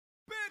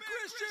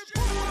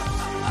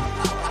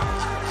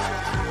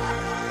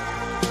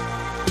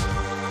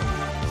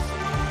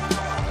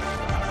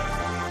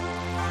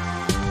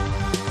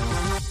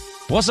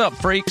What's up,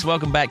 freaks?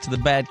 Welcome back to the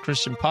Bad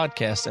Christian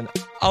Podcast. And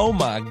oh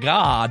my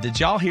God, did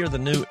y'all hear the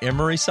new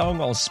Emery song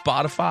on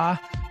Spotify?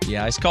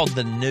 Yeah, it's called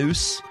The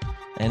Noose,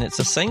 and it's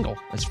a single.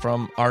 It's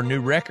from our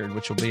new record,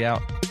 which will be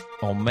out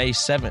on May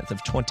 7th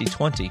of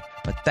 2020.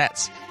 But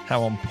that's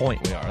how on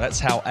point we are. That's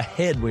how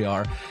ahead we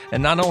are.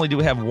 And not only do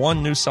we have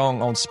one new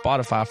song on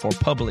Spotify for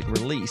public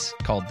release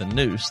called The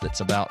Noose, that's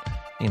about,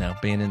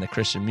 being in the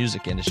Christian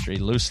music industry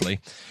loosely,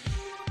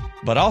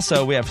 but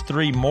also we have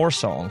 3 more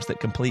songs that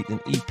complete an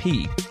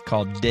EP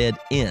called Dead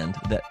End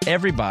that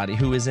everybody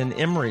who is in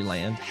Emery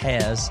Land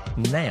has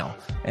now.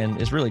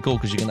 And it's really cool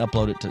because you can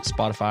upload it to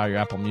Spotify or your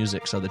Apple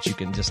Music so that you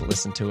can just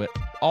listen to it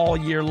all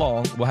year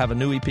long. We'll have a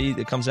new EP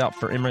that comes out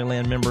for Emery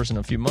Land members in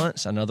a few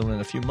months, another one in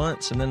a few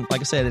months, and then,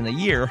 like I said, in a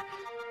year,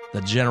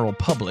 the general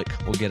public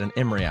will get an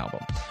Emery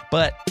album.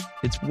 But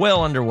it's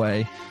well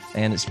underway,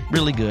 and it's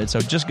really good. So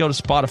just go to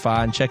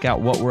Spotify and check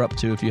out what we're up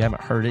to if you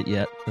haven't heard it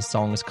yet. The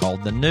song is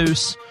called The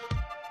Noose.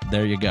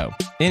 There you go.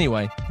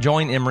 Anyway,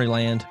 join Emery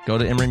Land. Go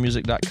to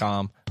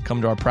emerymusic.com.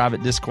 Come to our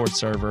private Discord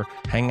server.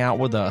 Hang out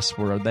with us.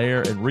 We're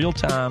there in real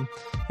time,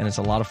 and it's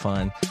a lot of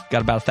fun.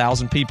 Got about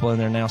 1,000 people in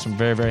there now, so I'm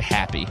very, very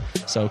happy.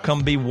 So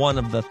come be one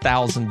of the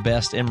 1,000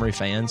 best Emery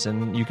fans,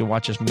 and you can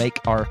watch us make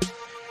our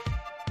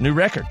new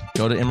record.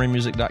 Go to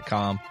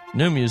emerymusic.com.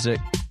 New music.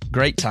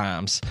 Great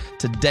times.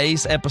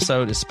 Today's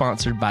episode is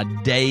sponsored by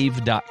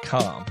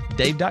Dave.com.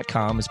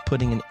 Dave.com is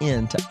putting an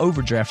end to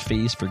overdraft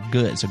fees for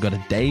good. So go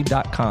to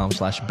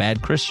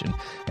Dave.com/badchristian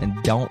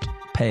and don't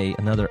pay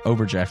another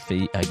overdraft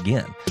fee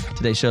again.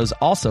 Today's show is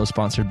also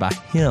sponsored by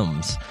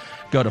Hymns.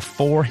 Go to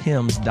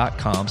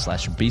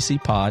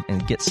 4hymns.com/BCPod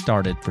and get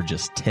started for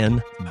just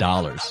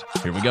 $10.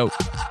 Here we go.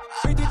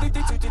 Oh,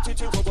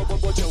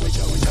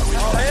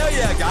 hell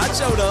yeah, God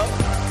showed up.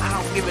 I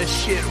don't give a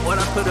shit what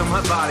I put in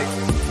my body.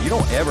 You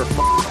don't ever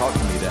talk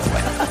to me that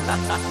way.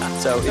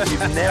 So if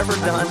you've never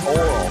done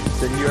oral,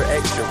 then you're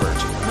extrovert.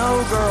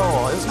 No,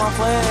 girl, it's my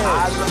flesh.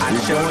 I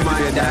showed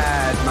my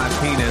dad my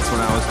penis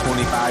when I was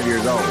 25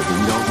 years old.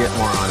 You don't get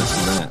more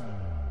honest than that.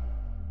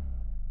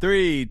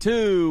 3,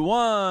 2,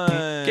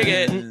 1. Kick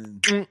it.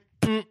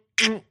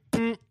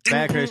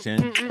 Bad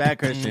Christian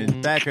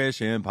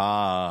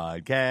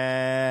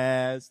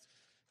podcast.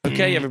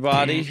 Okay,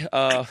 everybody,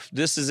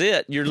 this is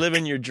it. You're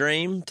living your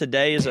dream.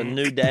 Today is a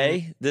new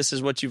day. This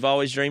is what you've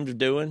always dreamed of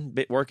doing,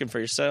 working for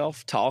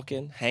yourself,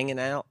 talking, hanging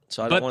out.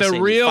 So I don't want to see any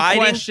fighting. But the real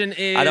question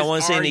is, I don't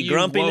want to see any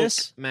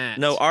grumpiness, woke, Matt?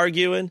 No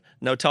arguing,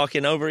 no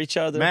talking over each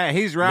other. Matt,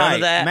 he's right. None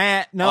of that.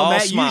 Matt,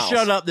 smiles. you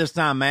shut up this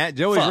time, Matt.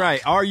 Joey's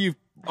right. Are you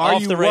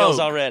off the rails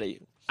woke?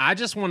 Already? I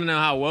just want to know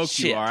how woke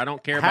you are. I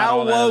don't care about how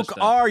all that other woke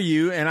stuff. are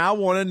you, and I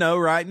want to know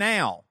right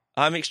now.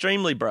 I'm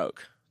extremely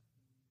broke.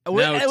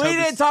 We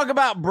didn't talk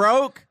about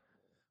broke.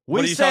 What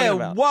are We you said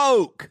talking about?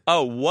 woke.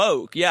 Oh,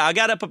 woke. Yeah, I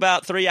got up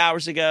about 3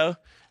 hours ago.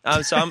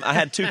 I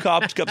had 2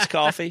 cups of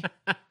coffee.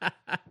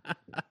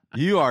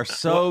 You are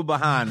so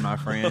behind, my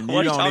friend.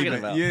 What are you talking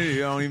about? You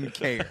don't even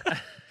care.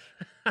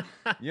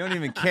 You don't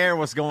even care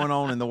what's going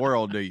on in the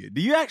world, do you?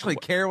 Do you actually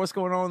care what's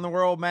going on in the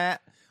world,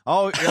 Matt?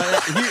 Oh,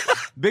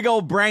 big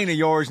old brain of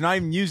yours, not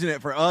even using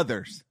it for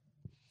others.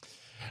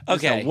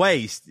 Okay. It's a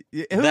waste.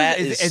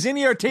 Has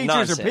any of your teachers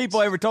nonsense. or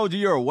people ever told you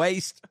you're a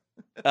waste?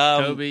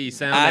 Toby, you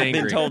sound I've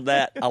angry. been told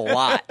that a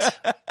lot.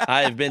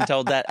 I have been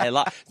told that a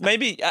lot.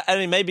 Maybe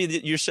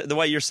the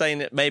way you're saying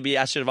it, maybe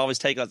I should have always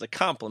taken it as a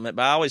compliment,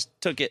 but I always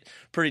took it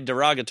pretty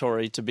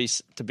derogatory to be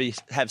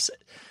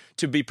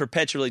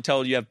perpetually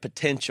told you have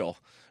potential,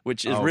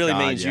 which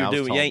means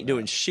you ain't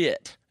doing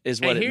shit. Is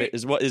what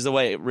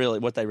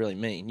what they really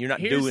mean. You're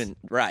not doing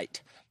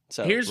right.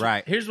 So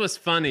Here's what's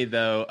funny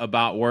though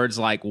about words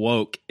like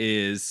woke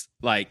is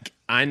like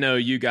I know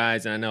you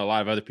guys and I know a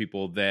lot of other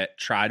people that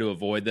try to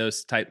avoid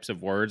those types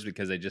of words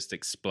because they just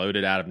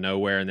exploded out of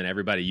nowhere and then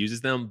everybody uses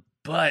them.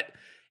 But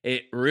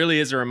it really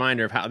is a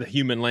reminder of how the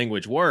human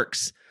language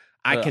works.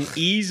 I can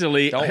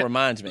easily don't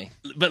remind me.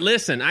 But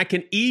listen, I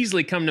can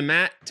easily come to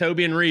Matt,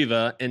 Toby, and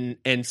Reva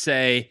and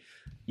say,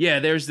 yeah,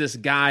 there's this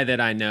guy that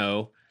I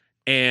know,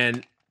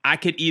 and I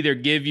could either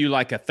give you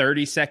like a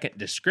 30-second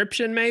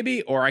description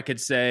maybe, or I could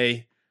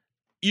say,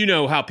 you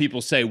know how people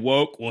say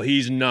woke? Well,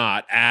 he's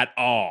not at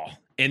all.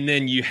 And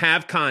then you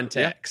have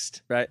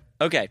context. Yeah, right.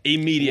 Okay.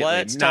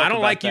 Immediately. Now, I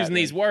don't like using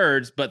these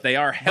words, but they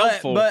are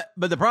helpful. But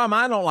the problem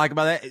I don't like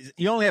about that is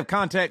you only have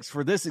context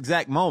for this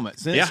exact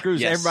moment. So it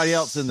screws everybody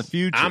else in the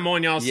future. I'm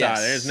on y'all's side.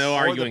 There's no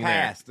arguing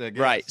there.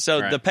 Right.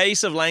 So the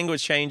pace of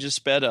language change is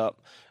sped up.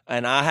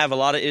 And I have a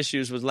lot of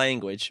issues with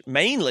language,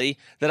 mainly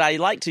that I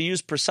like to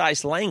use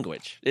precise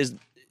language. It's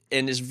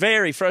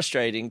very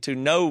frustrating to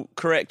know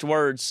correct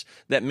words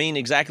that mean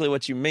exactly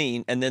what you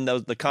mean, and then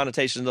the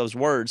connotations of those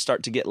words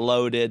start to get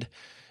loaded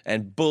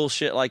and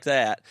bullshit like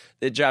that.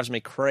 It drives me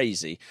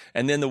crazy.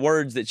 And then the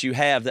words that you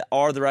have that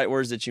are the right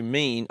words that you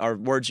mean are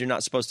words you're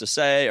not supposed to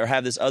say or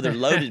have this other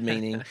loaded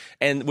meaning.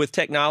 And with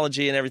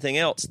technology and everything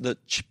else, the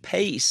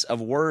pace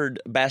of word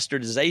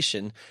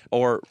bastardization,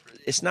 or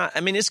it's not,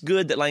 I mean, it's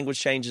good that language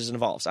changes and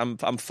evolves. I'm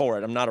for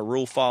it. I'm not a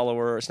rule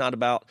follower. It's not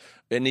about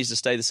it needs to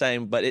stay the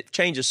same, but it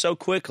changes so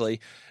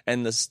quickly,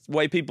 and the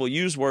way people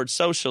use words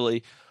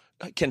socially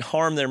can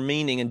harm their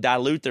meaning and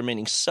dilute their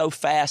meaning so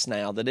fast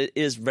now that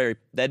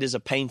that is a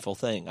painful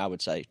thing, I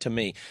would say, to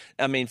me.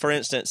 I mean, for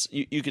instance,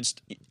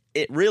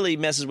 it really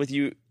messes with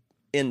you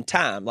in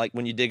time, like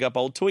when you dig up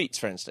old tweets,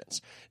 for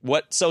instance.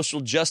 What social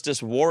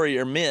justice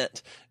warrior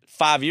meant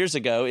 5 years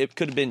ago, it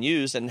could have been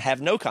used and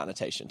have no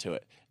connotation to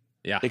it.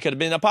 Yeah. It could have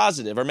been a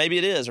positive, or maybe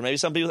it is, or maybe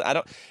some people,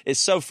 it's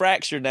so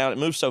fractured now, it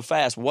moves so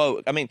fast.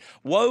 Woke. I mean,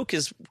 woke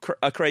is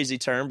a crazy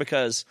term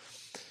because,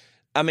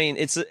 I mean,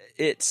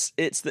 it's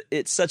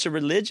such a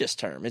religious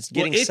term. It's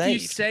getting saved.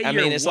 If you say I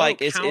you're mean, it's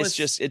woke, like,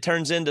 it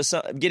turns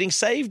into getting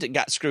saved. It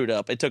got screwed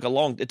up. It took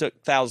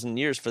 1,000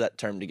 years for that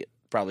term to get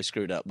probably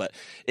screwed up, but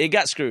it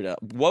got screwed up.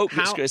 Woke,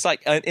 it's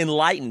like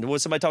enlightened. When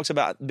somebody talks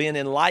about being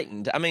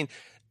enlightened, I mean,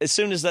 as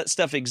soon as that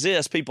stuff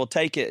exists, people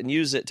take it and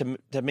use it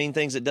to mean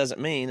things it doesn't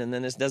mean, and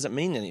then it doesn't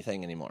mean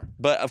anything anymore.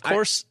 But, of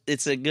course,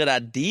 it's a good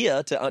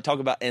idea to talk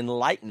about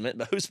enlightenment,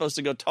 but who's supposed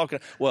to go talking?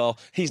 Well,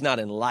 he's not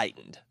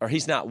enlightened, or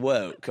he's not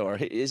woke, or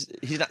he's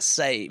not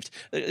saved.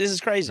 This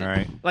is crazy. All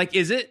right. Like,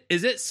 is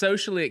it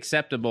socially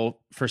acceptable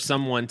for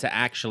someone to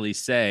actually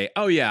say,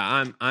 "Oh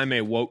yeah, I'm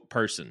a woke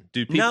person"?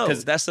 Do people?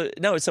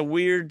 No, it's a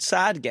weird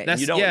side game.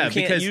 You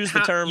can't use the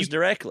terms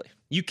directly.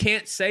 You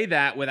can't say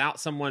that without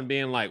someone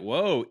being like,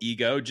 "Whoa,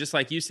 ego." Just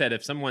like you said,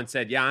 if someone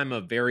said, "Yeah, I'm a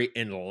very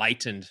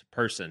enlightened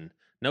person,"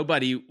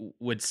 nobody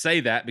would say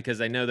that because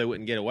they know they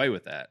wouldn't get away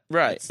with that.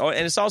 Right.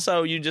 And it's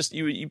also you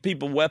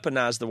people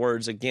weaponize the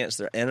words against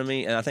their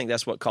enemy, and I think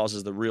that's what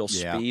causes the real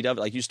speed of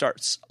it. Like you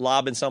start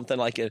lobbing something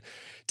like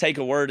take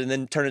a word and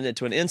then turn it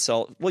into an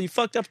insult. Well, you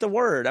fucked up the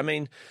word. I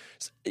mean,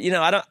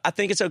 I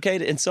think it's okay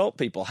to insult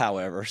people,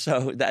 however.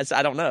 So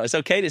I don't know. It's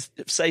okay to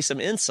say some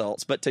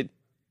insults, but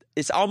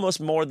it's almost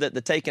more that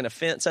the taking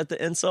offense at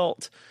the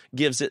insult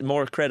gives it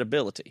more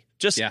credibility.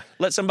 Just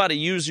let somebody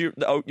use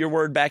your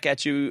word back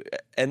at you,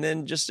 and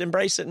then just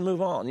embrace it and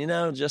move on.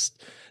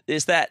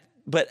 It's that.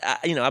 But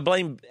I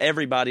blame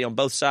everybody on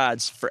both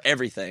sides for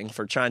everything,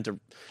 for trying to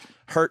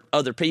hurt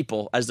other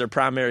people as their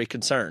primary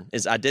concern,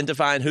 is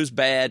identifying who's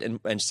bad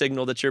and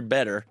signal that you're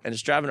better, and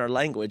it's driving our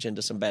language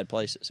into some bad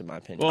places, in my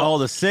opinion. Well,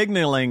 the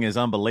signaling is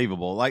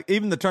unbelievable. Like,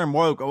 even the term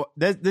woke,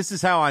 this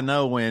is how I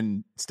know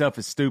when stuff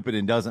is stupid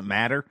and doesn't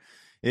matter,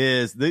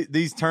 is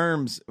these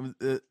terms,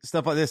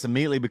 stuff like this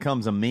immediately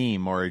becomes a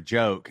meme or a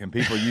joke, and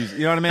people use, you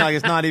know what I mean? Like,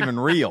 it's not even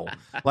real.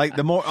 Like,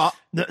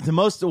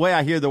 the way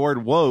I hear the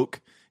word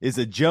woke is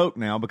a joke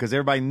now, because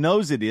everybody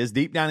knows it is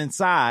deep down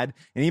inside,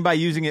 and anybody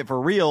using it for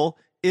real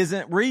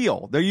isn't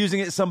real. They're using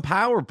it some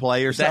power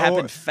play or something. That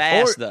happened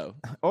fast, though.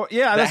 That's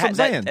what I'm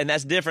saying. And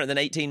that's different than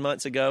 18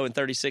 months ago and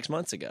 36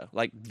 months ago.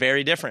 Like,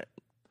 very different.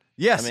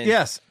 Yes,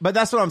 yes. But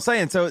that's what I'm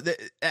saying. So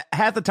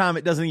half the time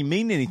it doesn't even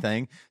mean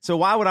anything. So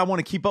why would I want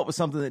to keep up with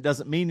something that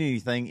doesn't mean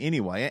anything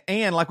anyway?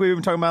 And like we were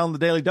talking about on the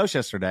Daily Dose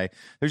yesterday,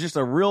 there's just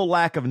a real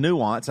lack of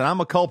nuance, and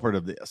I'm a culprit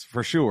of this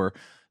for sure.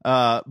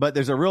 But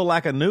there's a real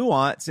lack of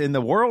nuance in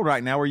the world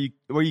right now where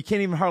you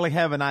can't even hardly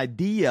have an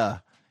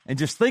idea and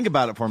just think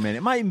about it for a minute.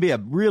 It might even be a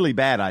really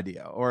bad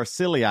idea or a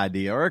silly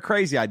idea or a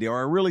crazy idea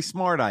or a really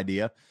smart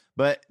idea,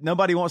 but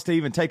nobody wants to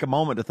even take a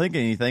moment to think of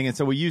anything. And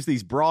so we use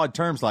these broad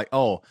terms like,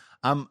 oh,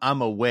 I'm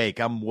awake,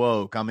 I'm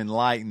woke, I'm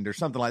enlightened, or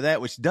something like that,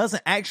 which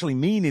doesn't actually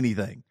mean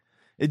anything.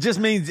 It just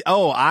means,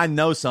 oh, I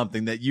know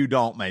something that you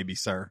don't, maybe,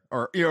 sir,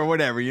 or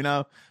whatever,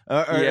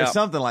 or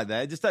something like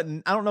that. It just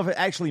doesn't. I don't know if it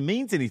actually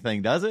means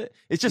anything, does it?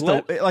 It's just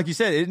like you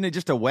said, isn't it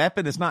just a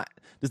weapon? It's not.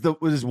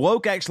 Does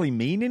woke actually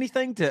mean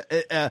anything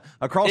to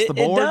across the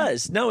board? It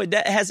does. No, it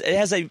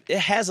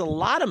has a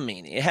lot of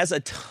meaning. It has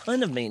a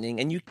ton of meaning,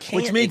 and you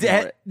can't. Which means you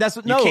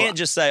can't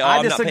just say, "Oh, I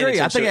I'm disagree. not paying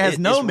attention." I think it has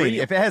no meaning.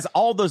 Real. If it has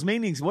all those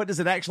meanings, what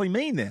does it actually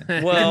mean then?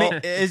 Well,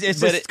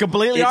 it's just a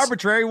completely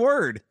arbitrary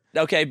word.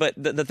 Okay, but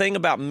the thing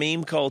about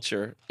meme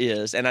culture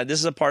is, and this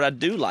is a part I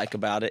do like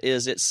about it,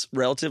 is it's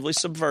relatively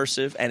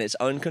subversive and it's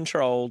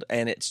uncontrolled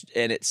and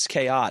it's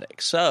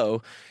chaotic.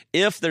 So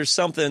if there's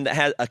something that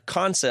has a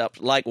concept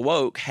like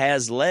woke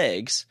has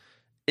legs,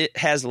 it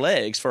has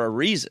legs for a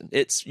reason.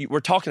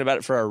 We're talking about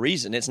it for a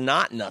reason. It's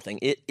not nothing.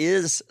 It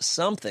is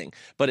something,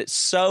 but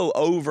it's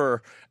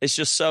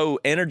just so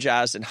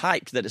energized and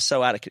hyped that it's so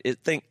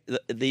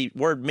the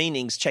word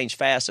meanings change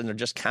fast and they're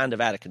just kind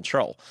of out of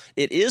control.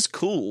 It is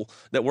cool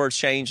that words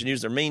change and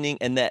use their meaning,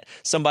 and that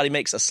somebody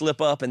makes a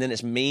slip up and then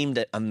it's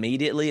memed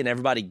immediately and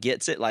everybody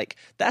gets it. Like,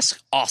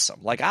 that's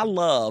awesome. Like, I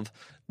love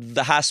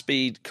the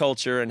high-speed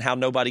culture and how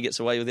nobody gets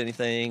away with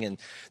anything and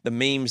the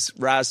memes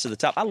rise to the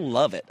top. I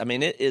love it. I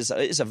mean,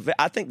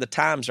 I think the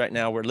times right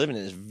now we're living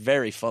in is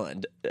very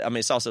fun. I mean,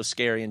 it's also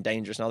scary and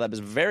dangerous and all that, but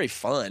it's very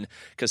fun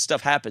because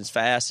stuff happens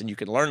fast and you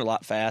can learn a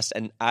lot fast.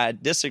 And I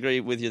disagree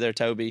with you there,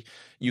 Toby.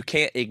 You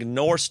can't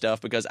ignore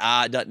stuff because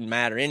it doesn't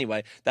matter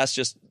anyway. That's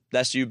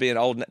you being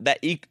old.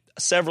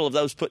 Several of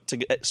those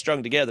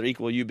strung together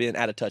equal you being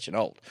out of touch and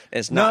old.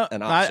 It's not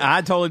an option.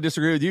 I totally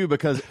disagree with you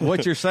because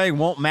what you're saying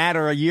won't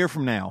matter a year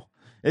from now.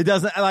 It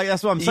doesn't. Like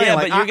that's what I'm saying. Yeah,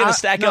 like, but you're going to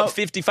stack up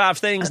 55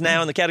 things now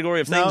in the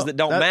category of things that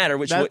don't matter,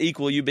 which will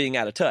equal you being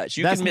out of touch.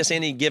 You can miss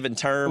any given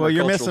term. Well,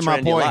 you're cultural missing my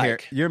trend point you like, here.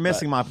 You're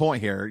missing my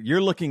point here.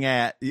 You're looking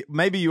at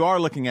maybe you are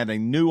looking at a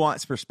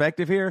nuanced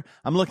perspective here.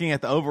 I'm looking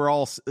at the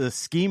overall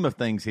scheme of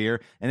things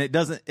here, and it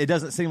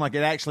doesn't seem like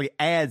it actually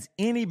adds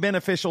any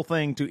beneficial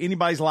thing to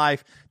anybody's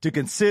life to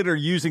consider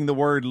using the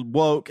word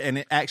woke and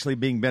it actually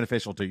being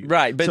beneficial to you.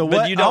 Right,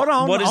 but you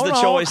don't. What is the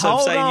choice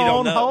of saying you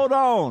don't know? Hold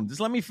on,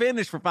 just let me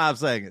finish for 5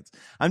 seconds.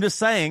 I'm just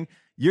saying.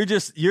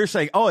 You're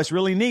saying, oh, it's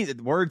really neat that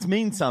words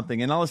mean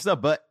something and all this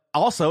stuff, but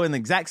also in the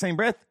exact same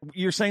breath,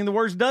 you're saying the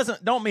words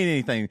don't mean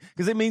anything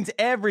because it means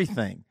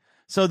everything.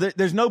 So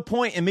there's no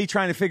point in me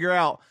trying to figure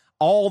out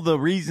all the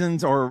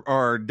reasons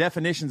or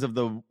definitions of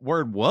the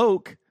word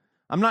woke.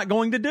 I'm not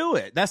going to do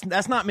it.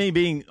 That's not me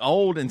being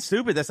old and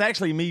stupid. That's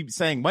actually me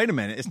saying, wait a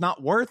minute, it's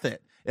not worth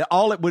it.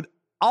 All it would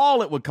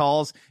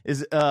cause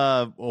is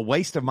a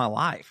waste of my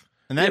life.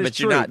 And that is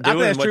you're true. not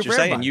doing what you're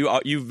saying.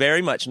 You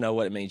very much know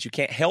what it means. You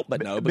can't help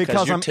but know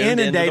because you're I'm tuned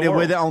inundated into the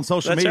with it on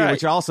social media,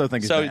 which I also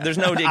think is so. bad. There's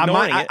no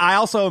ignoring it. I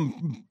also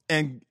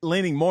am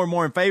leaning more and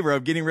more in favor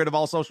of getting rid of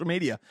all social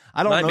media.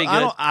 I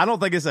don't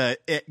think it's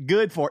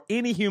good for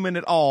any human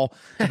at all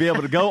to be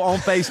able to go on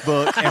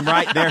Facebook and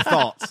write their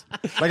thoughts.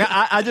 Like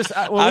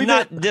I'm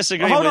not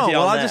disagreeing with you on that.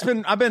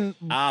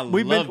 I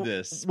love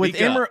this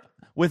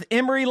with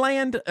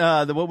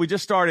Emeryland, what we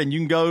just started. You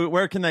can go.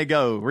 Where can they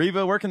go,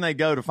 Reva? Where can they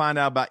go to find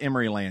out about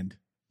Emeryland?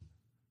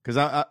 Because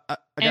I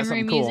got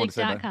something cool on to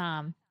say.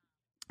 Emerymusic.com.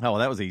 Oh, well,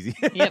 that was easy.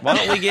 Yep. Why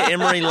don't we get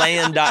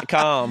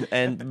emeryland.com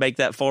and make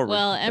that forward?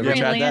 Well,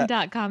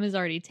 emeryland.com is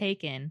already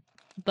taken,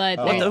 but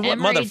there's what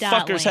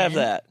motherfuckers have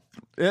that?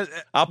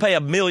 I'll pay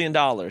 $1 million.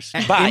 Buy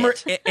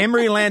it.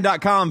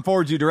 Emeryland.com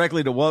forwards you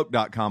directly to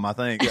woke.com, I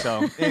think.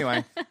 So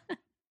anyway.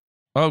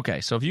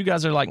 Okay, so if you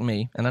guys are like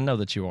me, and I know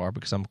that you are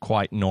because I'm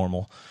quite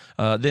normal,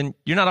 then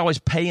you're not always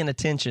paying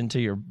attention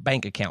to your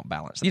bank account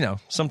balance. You know,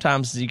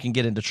 sometimes you can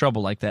get into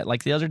trouble like that.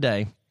 Like the other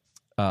day,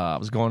 I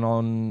was going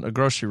on a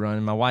grocery run,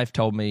 and my wife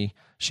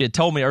she had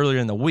told me earlier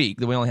in the week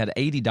that we only had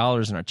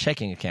 $80 in our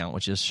checking account,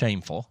 which is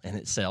shameful in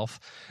itself,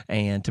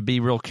 and to be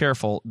real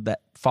careful that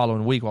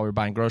following week while we were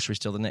buying groceries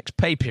till the next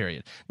pay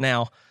period.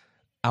 Now,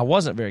 I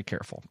wasn't very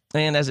careful.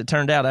 And as it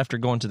turned out, after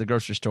going to the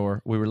grocery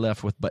store, we were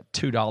left with but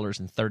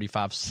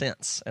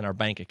 $2.35 in our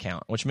bank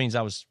account, which means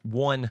I was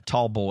one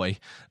tall boy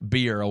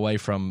beer away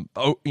from,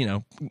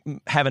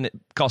 having it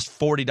cost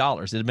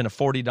 $40. It had been a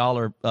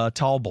 $40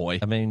 tall boy.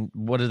 I mean,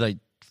 what are they?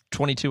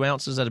 22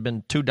 ounces? That had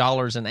been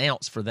 $2 an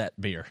ounce for that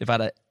beer if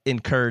I'd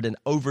incurred an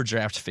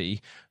overdraft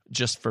fee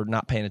just for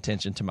not paying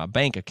attention to my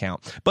bank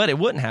account. But it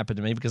wouldn't happen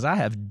to me because I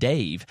have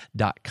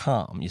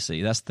Dave.com. You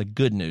see, that's the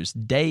good news.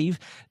 Dave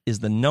is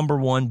the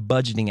 #1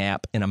 budgeting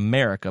app in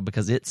America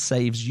because it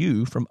saves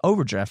you from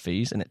overdraft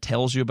fees and it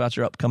tells you about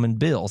your upcoming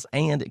bills,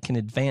 and it can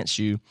advance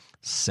you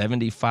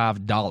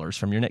 $75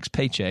 from your next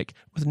paycheck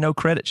with no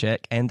credit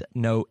check and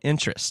no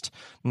interest.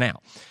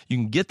 Now, you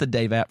can get the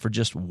Dave app for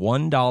just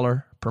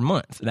 $1 per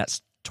month.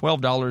 That's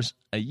 $12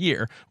 a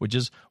year, which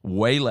is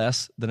way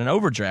less than an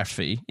overdraft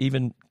fee,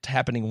 even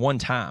happening one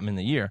time in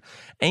the year.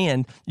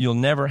 And you'll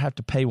never have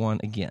to pay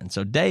one again.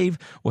 So Dave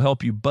will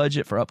help you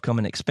budget for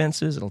upcoming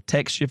expenses. It'll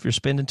text you if you're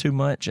spending too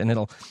much, and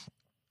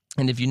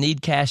if you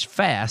need cash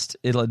fast,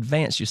 it'll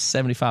advance you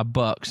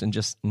 $75 in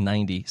just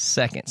 90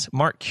 seconds.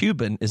 Mark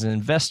Cuban is an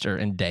investor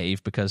in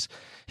Dave because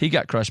he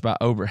got crushed by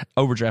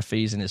overdraft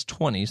fees in his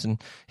 20s, and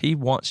he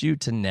wants you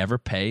to never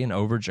pay an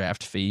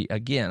overdraft fee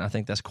again. I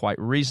think that's quite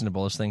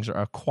reasonable, as things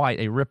are quite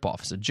a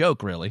ripoff. It's a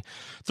joke, really.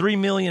 3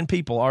 million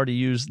people already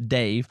use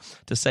Dave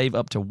to save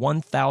up to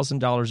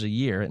 $1,000 a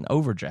year in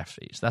overdraft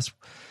fees.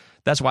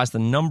 That's why it's the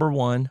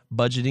 #1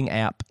 budgeting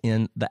app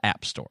in the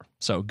App Store.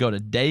 So go to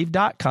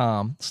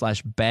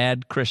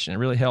dave.com/badchristian. It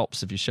really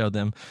helps if you show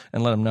them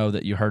and let them know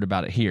that you heard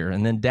about it here.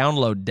 And then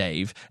download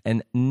Dave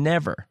and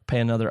never pay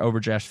another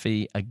overdraft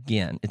fee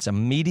again. It's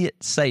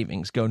immediate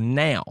savings. Go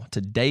now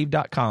to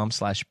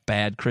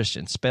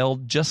dave.com/badchristian,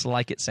 spelled just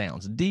like it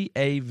sounds.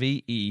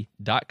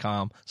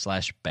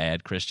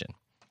 DAVE.com/badchristian.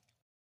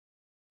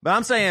 But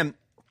I'm saying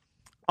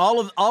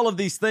all of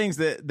these things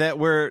that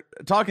we're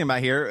talking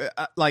about here,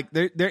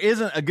 there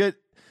is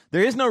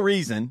no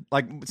reason.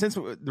 Like, since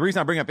the reason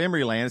I bring up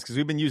Emeryland is because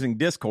we've been using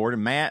Discord,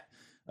 and Matt,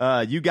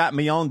 you got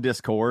me on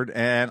Discord,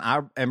 and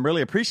I am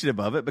really appreciative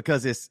of it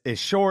because it's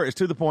short, it's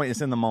to the point,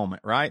 it's in the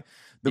moment, right?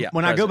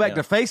 When I go back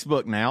to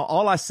Facebook now,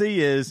 all I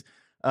see is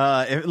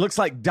it looks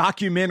like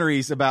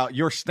documentaries about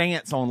your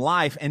stance on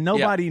life, and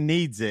nobody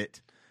needs it.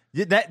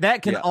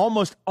 That can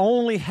almost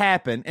only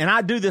happen, and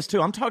I do this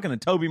too. I'm talking to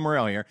Toby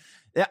Morrell here.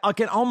 It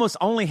can almost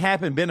only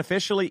happen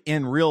beneficially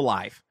in real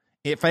life,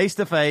 face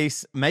to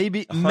face.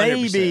 Maybe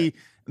 100%.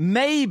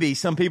 Maybe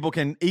some people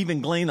can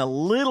even glean a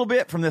little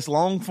bit from this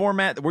long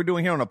format that we're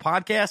doing here on a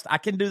podcast. I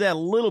can do that a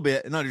little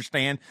bit and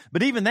understand,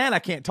 but even that I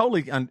can't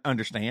totally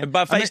understand.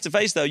 By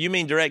face-to-face, though, you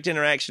mean direct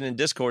interaction in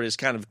Discord is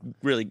kind of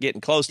really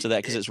getting close to that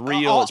because it's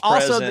real, it's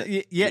present.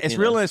 Also, it's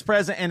real and it's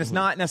present, and it's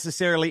not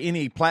necessarily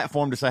any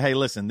platform to say, hey,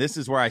 listen, this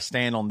is where I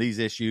stand on these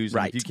issues.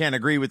 And if you can't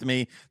agree with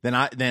me,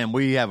 then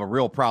we have a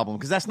real problem,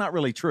 because that's not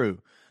really true.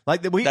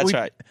 Like that's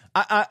right.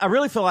 I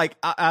really feel like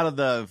out of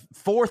the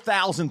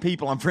 4,000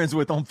 people I'm friends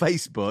with on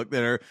Facebook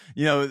that are,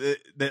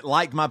 that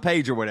liked my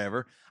page or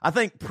whatever, I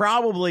think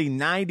probably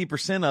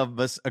 90% of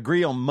us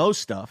agree on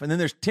most stuff. And then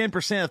there's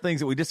 10% of things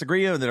that we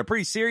disagree on that are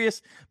pretty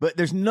serious, but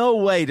there's no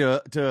way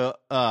to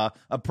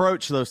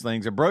approach those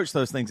things or broach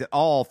those things at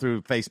all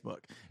through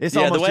Facebook. It's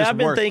almost the way just I've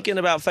been worthless. thinking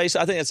about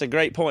Facebook, I think that's a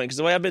great point, because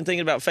the way I've been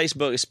thinking about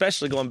Facebook,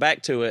 especially going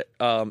back to it,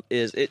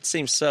 is it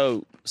seems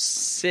so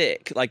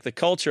sick, like the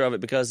culture of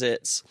it, because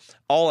it's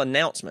all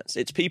announcements.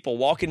 It's people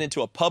walking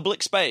into a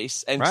public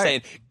space and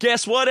saying,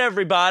 guess what,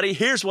 everybody?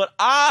 Here's what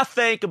I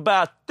think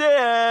about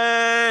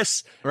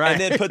this. Right. And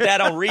then put that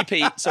on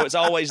repeat so it's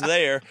always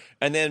there.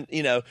 And then,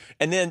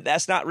 and then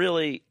that's not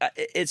really,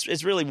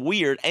 it's really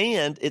weird,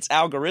 and it's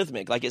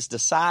algorithmic. Like, it's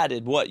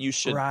decided what you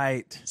should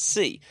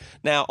see.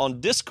 Now,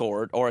 on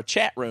Discord or a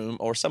chat room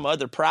or some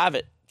other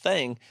private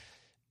thing,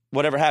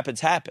 whatever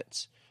happens,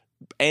 happens.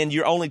 And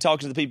you're only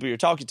talking to the people you're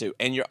talking to,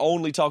 and you're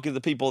only talking to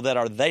the people that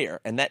are there.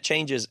 And that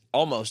changes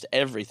almost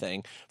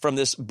everything from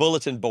this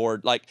bulletin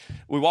board. Like,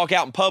 we walk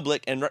out in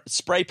public and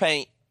spray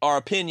paint our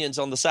opinions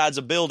on the sides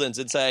of buildings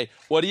and say,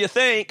 what do you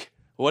think?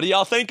 What do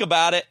y'all think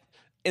about it?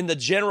 In the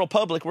general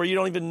public, where you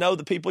don't even know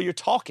the people you're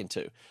talking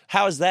to.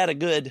 How is that a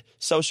good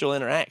social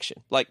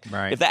interaction? Like,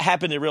 if that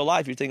happened in real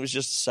life, you'd think it was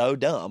just so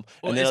dumb.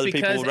 Well, and then other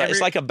people would it's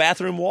like a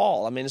bathroom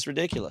wall. I mean, it's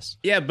ridiculous.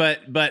 Yeah,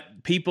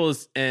 but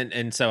people's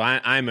and so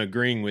I'm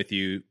agreeing with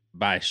you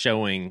by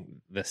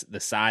showing the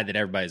side that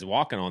everybody's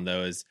walking on,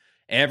 though, is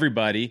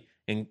everybody,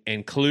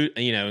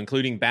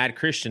 including bad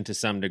Christian to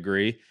some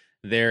degree,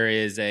 there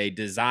is a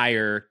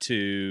desire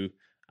to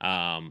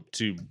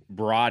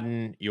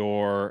broaden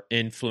your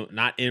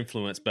not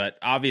influence, but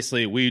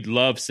obviously we'd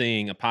love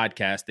seeing a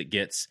podcast that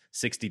gets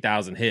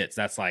 60,000 hits.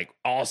 That's like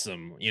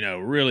awesome,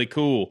 really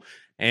cool.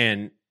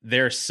 And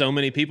there's so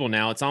many people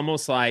now. It's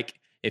almost like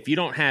if you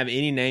don't have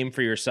any name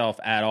for yourself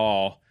at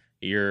all,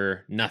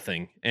 you're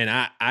nothing. And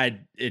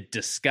it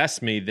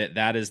disgusts me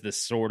that is the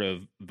sort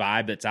of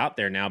vibe that's out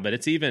there now. But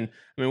it's even,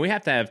 we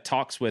have to have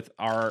talks with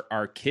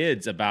our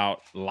kids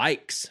about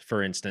likes,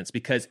 for instance,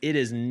 because it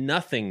is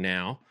nothing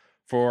now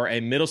for a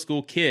middle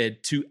school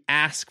kid to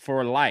ask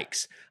for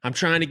likes. I'm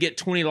trying to get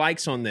 20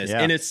 likes on this.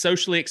 And it's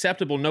socially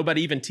acceptable.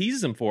 Nobody even teases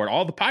them for it.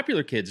 All the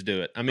popular kids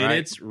do it. I mean,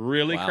 it's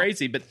really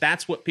crazy, but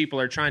that's what people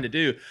are trying to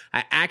do.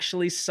 I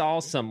actually saw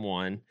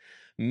someone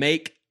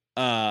make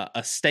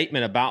a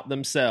statement about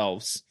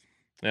themselves,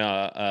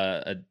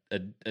 a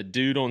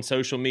dude on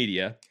social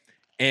media.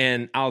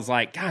 And I was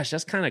like, gosh,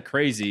 that's kind of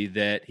crazy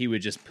that he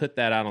would just put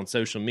that out on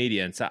social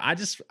media. And so I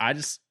just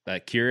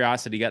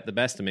curiosity got the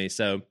best of me.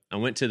 So I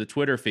went to the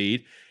Twitter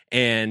feed,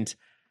 and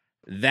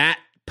that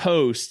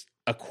post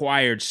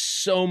acquired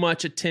so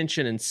much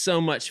attention and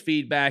so much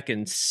feedback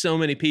and so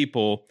many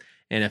people.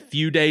 And a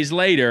few days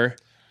later,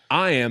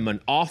 I am an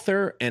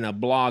author and a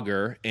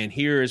blogger, and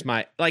here is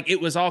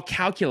it was all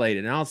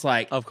calculated. And I was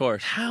like, of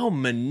course, how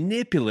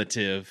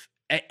manipulative.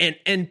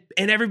 And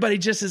everybody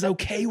just is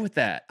okay with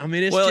that. I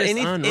mean, it's just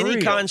unreal.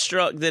 Any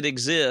construct that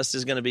exists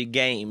is going to be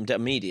gamed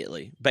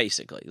immediately,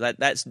 basically.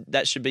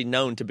 That should be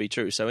known to be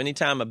true. So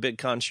anytime a big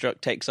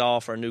construct takes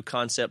off, or a new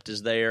concept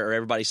is there, or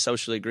everybody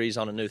socially agrees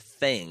on a new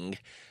thing,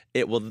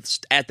 it will,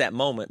 at that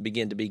moment,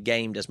 begin to be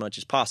gamed as much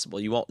as possible.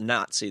 You won't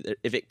not see that.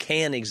 If it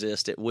can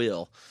exist, it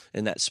will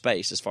in that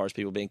space, as far as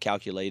people being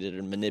calculated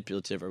or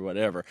manipulative or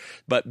whatever.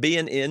 But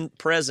being in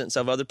presence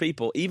of other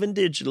people, even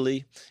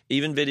digitally,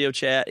 even video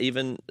chat,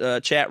 even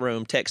chat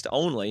room, text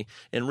only,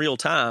 in real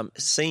time,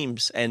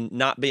 seems, and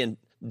not being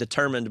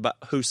determined by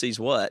who sees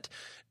what,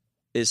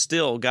 is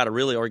still got a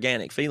really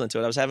organic feeling to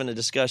it. I was having the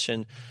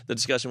discussion we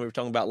were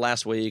talking about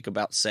last week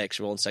about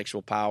sexual and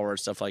sexual power and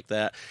stuff like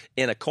that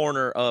in a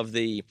corner of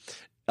the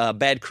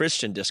Bad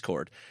Christian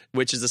Discord,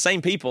 which is the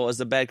same people as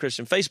the Bad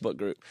Christian Facebook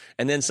group.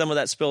 And then some of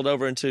that spilled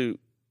over into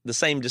the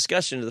same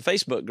discussion to the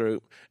Facebook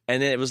group. And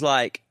then it was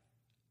like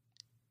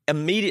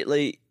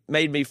immediately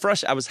made me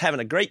frustrated. I was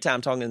having a great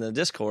time talking in the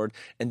Discord,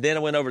 and then I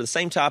went over to the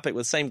same topic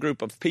with the same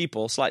group of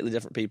people, slightly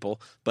different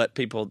people, but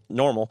people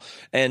normal.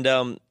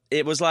 And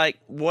it was like,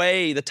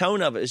 the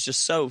tone of it is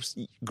just so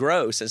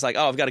gross. It's like,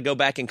 I've got to go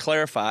back and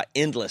clarify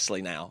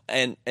endlessly now,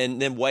 and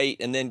then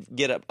wait, and then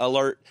get an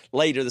alert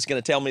later that's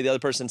going to tell me the other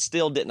person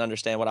still didn't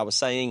understand what I was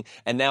saying,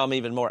 and now I'm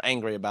even more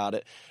angry about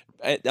it.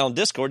 On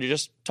Discord, you're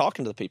just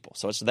talking to the people,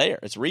 so it's there,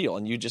 it's real,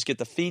 and you just get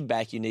the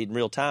feedback you need in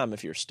real time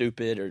if you're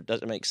stupid or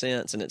doesn't make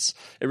sense, and it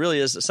really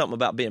is something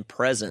about being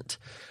present.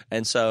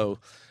 And so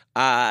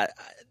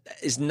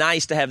it's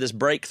nice to have this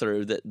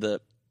breakthrough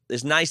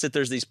it's nice that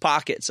there's these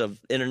pockets of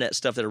internet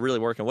stuff that are really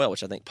working well,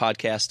 which I think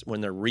podcasts, when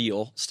they're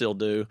real, still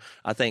do.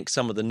 I think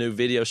some of the new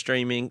video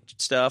streaming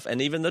stuff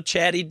and even the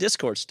chatty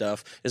Discord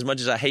stuff, as much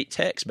as I hate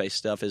text-based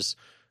stuff, it's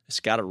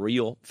got a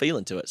real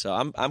feeling to it. So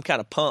I'm kind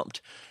of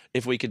pumped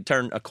if we could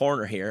turn a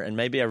corner here, and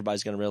maybe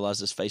everybody's going to realize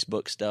this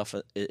Facebook stuff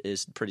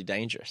is pretty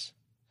dangerous.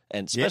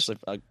 And especially,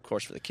 of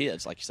course, for the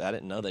kids. Like you said, I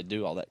didn't know they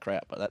do all that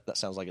crap, but that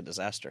sounds like a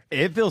disaster.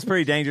 It feels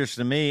pretty dangerous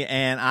to me,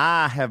 and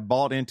I have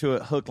bought into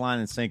it hook, line,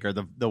 and sinker.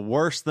 The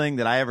worst thing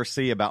that I ever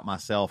see about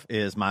myself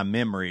is my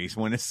memories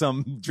when it's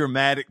some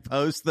dramatic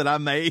post that I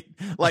made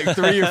like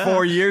 3 or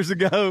 4 years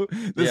ago.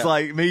 It's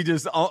like me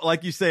just,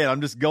 like you said,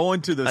 I'm just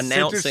going to the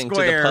announcing center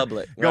square, to the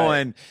public.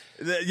 Going,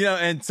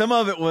 and some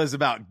of it was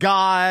about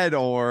God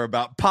or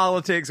about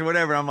politics or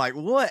whatever. I'm like,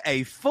 what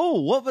a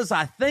fool. What was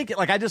I thinking?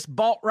 Like, I just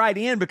bought right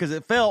in because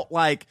it felt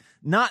like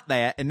not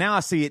that. And now I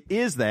see it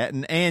is that.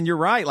 And you're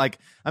right. Like,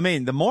 I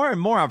mean, the more and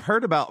more I've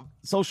heard about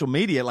social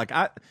media, like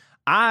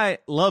I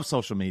love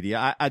social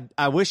media.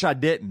 I wish I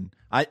didn't.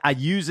 I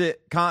use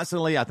it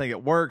constantly. I think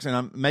it works. And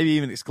I'm maybe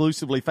even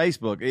exclusively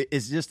Facebook.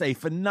 It's just a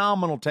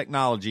phenomenal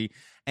technology.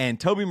 And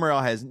Toby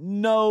Morrell has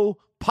no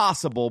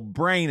possible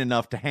brain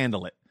enough to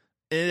handle it.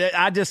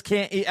 I just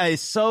can't.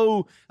 It's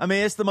so. I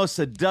mean, it's the most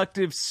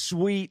seductive,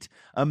 sweet,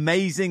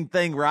 amazing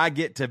thing where I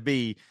get to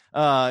be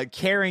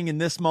caring in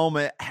this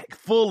moment,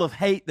 full of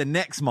hate the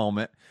next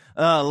moment,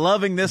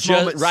 loving this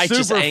moment,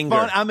 righteous super anger.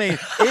 fun. I mean,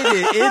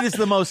 it is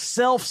the most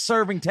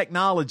self-serving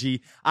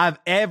technology I've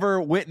ever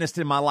witnessed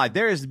in my life.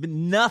 There has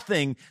been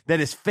nothing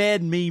that has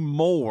fed me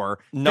more,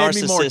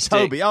 narcissistic.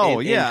 Toby. Oh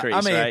yeah, increase,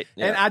 I mean, right?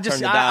 Yeah. and I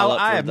just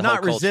I have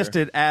not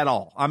resisted at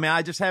all. I mean,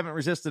 I just haven't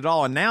resisted at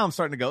all, and now I'm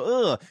starting to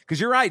go ugh, because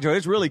you're right, Joe.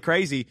 It's really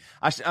crazy.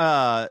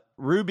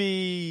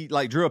 Ruby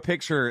drew a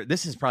picture.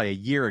 This is probably a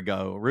year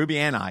ago. Ruby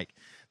and Ike,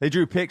 they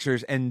drew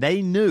pictures, and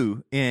they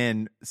knew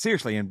in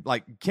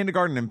like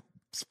kindergarten and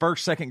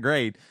first, second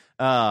grade,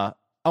 how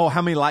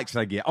many likes did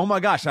I get? Oh my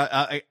gosh.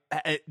 I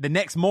the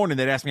next morning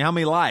they'd ask me how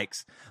many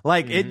likes.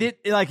 Like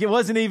it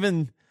wasn't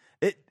even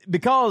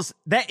because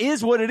that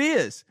is what it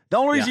is. The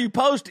only reason you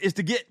post is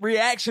to get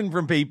reaction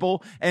from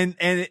people and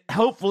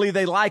hopefully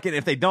they like it.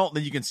 If they don't,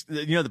 then you can,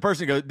 the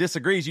person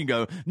disagrees. You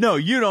can go, no,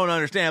 you don't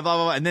understand, blah,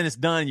 blah, blah. And then it's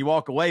done and you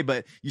walk away,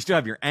 but you still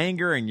have your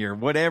anger and your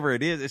whatever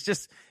it is. It's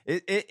just,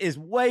 it is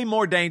way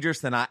more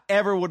dangerous than I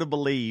ever would have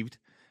believed.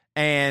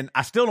 And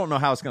I still don't know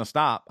how it's going to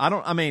stop.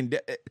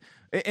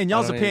 In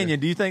y'all's opinion,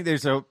 do you think there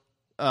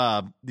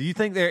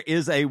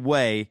is a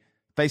way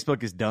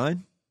Facebook is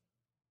done?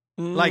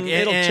 Like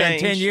it'll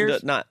change. 10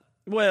 years?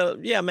 Well,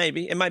 yeah,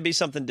 maybe. It might be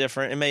something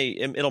different.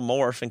 It'll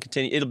morph and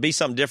continue. It'll be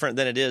something different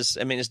than it is.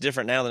 I mean, it's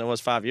different now than it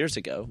was 5 years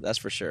ago. That's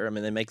for sure. I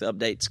mean, they make the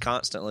updates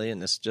constantly,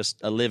 and it's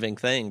just a living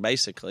thing,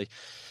 basically.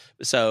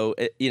 So,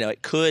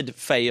 it could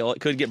fail.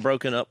 It could get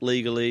broken up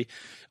legally.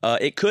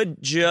 It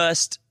could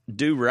just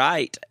do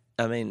right.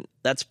 I mean,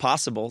 that's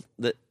possible.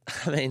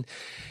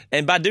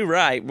 And by do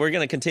right, we're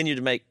going to continue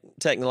to make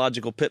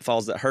technological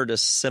pitfalls that hurt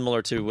us,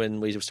 similar to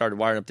when we started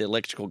wiring up the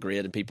electrical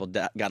grid and people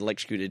got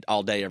electrocuted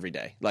all day, every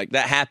day. Like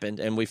that happened,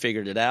 and we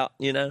figured it out.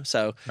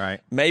 So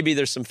maybe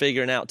there's some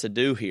figuring out to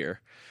do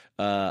here.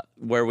 But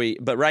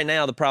right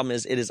now the problem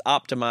is it is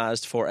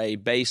optimized for a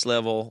base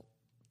level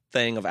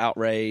thing of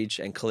outrage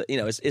and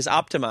it's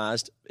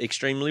optimized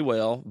extremely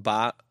well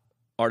by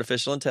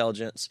artificial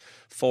intelligence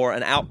for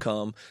an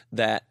outcome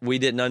that we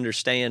didn't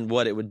understand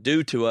what it would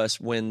do to us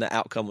when the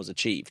outcome was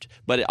achieved.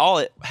 But all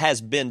it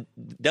has been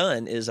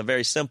done is a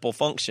very simple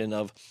function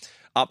of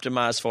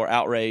optimized for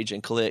outrage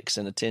and clicks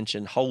and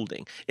attention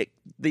holding.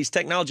 These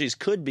technologies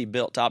could be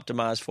built to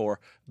optimize for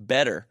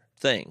better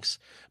things,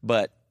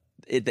 but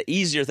the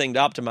easier thing to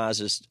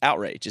optimize is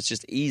outrage. It's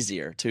just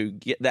easier to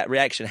get that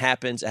reaction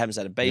happens. It happens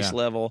at a base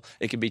level.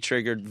 It can be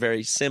triggered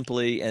very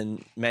simply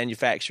and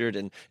manufactured,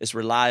 and it's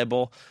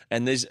reliable.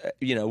 And these,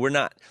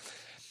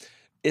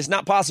 it's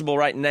not possible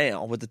right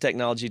now with the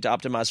technology to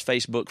optimize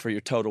Facebook for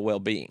your total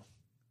well-being.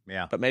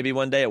 Yeah. But maybe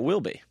one day it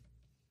will be.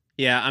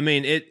 Yeah. I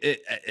mean,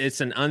 it's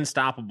an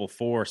unstoppable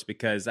force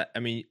because, I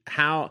mean,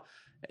 how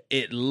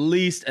at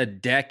least a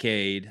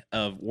decade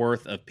of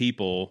worth of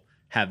people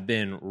have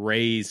been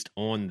raised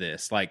on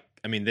this. Like,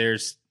 I mean,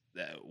 there's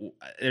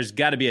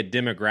got to be a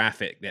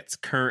demographic that's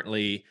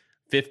currently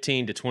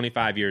 15 to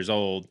 25 years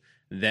old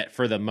that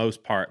for the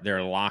most part,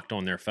 they're locked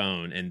on their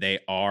phone and they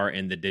are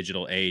in the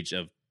digital age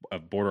of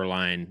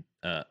borderline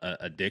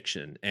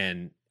addiction.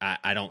 And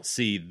I don't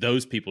see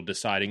those people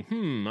deciding,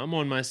 I'm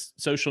on my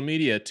social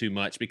media too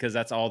much because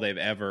that's all they've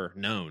ever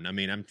known. I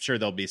mean, I'm sure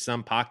there'll be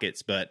some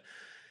pockets, but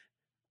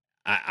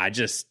I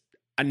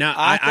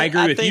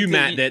agree with you,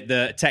 Matt, that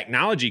the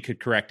technology could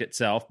correct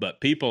itself, but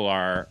people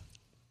aren't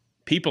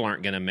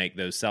going to make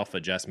those self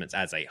adjustments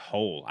as a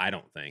whole. I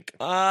don't think.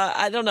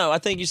 I don't know. I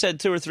think you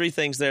said 2 or 3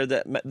 things there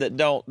that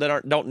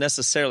don't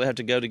necessarily have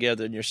to go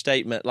together in your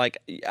statement. Like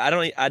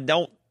I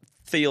don't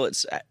feel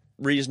it's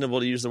reasonable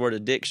to use the word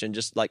addiction.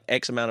 Just like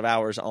X amount of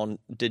hours on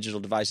digital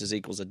devices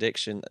equals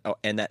addiction,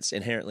 and that's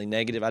inherently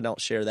negative. I don't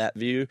share that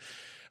view.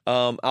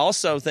 I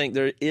also think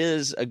there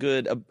is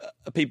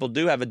people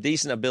do have a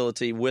decent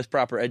ability with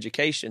proper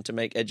education to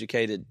make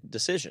educated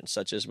decisions,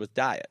 such as with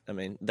diet. I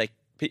mean,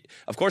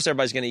 of course,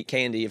 everybody's going to eat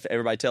candy if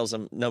nobody tells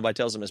them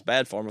it's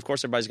bad for them. Of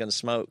course, everybody's going to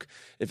smoke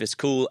if it's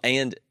cool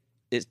and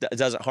it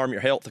doesn't harm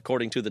your health,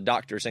 according to the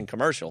doctors and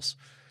commercials.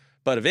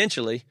 But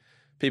eventually,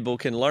 people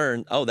can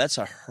learn, that's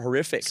a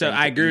horrific So thing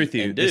I agree with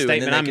you. The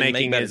statement I'm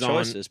making is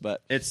choices,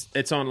 but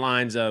it's on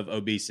lines of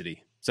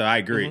obesity. So I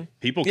agree. Mm-hmm.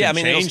 People can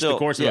change still, the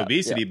course of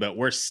obesity, yeah. but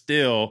we're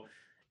still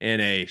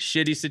in a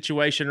shitty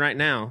situation right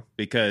now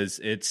because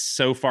it's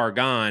so far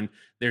gone.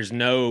 There's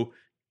no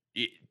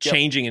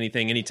changing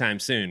anything anytime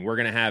soon. We're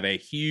going to have a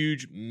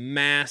huge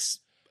mass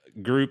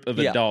group of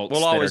adults.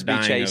 We'll always be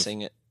dying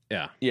chasing it.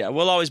 Yeah,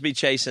 we'll always be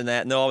chasing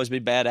that, and there'll always be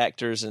bad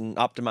actors and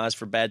optimized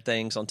for bad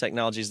things on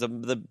technologies.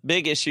 The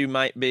big issue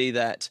might be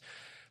that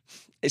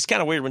it's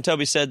kind of weird when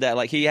Toby said that,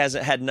 like he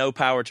hasn't had no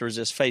power to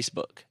resist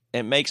Facebook.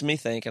 It makes me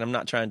think, and I'm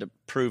not trying to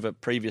prove a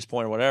previous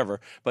point or whatever,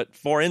 but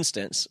for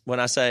instance, when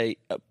I say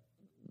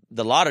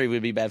the lottery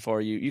would be bad for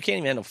you, you can't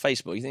even handle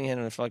Facebook. You think you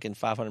handle fucking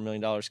 $500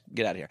 million?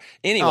 Get out of here.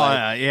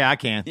 Anyway. Yeah, I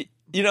can.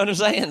 You know what I'm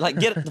saying? Like,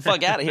 get the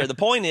fuck out of here. The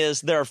point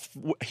is,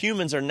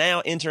 humans are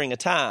now entering a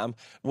time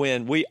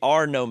when we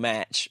are no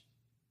match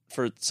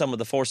for some of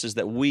the forces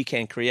that we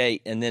can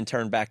create and then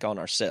turn back on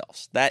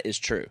ourselves. That is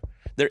true.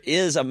 There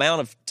is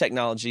amount of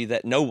technology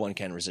that no one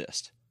can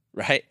resist,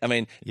 right? I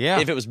mean,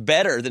 if it was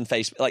better than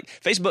Facebook, like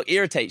Facebook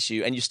irritates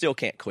you and you still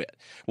can't quit.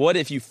 What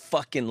if you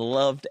fucking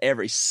loved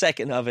every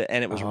second of it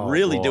and it was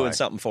really doing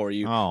something for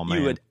you? Oh,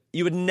 man.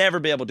 You would never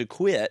be able to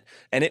quit,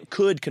 and it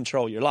could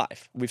control your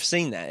life. We've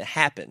seen that. It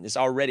happened. It's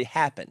already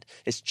happened.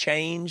 It's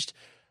changed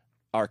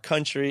our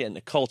country and the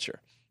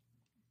culture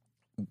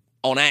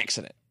on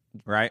accident.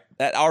 Right.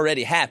 That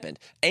already happened,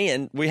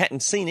 and we hadn't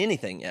seen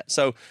anything yet.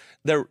 So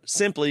there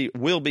simply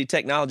will be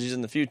technologies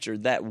in the future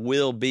that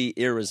will be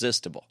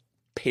irresistible,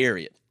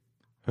 period.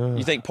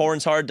 You think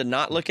porn's hard to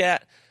not look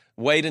at?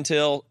 Wait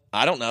until,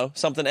 I don't know,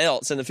 something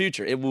else in the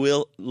future. It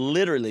will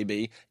literally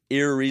be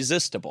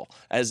irresistible,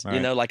 as you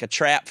know, like a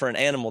trap for an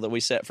animal that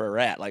we set for a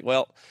rat. Like,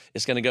 well,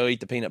 it's going to go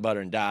eat the peanut butter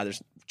and die.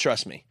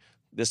 Trust me,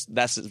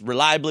 that's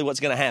reliably what's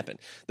going to happen.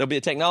 There'll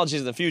be technologies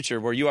in the future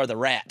where you are the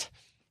rat,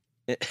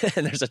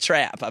 and there's a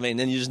trap. I mean,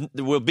 then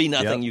there will be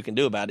nothing you can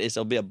do about it.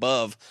 It'll be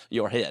above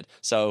your head.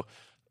 So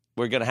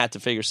we're going to have to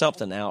figure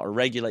something out or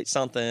regulate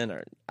something,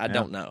 or I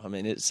don't know. I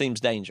mean, it seems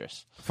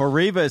dangerous. For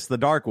Reva, it's the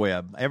dark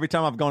web. Every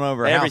time I've gone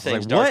over her house,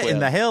 I'm like, what in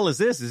the hell is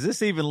this? Is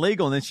this even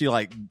legal? And then she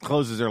like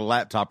closes her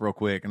laptop real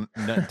quick and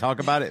doesn't talk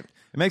about it.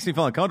 It makes me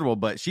feel uncomfortable,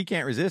 but she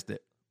can't resist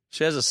it.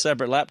 She has a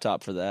separate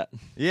laptop for that.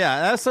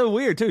 Yeah, that's so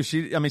weird too.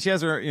 She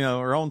has her,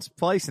 her own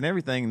place and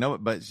everything. No,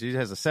 but she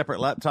has a separate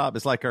laptop.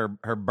 It's like her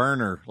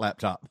burner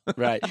laptop.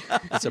 Right.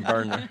 It's a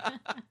burner.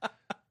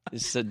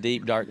 It's the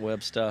deep dark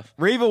web stuff.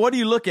 Reva, what do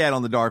you look at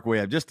on the dark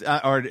web? Just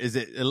or is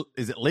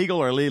it legal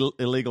or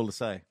illegal to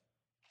say?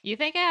 You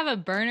think I have a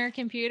burner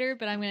computer,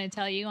 but I'm going to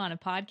tell you on a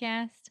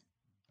podcast?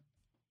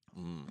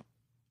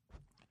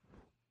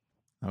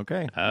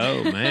 Okay.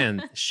 Oh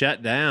man,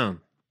 shut down.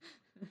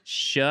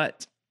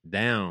 Shut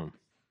down.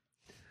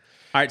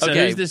 All right, so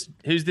who's this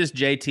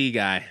JT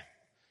guy?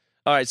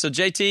 All right, so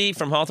JT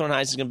from Hawthorne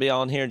Heights is going to be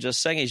on here in just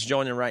a second. He's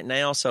joining right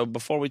now. So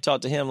before we talk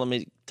to him, let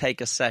me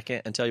take a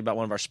second and tell you about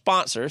one of our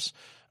sponsors,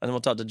 and then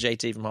we'll talk to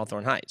JT from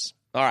Hawthorne Heights.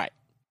 All right.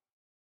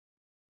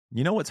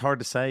 You know what's hard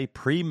to say?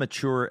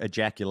 Premature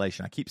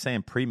ejaculation. I keep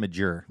saying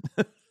premature.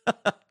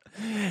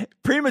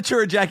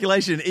 Premature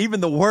ejaculation, even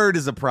the word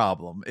is a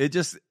problem. It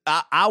just,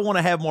 I want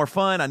to have more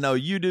fun. I know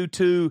you do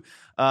too.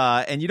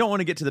 And you don't want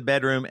to get to the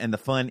bedroom and the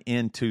fun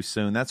end too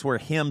soon. That's where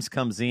Hims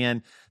comes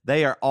in.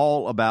 They are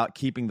all about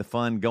keeping the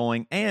fun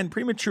going. And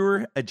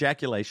premature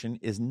ejaculation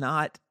is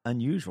not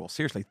unusual.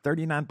 Seriously,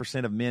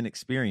 39% of men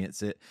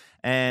experience it.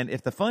 And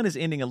if the fun is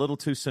ending a little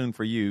too soon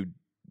for you,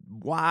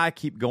 why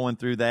keep going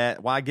through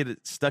that? Why get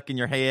it stuck in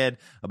your head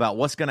about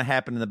what's going to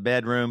happen in the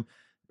bedroom?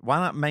 Why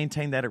not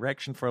maintain that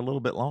erection for a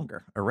little bit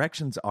longer?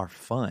 Erections are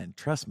fun.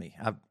 Trust me.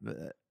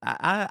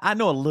 I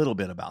know a little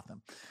bit about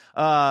them.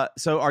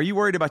 So are you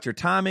worried about your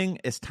timing?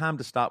 It's time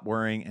to stop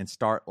worrying and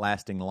start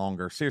lasting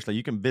longer. Seriously,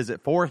 you can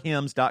visit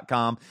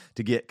forhims.com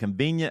to get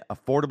convenient,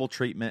 affordable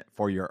treatment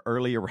for your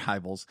early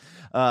arrivals.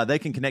 They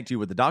can connect you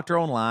with the doctor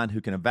online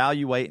who can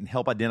evaluate and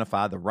help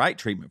identify the right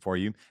treatment for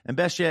you. And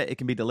best yet, it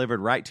can be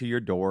delivered right to your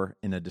door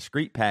in a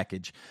discreet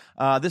package.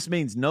 This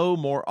means no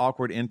more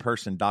awkward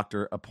in-person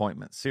doctor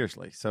appointments.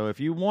 Seriously. So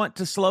if you want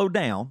to slow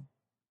down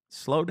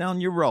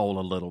your roll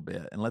a little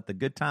bit and let the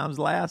good times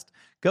last,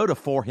 go to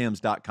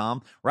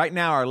forhims.com. Right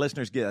now, our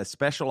listeners get a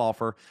special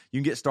offer. You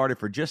can get started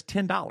for just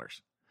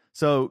 $10.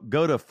 So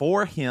go to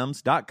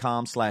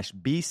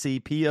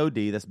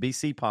forhims.com/BCPOD, that's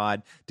BC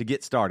Pod, to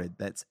get started.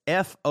 That's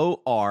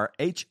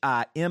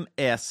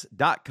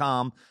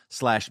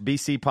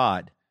FORHIMS.com/BC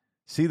Pod.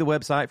 See the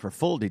website for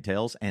full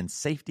details and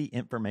safety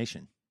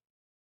information.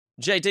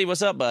 JT,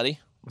 what's up, buddy?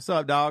 What's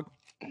up, dog?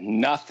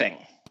 Nothing.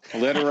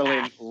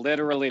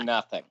 Literally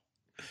nothing.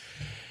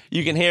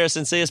 You can hear us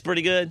and see us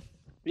pretty good?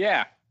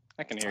 Yeah,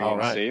 I can hear you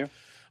and see you.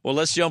 Well,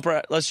 let's jump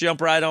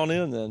right on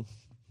in then.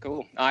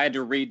 Cool. I had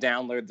to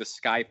re-download the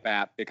Skype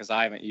app because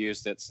I haven't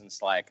used it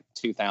since like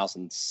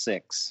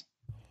 2006.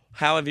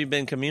 How have you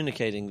been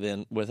communicating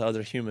then with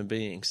other human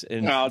beings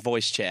in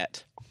voice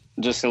chat?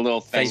 Just a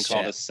little thing Face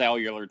called chat. a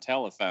cellular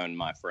telephone,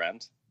 my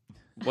friend.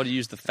 What do you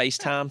use, the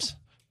FaceTimes?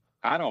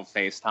 I don't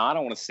FaceTime. I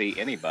don't want to see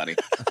anybody.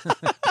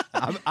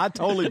 I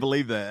totally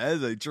believe that. That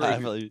is a truth. I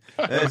believe.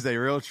 That is a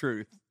real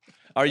truth.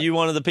 Are you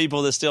one of the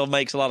people that still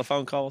makes a lot of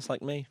phone calls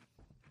like me?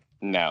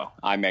 No,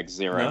 I make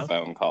zero No?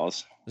 phone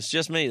calls. It's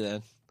just me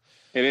then.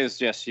 It is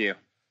just you.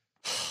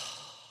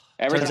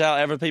 Turns out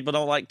other people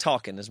don't like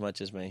talking as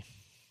much as me.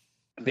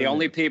 The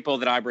only people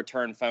that I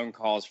return phone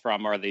calls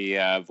from are the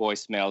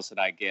voicemails that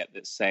I get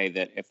that say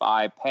that if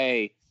I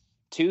pay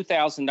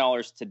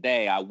 $2,000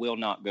 today, I will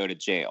not go to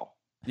jail.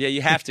 Yeah,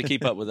 you have to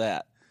keep up with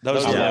that.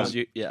 Those I are love- those.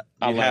 You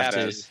I have love to.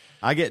 those.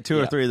 I get two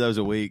or Yeah. three of those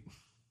a week.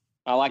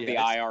 I like Yeah, the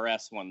it's-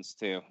 IRS ones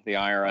too. The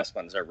IRS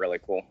ones are really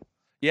cool.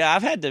 Yeah,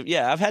 I've had to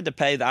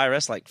pay the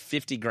IRS like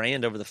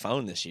 $50,000 over the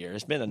phone this year.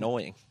 It's been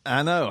annoying.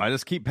 I know. I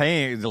just keep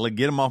paying to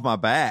get them off my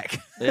back.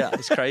 Yeah,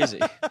 it's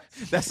crazy.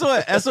 That's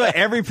what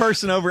every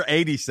person over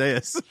 80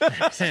 says.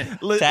 Taxes are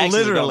going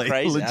Literally,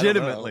 crazy. I don't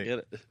know. I don't legitimately. get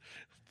it.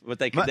 But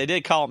they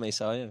did call me,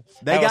 so yeah.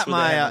 They How else got would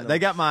have they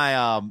got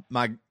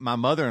my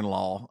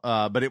mother-in-law,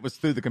 but it was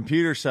through the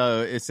computer,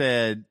 so it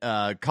said,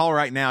 "Call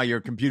right now.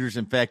 Your computer's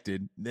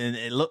infected." And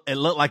it looked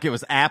like it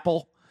was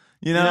Apple,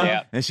 you know.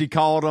 Yeah. And she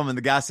called him, and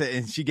the guy said,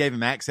 and she gave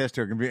him access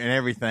to her computer and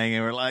everything.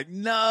 And we're like,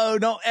 "No,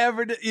 don't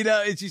ever," you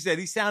know. And she said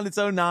he sounded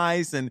so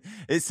nice, and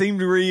it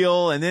seemed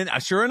real. And then,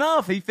 sure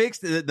enough, he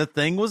fixed it. The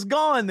thing was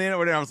gone. Then or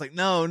whatever. I was like,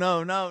 "No."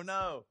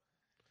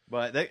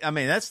 But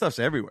that stuff's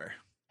everywhere.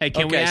 Hey,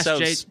 can Okay,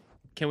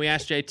 we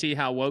ask JT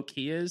how woke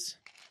he is?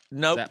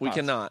 Nope, that we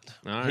possible? cannot.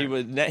 All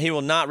right. He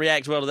will not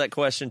react well to that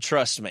question.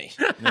 Trust me.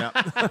 Yeah.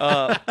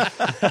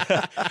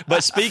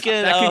 But speaking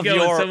That could of go in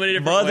your so many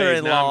different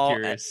ways. Now mother-in-law, I'm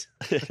curious.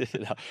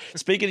 No.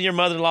 Speaking of your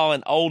mother-in-law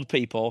and old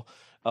people,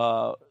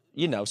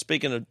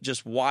 speaking of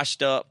just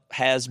washed up,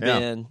 has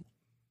been,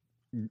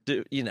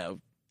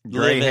 living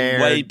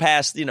Gray-haired. way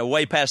past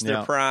their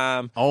Yeah.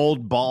 prime.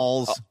 Old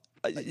balls.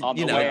 On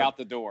the way out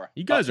the door.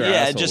 You guys are Yeah,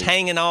 assholes. just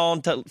hanging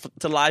on to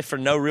life for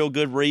no real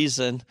good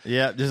reason.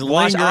 Yeah, just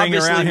Washed, lingering around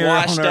obviously here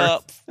washed on Earth.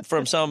 up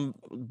from some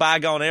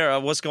bygone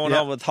era. What's going Yeah.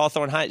 on with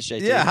Hawthorne Heights,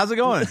 JT? Yeah, how's it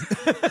going?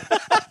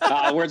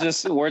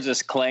 We're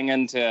just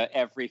clinging to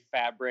every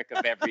fabric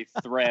of every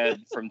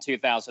thread from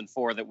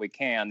 2004 that we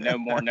can. No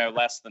more, no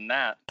less than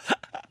that.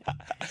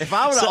 If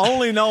I would have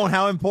only known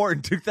how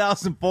important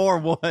 2004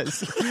 was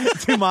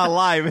to my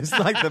life, it's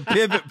like the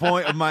pivot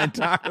point of my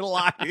entire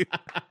life.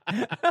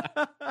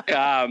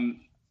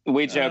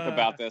 We joke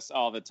about this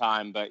all the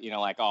time, but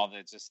like all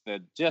the just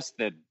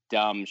the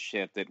dumb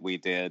shit that we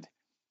did.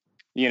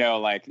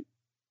 Like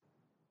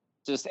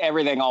just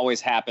everything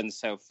always happens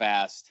so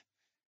fast.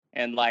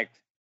 And like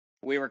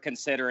we were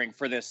considering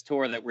for this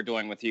tour that we're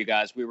doing with you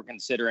guys, we were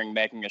considering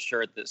making a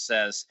shirt that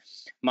says,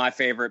 "My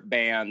favorite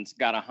band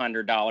got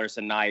 $100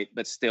 a night,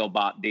 but still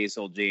bought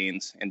diesel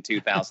jeans in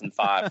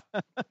 2005."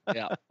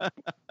 Yeah. You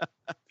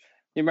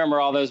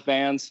remember all those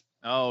bands?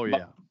 Oh,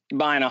 yeah.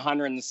 Buying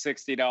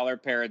 $160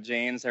 pair of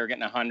jeans. They were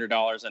getting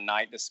 $100 a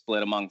night to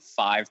split among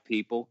 5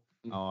 people.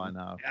 Oh, I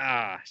know.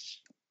 Gosh.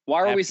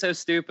 Why are we so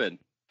stupid?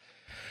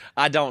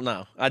 I don't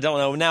know.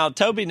 Now,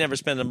 Toby never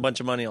spent a bunch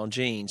of money on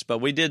jeans, but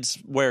we did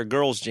wear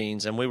girls'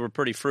 jeans, and we were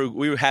pretty frugal.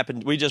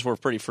 We just were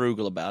pretty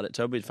frugal about it.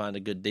 Toby'd find a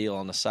good deal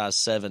on a size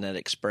 7 at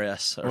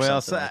Express or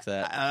something like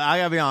that. I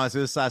gotta be honest, it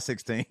was size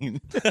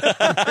 16.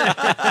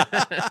 I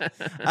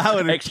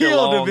would have Extra killed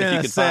to long have if been you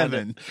a could find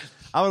 7.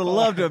 I would have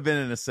loved to have been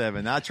in a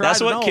 7. I tried.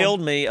 That's what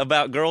killed me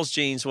about girls'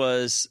 jeans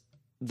was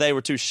they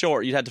were too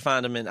short. You'd have to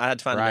find them in. I had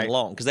to find them in Right.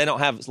 long because they don't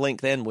have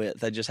length and width.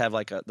 They just have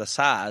like the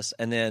size,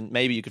 and then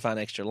maybe you could find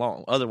extra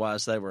long.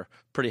 Otherwise, they were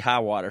pretty high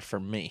water for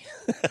me.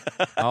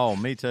 Oh,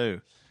 me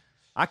too.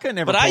 I couldn't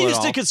ever. But I pull it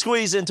used to off. could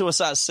squeeze into a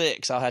size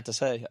 6. I'll have to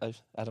say.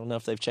 I don't know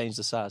if they've changed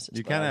the sizes.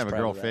 You but kind I of was have a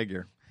proud girl of that.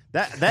 figure.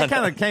 That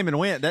kind of came and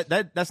went.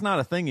 That's not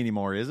a thing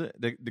anymore, is it?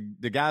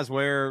 The guys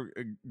wear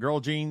girl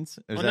jeans. Is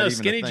Well, that no, even a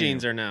skinny thing?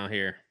 jeans are now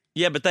here.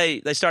 Yeah, but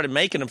they started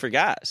making them for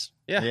guys.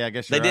 Yeah. Yeah, I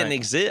guess They you're didn't right.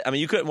 exist. I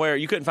mean, you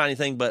couldn't find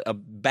anything but a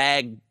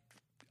bag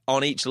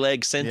on each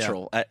leg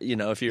central.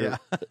 If you're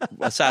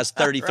a size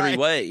 33 Right.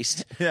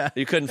 waist, Yeah.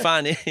 you couldn't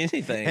find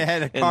anything. It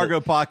had a in the-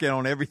 cargo pocket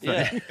on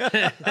everything.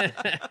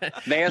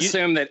 They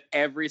assume that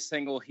every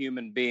single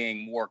human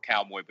being wore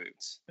cowboy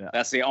boots. Yeah.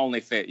 That's the only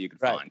fit you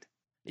could Right. find.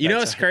 You know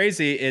That's what's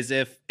crazy is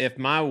if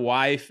my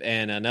wife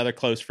and another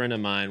close friend of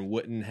mine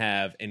wouldn't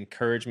have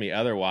encouraged me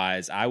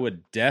otherwise, I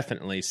would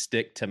definitely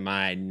stick to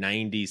my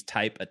 90s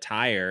type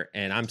attire.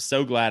 And I'm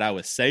so glad I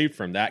was saved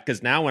from that,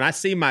 because now when I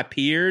see my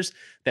peers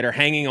that are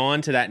hanging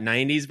on to that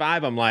 90s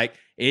vibe, I'm like,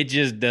 it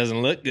just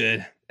doesn't look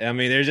good. I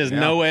mean, there's just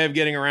no way of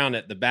getting around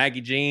it. The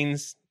baggy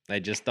jeans, they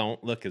just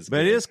don't look as But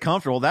good. it is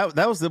comfortable. That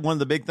was one of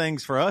the big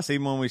things for us,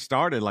 even when we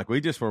started. Like we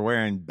just were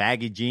wearing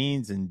baggy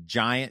jeans and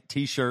giant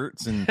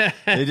T-shirts, and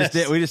we just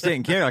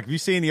didn't care. Like if you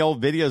see any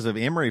old videos of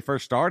Emery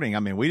first starting, I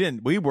mean,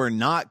 we were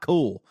not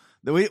cool.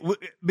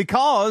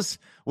 Because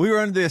we were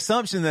under the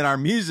assumption that our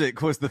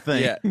music was the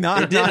thing. Yeah.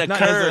 Not, it didn't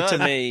not occur to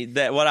necessarily- me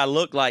that what I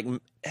looked like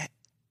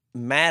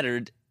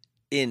mattered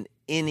in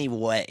any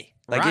way.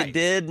 Like Right. it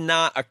did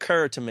not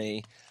occur to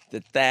me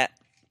that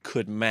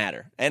could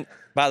matter. And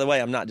by the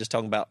way, I'm not just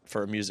talking about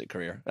for a music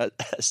career. I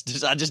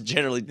just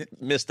generally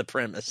missed the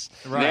premise.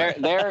 Right.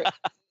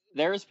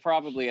 There's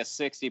probably a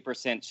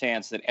 60%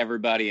 chance that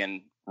everybody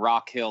in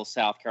Rock Hill,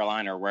 South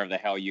Carolina, or wherever the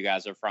hell you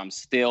guys are from,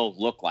 still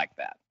look like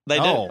that. They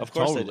do. Oh, Of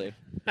course totally.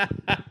 they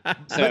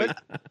do.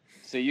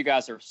 So you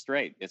guys are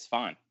straight. It's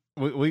fine.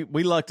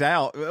 We lucked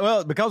out.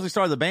 Well, because we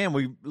started the band,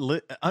 we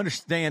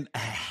understand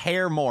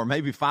hair more,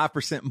 maybe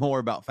 5% more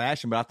about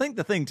fashion. But I think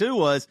the thing too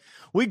was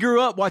we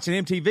grew up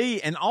watching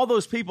MTV, and all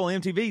those people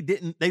on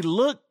MTV they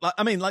looked like,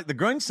 I mean, like the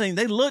grunge scene,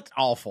 they looked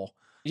awful.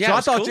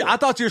 Yeah, so it was I cool.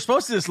 thought you were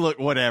supposed to just look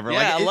whatever.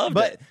 Yeah, I loved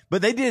it.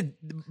 But they did.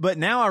 But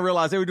now I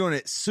realize they were doing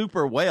it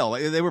super well.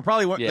 Like, they were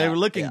probably they were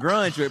looking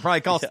grunge, but it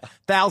probably cost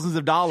thousands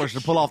of dollars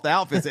to pull off the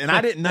outfits. And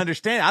I didn't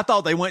understand. I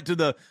thought they went to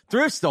the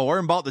thrift store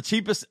and bought the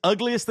cheapest,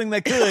 ugliest thing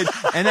they could,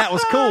 and that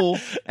was cool.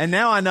 And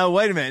now I know.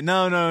 Wait a minute,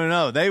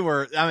 no. They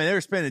were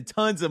spending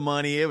tons of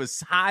money. It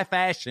was high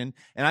fashion,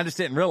 and I just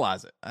didn't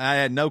realize it. I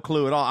had no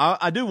clue at all.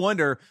 I do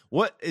wonder,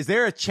 is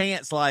there a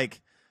chance,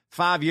 like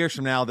 5 years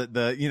from now, that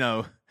the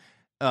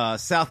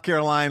South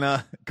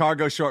Carolina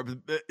cargo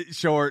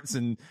shorts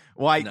and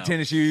white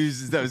tennis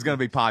shoes that was going to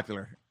be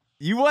popular?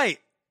 You wait.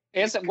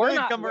 We're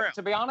not. come around.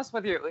 To be honest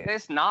with you,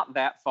 it's not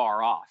that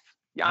far off.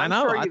 Yeah, I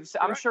know.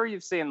 I'm sure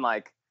you've seen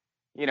like,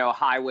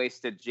 high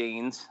waisted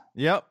jeans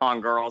Yep.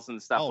 on girls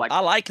and stuff like. I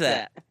like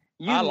that.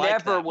 You I like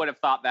never that. would have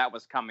thought that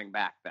was coming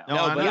back, though.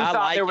 No, but you I thought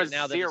like there it was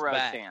now that it's zero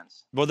back.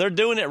 chance. Well, they're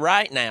doing it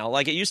right now.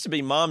 Like it used to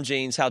be mom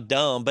jeans, how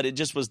dumb, but it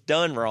just was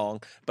done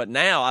wrong. But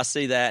now I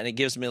see that, and it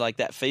gives me like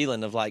that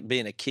feeling of like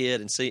being a kid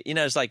and see,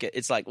 it's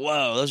like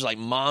whoa, those are like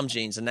mom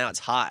jeans, and now it's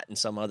hot in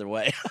some other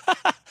way.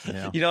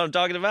 Yeah. You know what I'm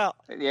talking about?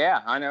 Yeah,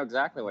 I know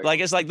exactly what. Like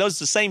it's like those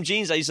the same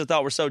jeans I used to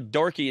thought were so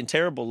dorky and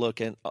terrible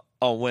looking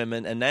on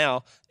women, and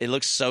now it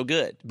looks so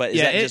good. But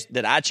is that just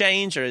did I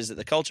change, or is it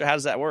the culture? How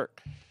does that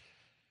work?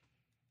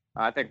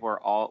 I think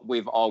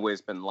we've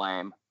always been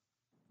lame.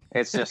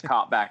 It's just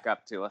caught back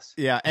up to us.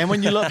 Yeah, and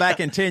when you look back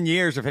in 10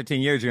 years or 15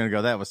 years, you're going to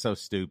go, that was so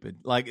stupid.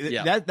 Like,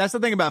 that's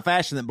the thing about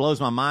fashion that blows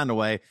my mind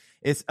away.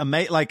 It's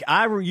amazing. Like,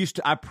 I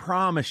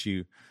promise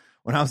you,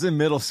 when I was in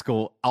middle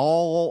school,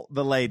 all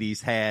the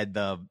ladies had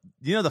the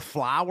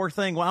flower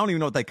thing. Well, I don't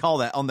even know what they call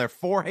that. On their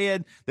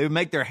forehead, they would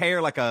make their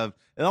hair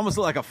it almost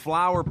looked like a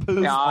flower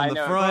poof on the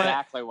front.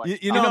 Exactly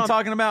what You know what I'm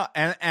talking about?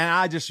 And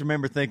I just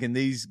remember thinking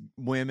these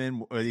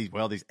women, or these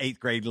 8th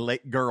grade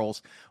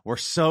girls were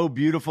so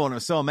beautiful, and it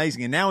was so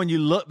amazing. And now when you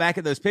look back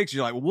at those pictures,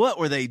 you're like, what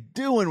were they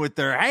doing with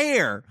their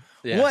hair?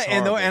 Yeah, What? it's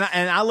And horrible.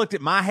 I looked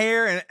at my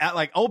hair, and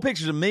like old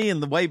pictures of me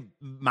and the way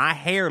my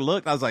hair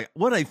looked, I was like,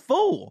 what a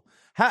fool.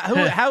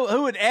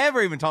 Who would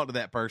ever even talk to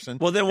that person?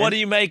 Well, then what do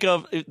you make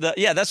of that's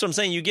what I'm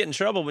saying. You get in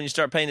trouble when you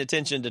start paying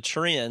attention to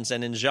trends,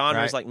 and in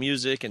genres like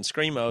music and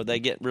screamo, they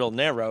get real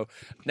narrow.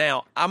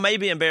 Now, I may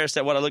be embarrassed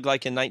at what I looked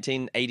like in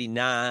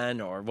 1989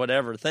 or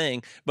whatever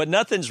thing, but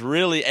nothing's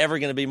really ever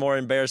going to be more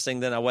embarrassing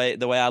than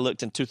the way I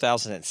looked in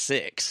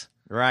 2006.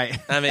 Right.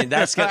 I mean,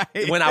 that's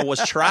when I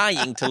was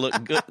trying to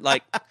look good,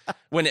 like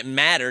when it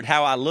mattered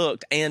how I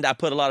looked, and I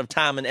put a lot of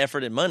time and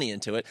effort and money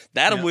into it.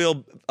 That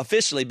will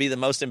officially be the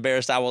most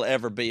embarrassed I will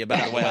ever be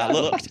about the way I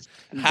looked.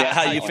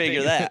 How you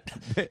figure that?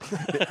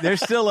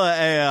 There's still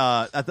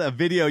a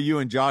video you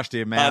and Josh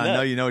did, man. I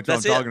know you know what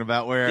I'm talking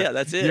about. Where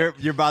that's it.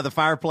 You're by the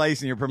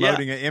fireplace and you're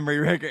promoting an Emery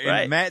record,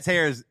 and Matt's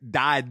hair is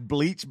dyed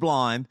bleach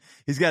blonde.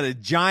 He's got a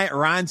giant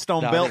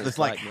rhinestone belt that's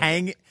like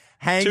hanging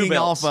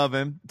off of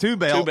him. Two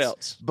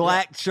belts.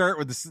 Black shirt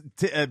with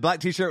the black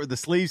t-shirt with the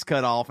sleeves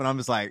cut off, and I'm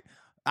just like,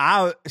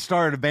 I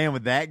started a band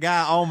with that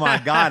guy. Oh my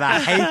God, I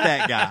hate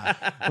that guy.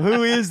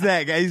 Who is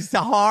that guy? He's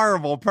a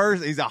horrible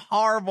person. He's a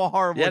horrible.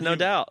 Yeah, no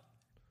doubt.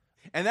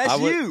 And that's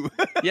you.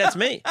 Yeah, it's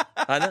me.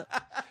 I know.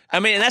 I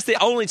mean, and that's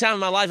the only time in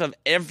my life I've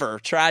ever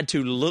tried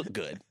to look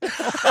good.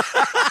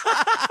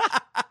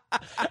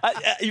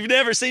 You've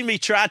never seen me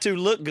try to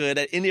look good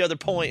at any other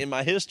point in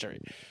my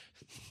history.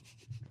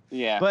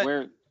 Yeah,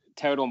 we're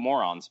total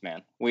morons,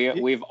 man.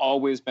 We've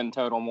always been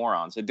total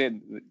morons.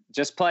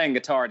 Just playing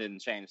guitar didn't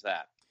change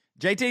that.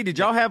 JT, did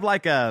y'all have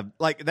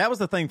that was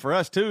the thing for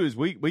us too, is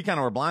we kind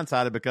of were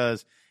blindsided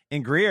because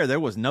in Greer there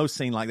was no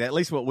scene like that, at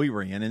least what we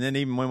were in. And then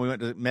even when we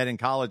met in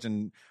college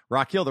in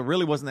Rock Hill, there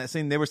really wasn't that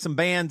scene. There were some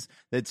bands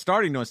that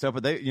started doing stuff,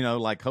 but they,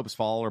 like Hope's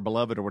Fall or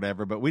Beloved or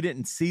whatever, but we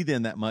didn't see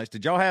them that much.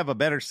 Did y'all have a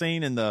better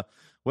scene in the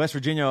West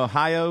Virginia,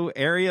 Ohio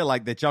area,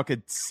 like that y'all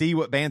could see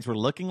what bands were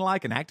looking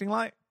like and acting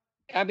like?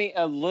 I mean,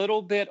 a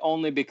little bit,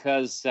 only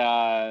because,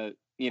 when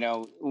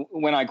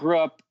I grew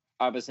up,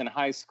 I was in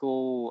high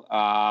school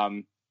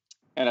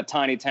in a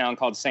tiny town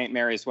called St.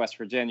 Mary's, West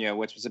Virginia,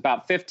 which was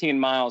about 15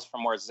 miles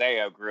from where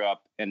Zayo grew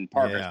up in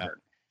Parkersburg. Yeah.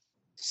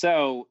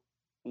 So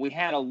we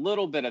had a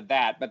little bit of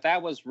that, but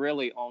that was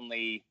really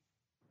only,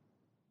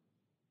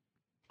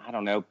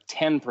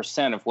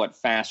 10% of what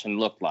fashion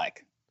looked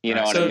like. You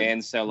know what I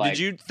mean? So like, did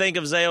you think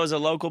of Zayo as a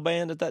local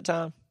band at that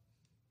time?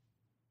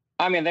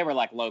 I mean, they were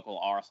like local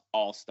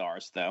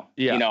all-stars, though.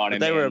 Yeah, you know what I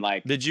mean?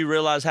 Like, did you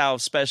realize how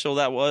special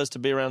that was to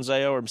be around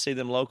Zayo or see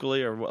them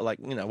locally, or like,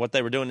 you know, what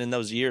they were doing in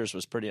those years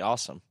was pretty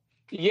awesome.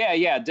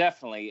 Yeah,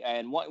 definitely.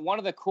 And one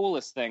of the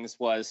coolest things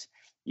was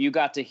you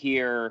got to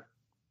hear,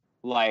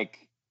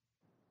 like,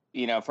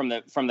 you know, from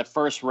the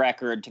first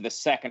record to the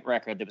second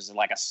record, there was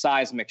like a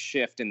seismic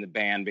shift in the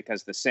band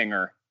because the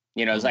singer,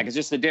 you know, it was like,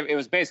 it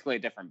was basically a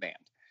different band.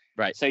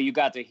 Right. So you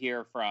got to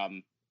hear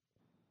from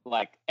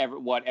like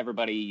what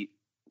everybody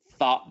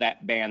thought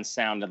that band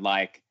sounded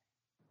like.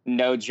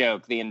 No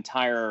joke. The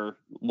entire,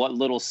 what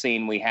little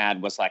scene we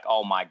had was like,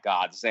 oh my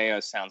God,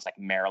 Zayo sounds like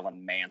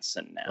Marilyn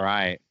Manson now.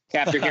 Right.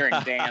 After hearing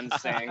Dan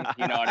sing,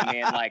 you know what I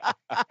mean? Like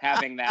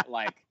having that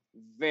like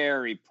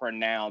very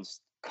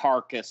pronounced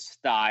Carcass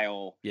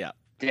style,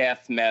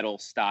 death metal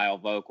style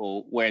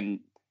vocal when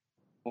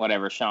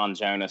whatever Sean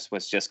Jonas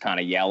was just kind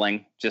of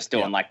yelling, just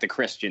doing like the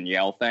Christian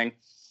yell thing.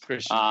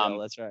 Christian yell,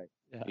 that's right.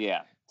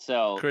 Yeah.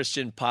 So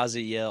Christian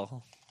Posse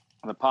yell.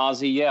 The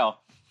Posse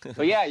yell.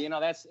 But yeah, you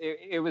know,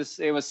 it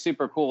was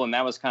super cool. And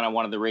that was kind of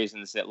one of the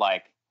reasons that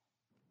like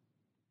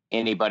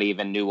anybody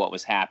even knew what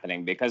was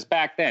happening, because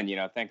back then, you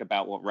know, think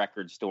about what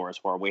record stores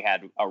were. We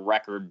had a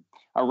record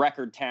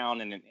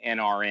town and an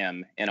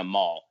NRM in a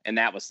mall, and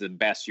that was the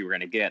best you were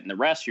going to get. And the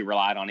rest you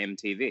relied on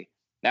MTV.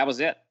 That was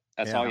it.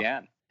 That's all you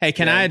had. Hey,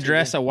 can I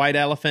address a white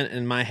elephant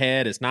in my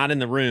head? It's not in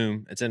the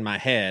room. It's in my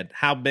head.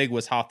 How big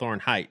was Hawthorne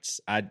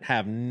Heights? I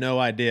have no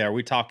idea. Are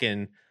we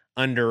talking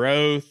Under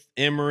Oath,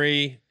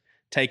 Emery,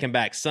 Taking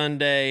Back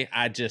Sunday?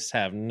 I just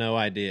have no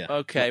idea.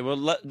 Okay,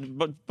 well,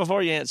 but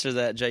before you answer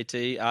that,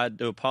 JT, I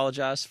do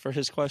apologize for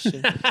his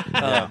question.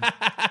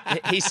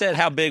 He said,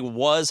 "How big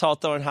was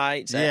Hawthorne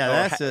Heights?" Yeah,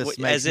 that's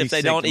as if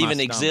they don't even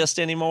exist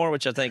anymore,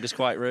 which I think is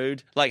quite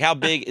rude. Like, how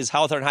big is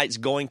Hawthorne Heights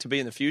going to be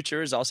in the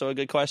future? Is also a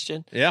good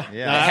question. Yeah.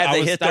 Have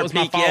they hit their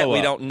peak yet?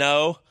 We don't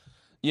know.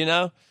 You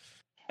know,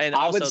 and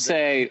I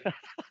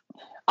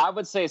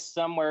would say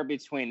somewhere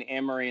between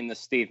Emery and the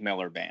Steve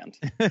Miller Band.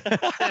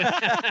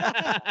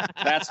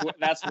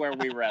 That's where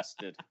we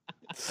rested.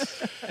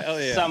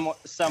 Hell yeah.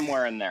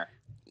 Somewhere in there.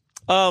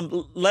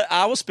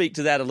 I will speak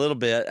to that a little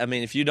bit. I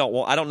mean, if you don't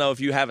want, I don't know if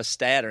you have a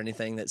stat or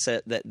anything that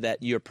said that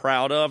you're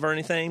proud of or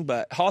anything,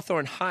 but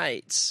Hawthorne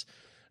Heights,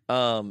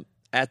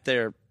 at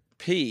their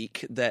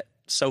peak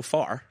so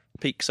far,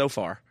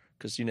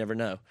 because you never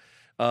know.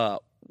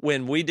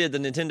 When we did the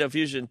Nintendo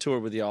Fusion tour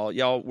with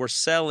y'all were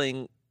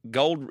selling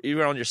gold. You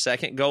were on your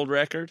second gold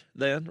record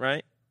then,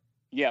 right?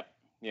 Yep.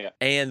 Yeah.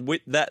 And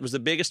that was the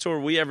biggest tour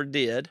we ever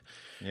did.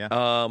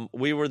 Yeah.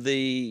 We were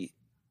the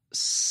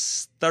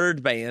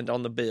third band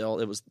on the bill.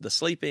 It was the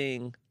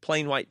Sleeping,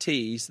 Plain White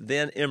Tees,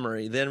 then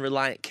Emery, then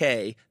Reliant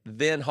K,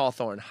 then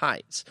Hawthorne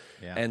Heights.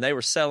 Yeah. And they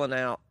were selling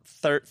out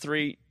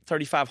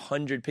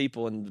 3,500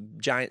 people in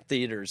giant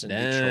theaters in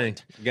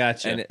Detroit.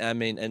 Gotcha.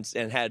 And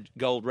and had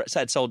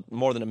had sold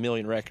more than 1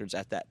 million records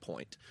at that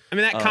point. I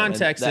mean, that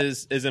context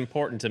is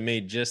important to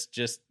me.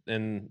 Just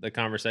in the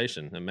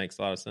conversation, it makes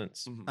a lot of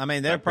sense. I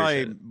mean, they're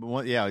probably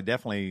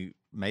definitely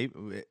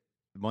maybe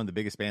one of the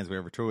biggest bands we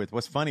ever toured with.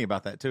 What's funny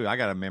about that too? I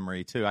got a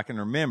memory too. I can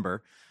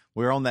remember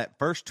we were on that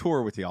first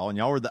tour with y'all, and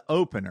y'all were the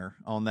opener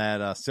on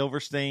that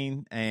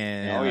Silverstein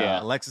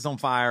and Alexis on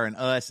Fire and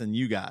us and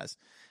you guys.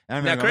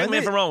 Now, correct me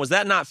if I'm wrong. Was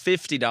that not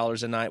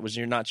 $50 a night? Was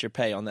not your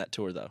pay on that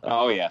tour though?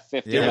 Oh yeah,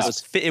 50. Yeah,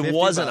 it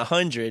wasn't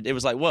 100. It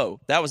was like,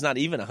 whoa, that was not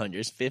even 100.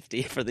 It's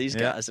 50 for these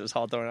guys. It was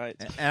Hawthorne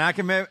Heights. And I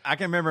can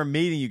remember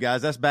meeting you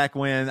guys. That's back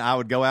when I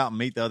would go out and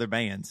meet the other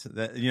bands.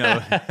 That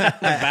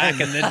back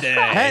in the day,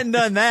 hadn't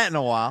done that in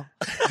a while.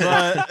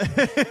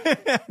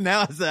 But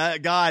now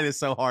God, it's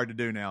so hard to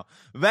do now.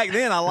 Back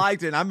then, I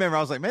liked it. And I remember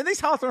I was like, man, these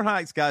Hawthorne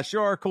Heights guys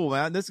sure are cool,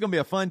 man. This is gonna be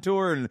a fun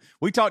tour. And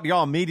we talked to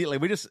y'all immediately.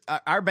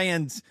 Our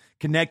bands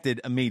connected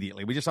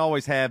immediately. We just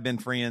always have been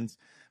friends.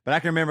 But I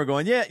can remember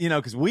going,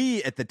 because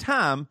we at the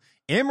time,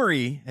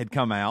 Emery had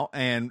come out,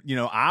 and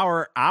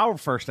our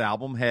first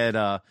album had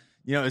it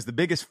was the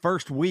biggest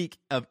first week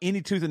of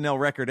any Tooth and Nail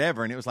record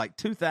ever, and it was like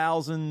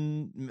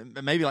 2,000,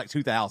 maybe like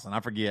 2,000, I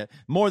forget,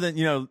 more than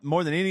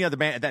any other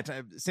band at that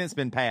time since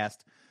been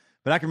passed.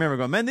 But I can remember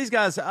going, man, these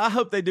guys, I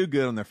hope they do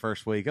good on their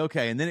first week.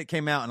 Okay, and then it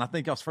came out, and I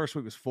think y'all's first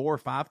week was 4,000 or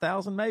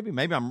 5,000, maybe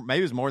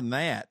it was more than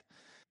that.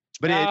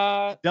 But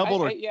it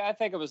doubled. I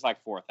think it was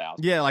like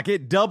 4,000. Yeah, like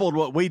it doubled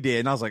what we did,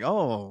 and I was like,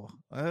 "Oh,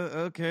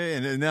 okay."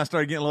 And then I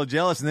started getting a little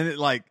jealous, and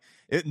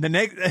then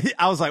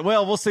I was like,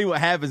 "Well, we'll see what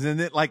happens." And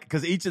then,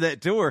 because each of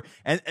that tour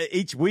and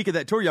each week of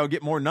that tour, y'all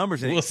get more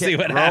numbers, and we'll it kept see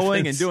what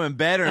growing happens. and doing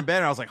better and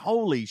better. I was like,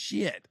 "Holy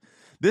shit!"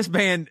 This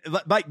band,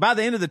 like by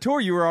the end of the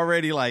tour, you were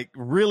already like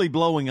really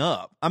blowing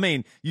up. I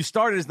mean, you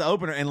started as the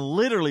opener, and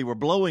literally were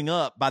blowing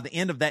up by the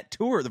end of that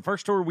tour, the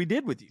first tour we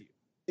did with you.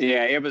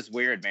 Yeah, it was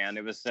weird, man.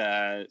 It was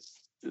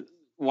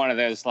one of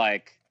those,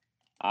 like,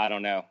 I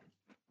don't know,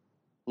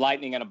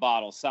 lightning in a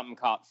bottle, something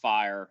caught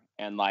fire.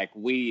 And like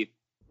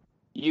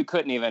you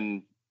couldn't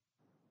even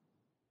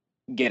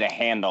get a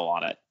handle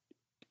on it.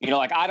 You know,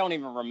 like I don't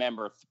even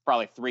remember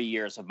probably 3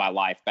 years of my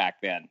life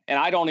back then. And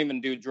I don't even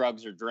do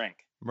drugs or drink.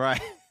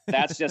 Right.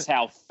 That's just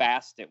how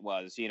fast it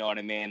was. You know what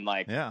I mean?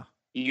 Like, Yeah.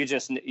 you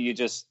just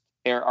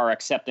are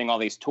accepting all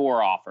these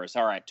tour offers.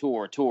 All right,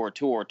 tour.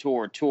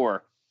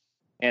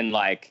 And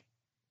like,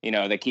 you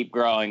know, they keep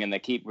growing and they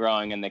keep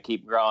growing and they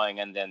keep growing.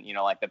 And then, you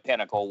know, like the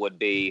pinnacle would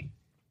be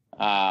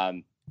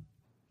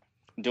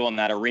doing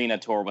that arena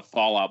tour with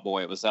Fall Out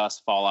Boy. It was us,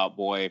 Fall Out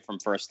Boy, From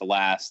First to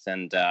Last,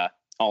 and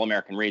All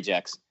American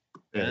Rejects.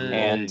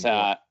 And,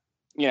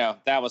 you know,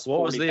 that was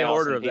What was the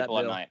order 40,000 of that people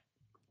at bill?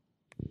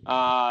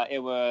 night. It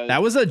was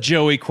That was a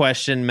Joey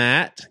question,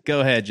 Matt.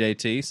 Go ahead,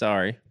 JT.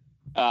 Sorry.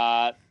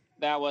 that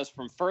was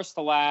From First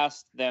to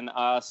Last, then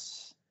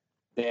us,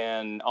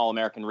 then All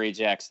American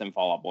Rejects, then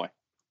Fall Out Boy.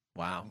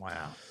 Wow.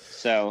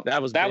 So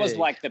That was was big.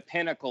 like the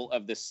pinnacle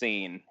of the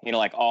scene. You know,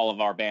 like all of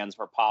our bands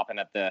were popping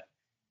at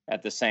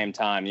the same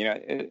time. You know,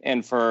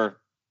 and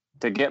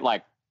to get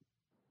like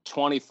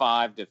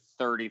 25 to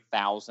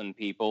 30,000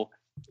 people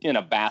in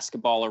a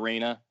basketball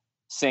arena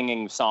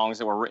singing songs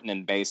that were written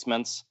in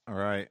basements All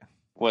right.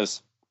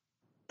 was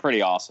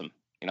pretty awesome.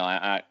 You know,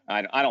 I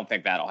don't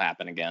think that'll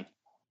happen again.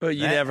 But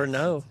you never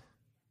know.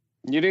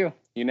 You do.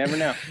 You never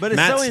know. But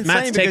it's so Matt's insane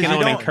because taking you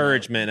on don't.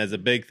 encouragement as a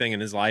big thing in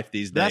his life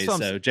these That's days. what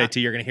I'm So, s-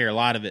 JT, you're going to hear a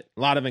lot of it,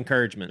 a lot of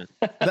encouragement.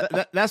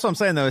 That's what I'm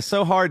saying though. It's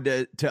so hard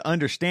to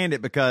understand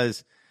it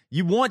because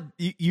you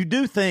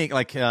do think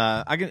like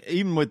I can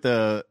even with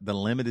the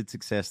limited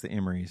success that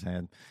Emery's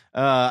had,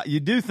 you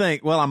do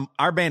think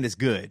our band is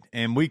good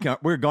and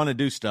we're going to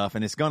do stuff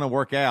and it's going to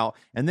work out.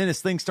 And then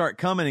as things start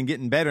coming and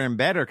getting better and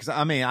better, because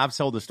I mean I've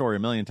told the story a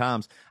million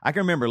times. I can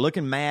remember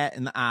looking Matt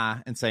in the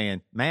eye and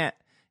saying, Matt,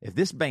 if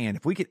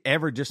we could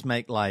ever just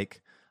make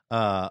like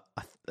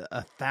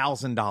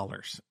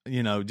 $1,000,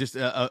 you know, just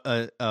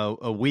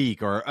a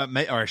week or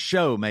a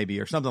show maybe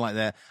or something like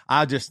that.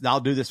 I'll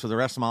do this for the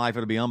rest of my life.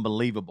 It'll be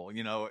unbelievable,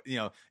 you know,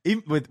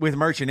 even with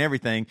merch and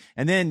everything.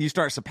 And then you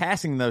start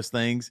surpassing those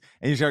things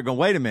and you start going,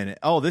 wait a minute.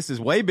 Oh, this is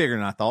way bigger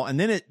than I thought. And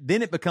then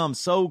it becomes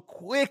so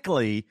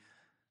quickly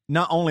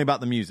not only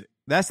about the music.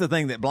 That's the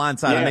thing that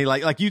blindsided me.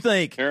 Like you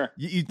think, Sure.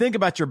 you think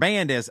about your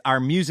band as our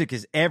music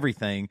is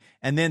everything.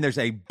 And then there's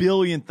a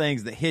billion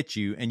things that hit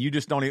you and you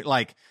just don't even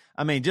like,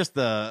 I mean, just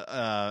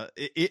all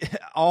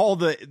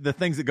the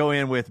things that go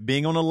in with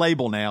being on a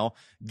label now,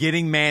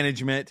 getting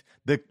management,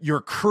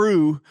 your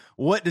crew.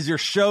 What does your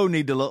show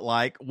need to look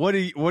like? What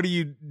are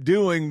you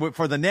doing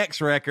for the next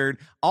record?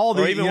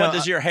 Or even what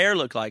does your hair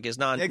look like is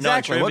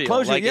Exactly. What non-trivial.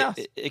 clothes you- Like yeah.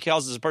 it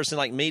causes a person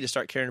like me to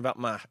start caring about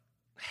my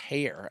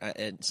hair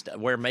and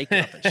wear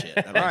makeup and shit.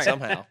 I mean, Right.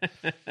 somehow.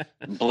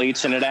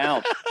 Bleaching it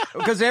out.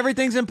 because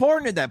everything's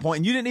important at that point,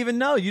 and you didn't even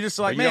know. You just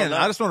like, You don't man, know.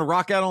 I just want to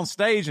rock out on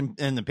stage, and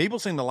the people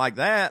seem to like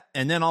that.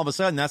 And then all of a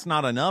sudden, that's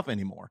not enough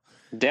anymore.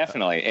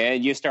 Definitely.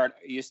 And you start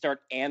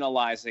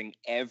analyzing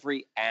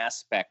every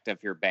aspect of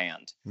your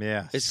band.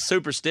 Yeah, It's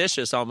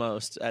superstitious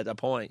almost at a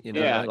point, you know.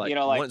 Yeah, like, you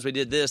know, like- once we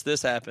did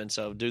this happened,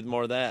 so do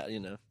more of that,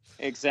 you know.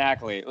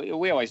 Exactly.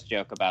 We always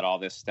joke about all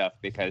this stuff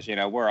because, you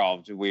know,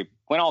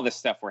 when all this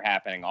stuff were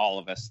happening, all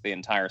of us, the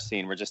entire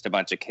scene, were just a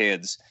bunch of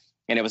kids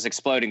and it was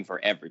exploding for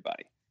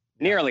everybody,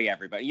 nearly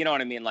everybody. You know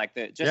what I mean? Like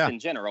in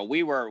general,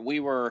 we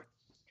were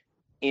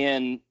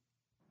in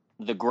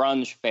the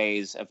grunge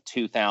phase of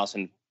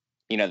 2000,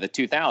 you know, the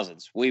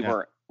 2000s. We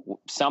were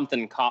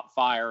something caught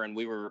fire and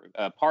we were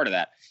a part of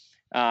that.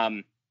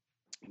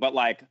 But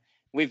like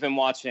we've been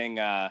watching,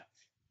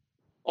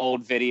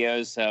 old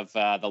videos of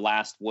the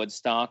last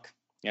Woodstock.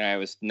 You know, it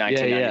was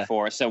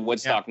 1994. So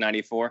Woodstock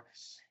 94.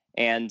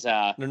 And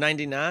No,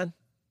 99?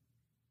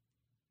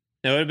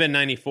 No, it would have been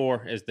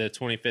 94 as the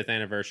 25th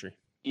anniversary.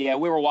 yeah,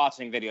 we were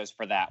watching videos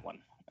for that one.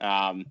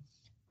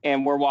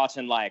 And we're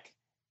watching like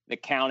the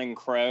Counting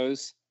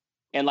Crows.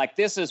 And like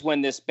this is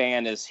when this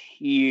band is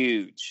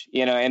huge,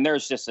 you know, and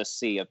there's just a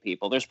sea of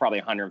people. There's probably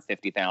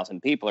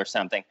 150,000 people or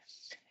something.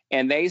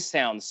 And they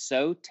sound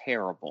so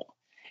terrible.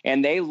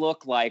 And they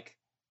look like,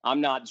 I'm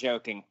not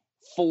joking,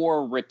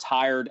 4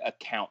 retired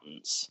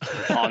accountants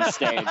on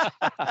stage.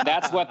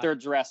 That's what they're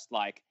dressed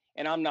like.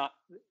 And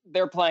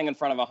they're playing in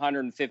front of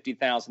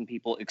 150,000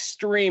 people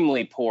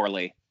extremely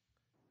poorly.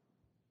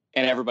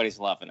 And everybody's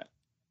loving it.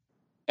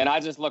 And I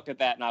just looked at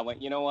that and I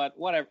went, you know what?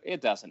 Whatever.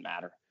 It doesn't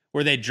matter.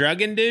 Were they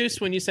drug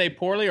induced when you say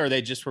poorly, or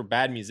they just were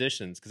bad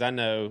musicians? Because I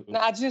know.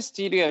 Nah, just,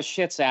 you know,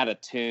 shit's out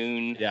of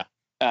tune.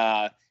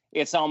 Yeah.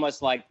 It's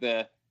almost like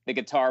the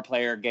guitar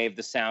player gave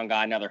the sound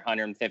guy another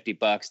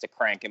 $150 to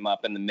crank him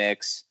up in the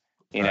mix.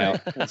 You know,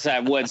 it's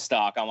at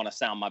Woodstock. I want to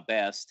sound my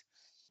best.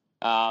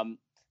 But,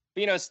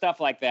 you know, stuff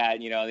like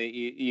that, you know,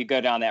 you go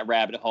down that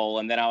rabbit hole.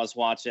 And then I was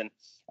watching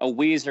a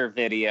Weezer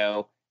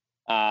video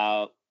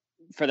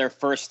for their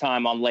first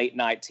time on late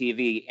night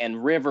TV.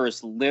 And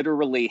Rivers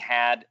literally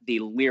had the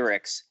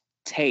lyrics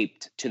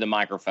taped to the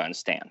microphone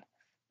stand.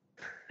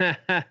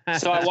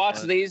 So I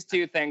watched these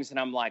two things and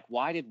I'm like,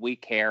 why did we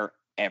care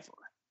ever?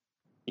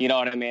 You know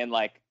what I mean?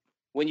 Like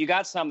when you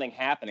got something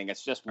happening,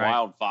 it's just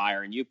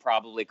wildfire and you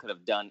probably could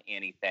have done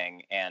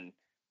anything and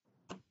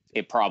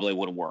it probably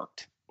would have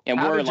worked. And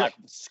How we're did you- like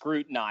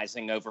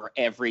scrutinizing over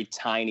every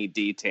tiny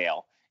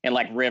detail. And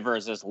like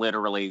Rivers is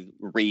literally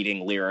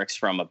reading lyrics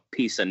from a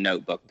piece of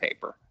notebook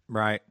paper.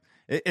 Right.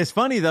 It's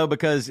funny though,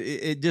 because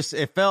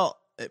it felt,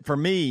 for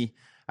me,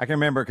 I can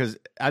remember, because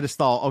I just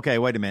thought, okay,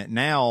 wait a minute.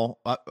 Now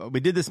we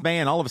did this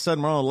band, all of a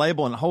sudden we're on a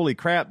label, and holy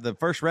crap, the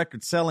first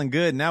record's selling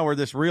good. Now we're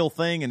this real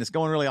thing and it's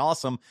going really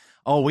awesome.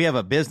 Oh, we have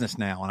a business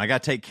now and I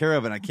got to take care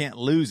of it. And I can't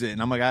lose it.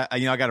 And I'm like, I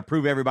got to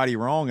prove everybody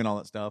wrong and all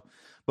that stuff.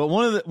 But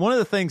one of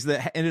the things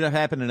that ended up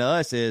happening to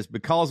us is,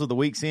 because of the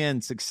Week's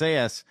End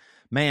success,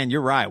 man,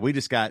 you're right. We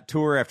just got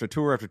tour after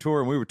tour after tour,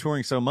 and we were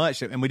touring so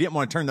much, and we didn't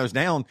want to turn those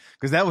down,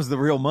 because that was the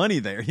real money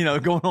there.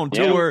 Going on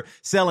tour,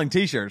 selling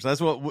T-shirts.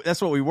 That's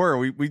what we were.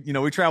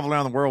 We traveled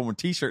around the world with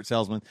T-shirt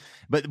salesmen.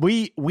 But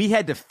we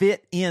had to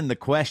fit in the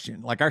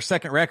question. Like our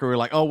second record, we were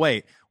like, oh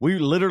wait, we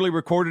literally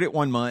recorded it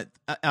 1 month.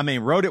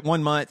 Wrote it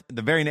 1 month.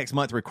 The very next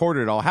month,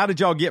 recorded it all. How did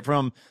y'all get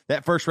from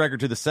that first record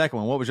to the second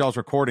one? What was y'all's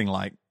recording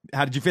like?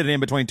 How did you fit it in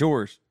between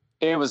tours?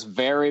 It was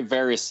very,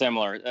 very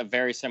similar, a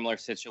very similar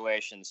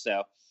situation.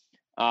 So,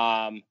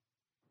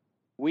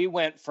 we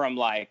went from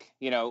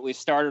we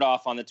started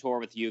off on the tour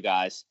with you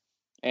guys,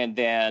 and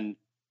then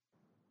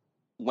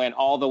went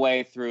all the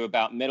way through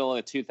about middle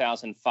of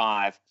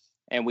 2005,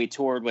 and we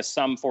toured with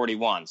Sum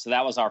 41. So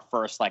that was our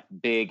first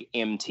big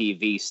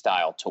MTV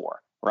style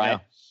tour, right? Yeah.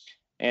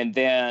 And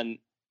then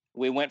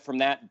we went from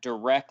that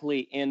directly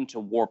into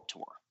Warped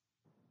Tour.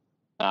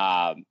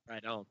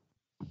 Right on.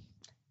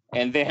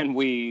 And then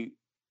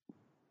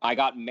I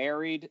got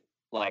married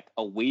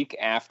a week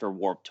after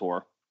Warped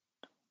Tour.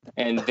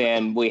 And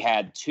then we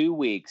had 2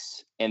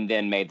 weeks and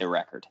then made the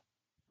record.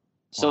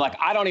 So Wow.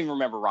 I don't even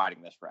remember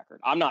writing this record.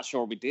 I'm not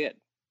sure we did.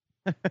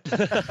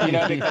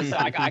 Because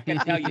I can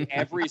tell you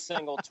every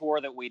single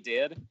tour that we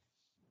did,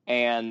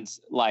 and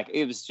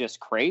it was just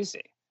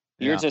crazy.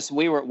 Yeah.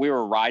 We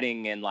were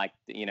riding in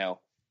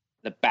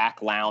the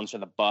back lounge of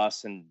the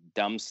bus and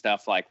dumb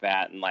stuff like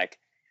that, and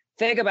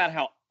think about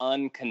how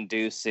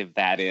unconducive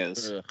that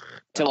is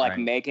to right.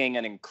 making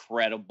an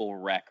incredible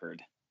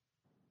record.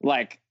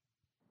 Right.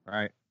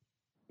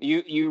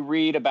 You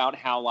read about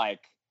how I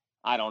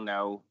don't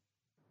know,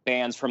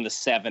 bands from the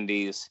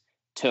 70s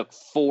took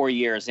 4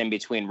 years in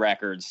between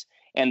records,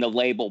 and the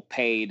label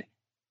paid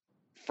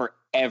for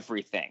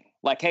everything.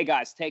 Hey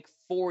guys, take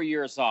 4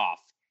 years off.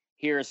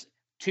 Here's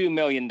 $2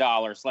 million.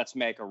 Let's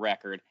make a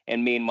record.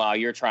 And meanwhile,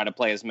 you're trying to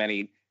play as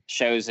many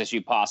shows as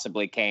you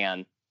possibly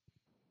can,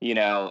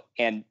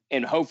 and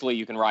hopefully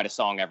you can write a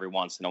song every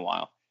once in a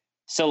while.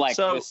 So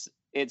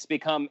it's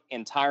become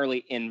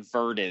entirely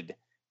inverted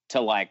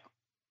to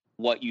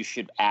what you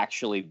should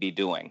actually be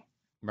doing.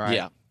 Right.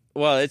 Yeah.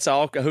 Well, it's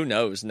all, who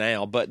knows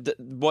now, but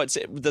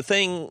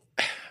the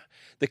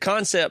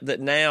concept that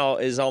now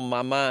is on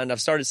my mind,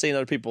 I've started seeing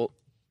other people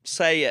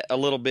say it a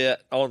little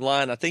bit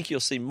online. I think you'll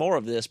see more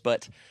of this,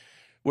 but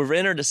we've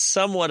entered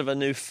somewhat of a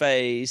new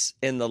phase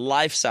in the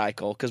life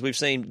cycle, because we've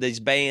seen these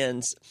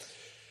bands.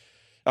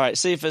 All right,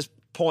 see if this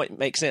point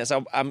makes sense.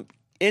 I'm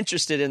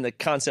interested in the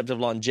concept of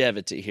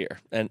longevity here,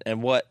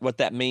 and what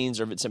that means,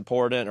 or if it's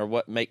important, or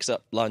what makes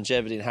up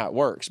longevity and how it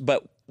works.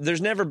 But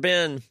there's never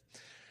been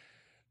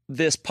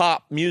this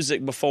pop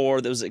music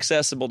before that was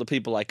accessible to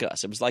people like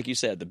us. It was, like you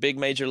said, the big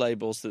major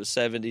labels through the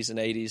 70s and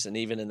 80s, and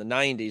even in the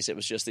 90s, it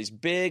was just these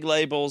big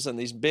labels and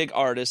these big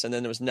artists, and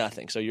then there was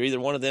nothing. So you're either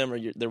one of them or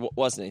there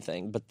wasn't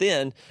anything. But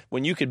then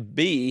when you could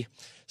be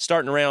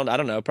starting around, I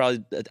don't know,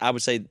 probably I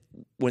would say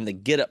when the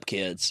Get Up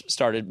Kids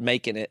started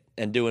making it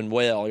and doing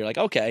well, you're like,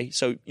 okay,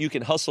 so you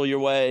can hustle your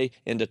way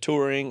into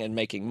touring and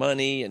making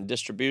money and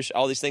distribution.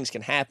 All these things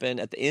can happen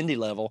at the indie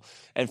level.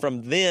 And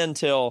from then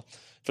till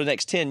for the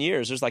next 10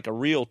 years, there's a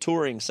real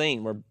touring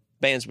scene where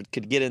bands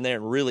could get in there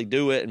and really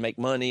do it and make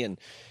money, and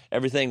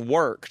everything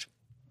worked.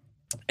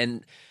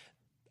 And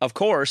of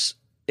course,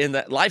 in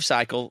that life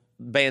cycle,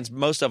 bands,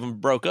 most of them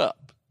broke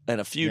up,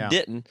 and a few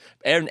didn't.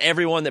 And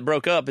everyone that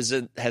broke up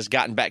has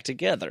gotten back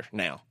together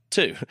now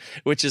too,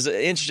 which is an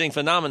interesting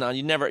phenomenon.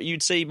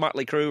 You'd see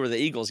Motley Crue or the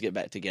Eagles get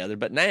back together,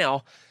 but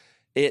now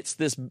it's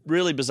this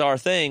really bizarre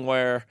thing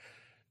where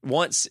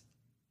once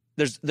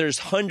there's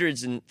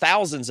hundreds and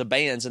thousands of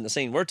bands in the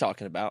scene we're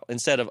talking about,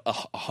 instead of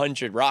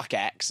 100 rock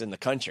acts in the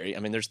country. I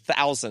mean, there's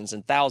thousands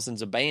and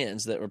thousands of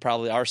bands that were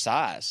probably our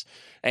size.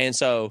 And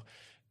so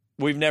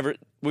we've never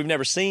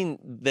seen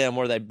them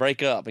where they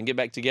break up and get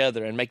back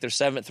together and make their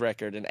 7th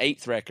record and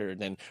 8th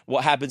record. And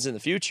what happens in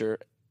the future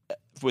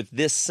with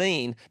this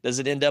scene? Does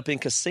it end up in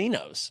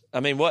casinos?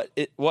 I mean,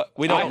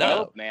 we don't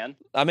know, man.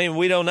 I mean,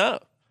 we don't know.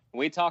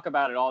 We talk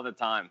about it all the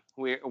time.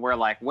 We're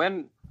like,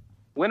 when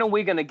are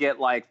we going to get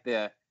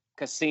the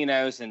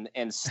casinos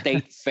and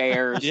state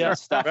fairs and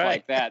stuff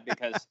like that?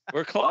 Because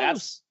we're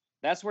close.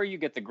 That's where you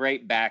get the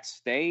great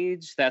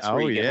backstage. That's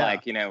where you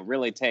get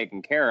really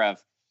taken care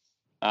of.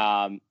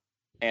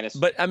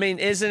 But I mean,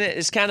 isn't it?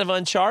 It's kind of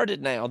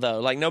uncharted now,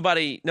 though.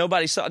 Nobody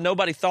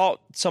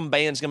thought some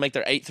band's gonna make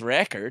their 8th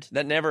record.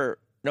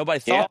 Nobody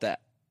thought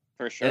that.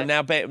 For sure. And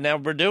now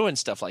we're doing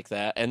stuff like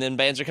that, and then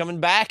bands are coming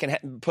back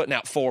and putting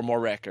out 4 more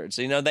records.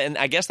 You know, and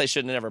I guess they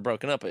shouldn't have never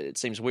broken up. It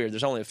seems weird.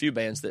 There's only a few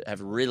bands that have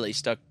really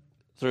stuck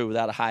through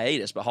without a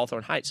hiatus, but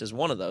Hawthorne Heights is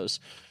one of those.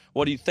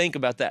 What do you think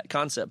about that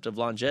concept of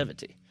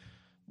longevity?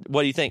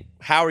 What do you think?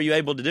 How are you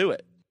able to do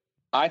it?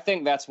 I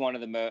think that's one of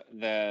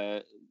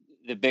the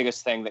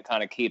biggest thing that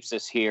kind of keeps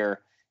us here,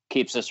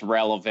 keeps us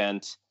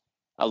relevant,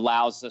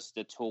 allows us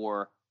to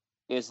tour,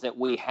 is that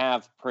we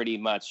have pretty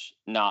much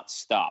not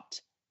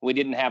stopped. We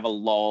didn't have a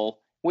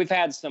lull. We've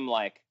had some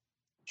like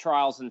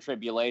trials and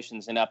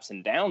tribulations and ups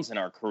and downs in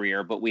our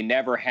career, but we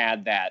never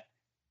had that,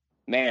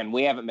 man,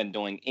 we haven't been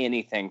doing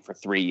anything for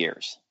 3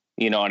 years.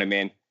 You know what I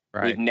mean?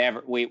 Right.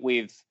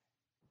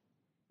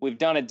 We've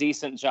done a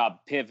decent job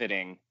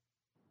pivoting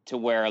to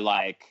where,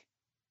 like,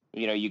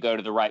 you know, you go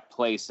to the right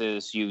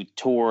places, you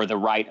tour the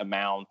right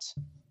amount.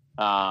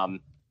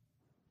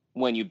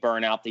 When you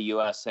burn out the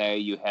USA,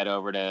 you head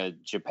over to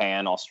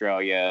Japan,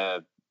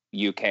 Australia,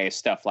 UK,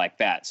 stuff like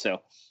that.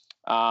 So,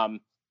 and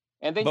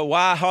then, But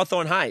why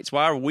Hawthorne Heights?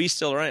 Why are we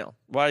still around?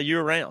 Why are you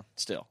around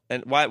still?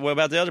 And what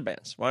about the other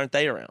bands? Why aren't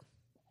they around?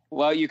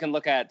 well, you can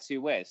look at it 2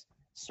 ways: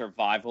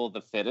 survival of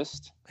the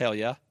fittest, Hell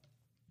yeah.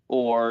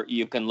 or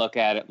you can look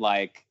at it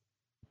like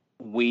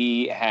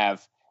we are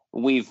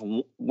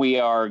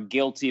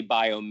guilty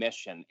by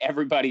omission.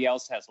 Everybody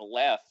else has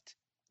left.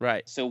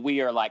 Right. So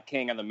we are like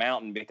king of the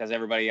mountain because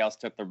everybody else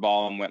took their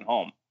ball and went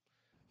home.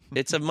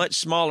 It's a much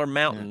smaller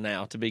mountain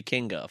now to be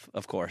king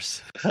of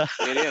course.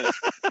 It is.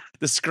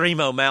 The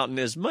Screamo Mountain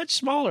is much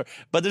smaller,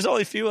 but there's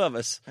only a few of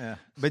us. Yeah,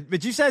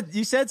 but you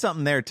said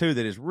something there too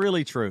that is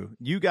really true.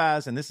 You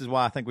guys, and this is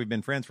why I think we've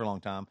been friends for a long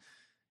time.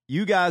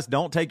 You guys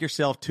don't take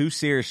yourself too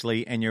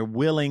seriously, and you're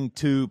willing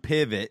to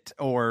pivot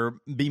or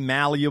be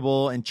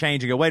malleable and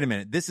change and go, wait a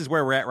minute, this is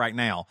where we're at right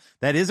now.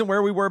 That isn't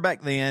where we were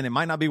back then. It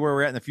might not be where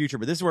we're at in the future,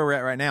 but this is where we're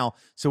at right now.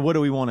 So what do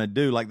we want to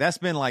do? Like, that's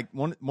been like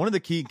one of the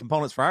key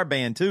components for our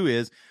band too,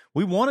 is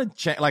we want to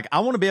change. Like,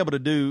 I want to be able to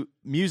do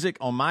music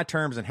on my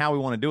terms and how we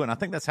want to do it. And I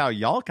think that's how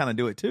y'all kind of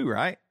do it too,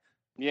 right?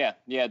 Yeah,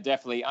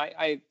 definitely.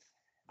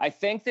 I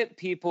think that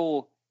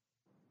people,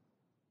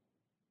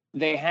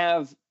 they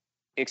have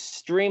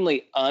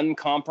extremely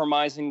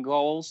uncompromising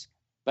goals,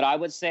 but I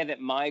would say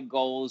that my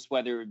goals,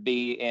 whether it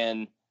be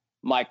in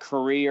my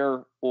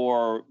career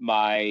or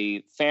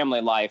my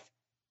family life,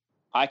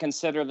 I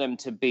consider them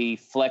to be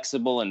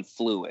flexible and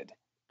fluid.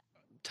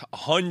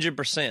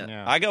 100%.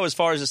 Yeah. I go as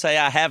far as to say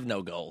I have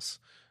no goals.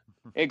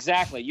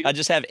 Exactly. I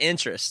just have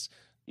interests.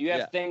 You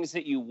have things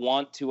that you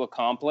want to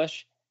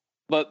accomplish,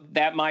 but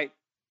that might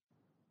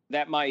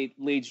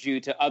lead you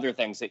to other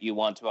things that you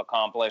want to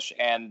accomplish,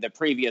 and the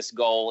previous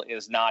goal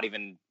is not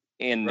even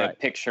in the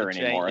picture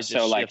anymore. It just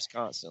So like, shifts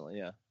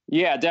constantly,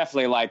 yeah,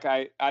 definitely. Like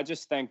I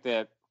just think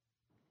that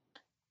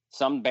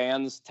some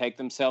bands take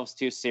themselves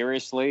too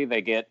seriously.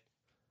 They get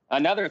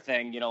another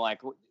thing, you know, like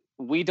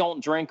we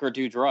don't drink or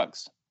do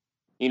drugs.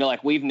 You know,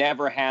 like we've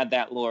never had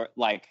that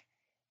like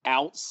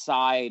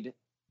outside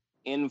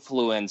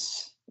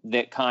influence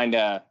that kind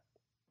of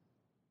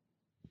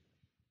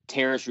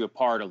tears you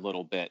apart a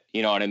little bit.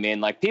 You know what I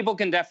mean? Like people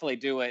can definitely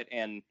do it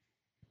and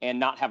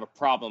not have a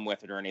problem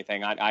with it or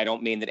anything. I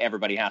don't mean that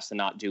everybody has to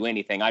not do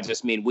anything. I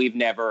just mean we've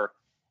never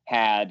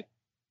had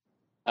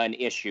an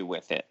issue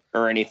with it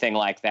or anything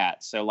like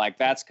that. So like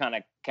that's kind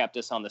of kept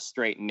us on the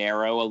straight and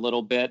narrow a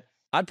little bit.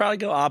 I'd probably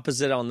go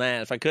opposite on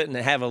that. If I couldn't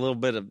have a little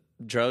bit of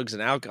drugs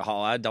and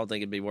alcohol, I don't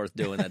think it'd be worth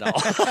doing at all.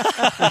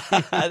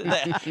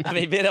 I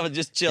mean, being able to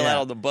just chill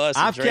out on the bus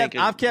and drink.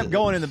 I've kept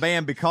going in the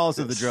band because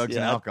of the drugs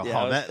and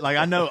alcohol. Yeah. Like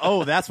I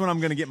know, that's when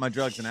I'm going to get my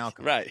drugs and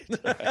alcohol. Right.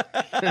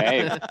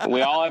 Hey,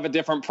 we all have a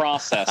different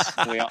process.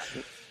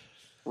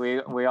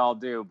 We all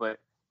do, but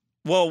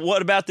Well,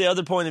 what about the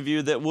other point of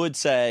view that would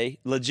say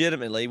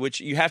legitimately,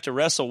 which you have to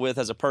wrestle with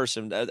as a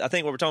person? I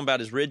think what we're talking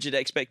about is rigid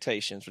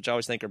expectations, which I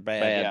always think are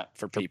bad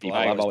for people.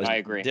 I I've always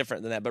agree.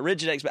 different than that. But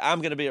rigid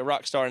I'm going to be a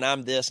rock star and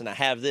I'm this and I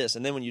have this.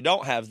 And then when you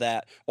don't have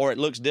that or it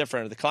looks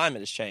different or the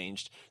climate has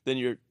changed, then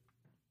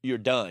you're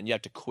done. You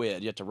have to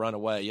quit. You have to run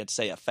away. You have to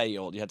say I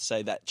failed. You have to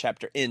say that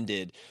chapter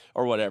ended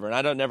or whatever.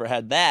 And I never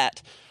had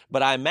that.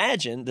 But I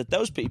imagine that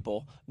those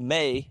people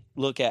may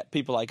look at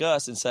people like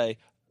us and say,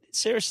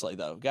 seriously,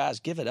 though,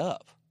 guys, give it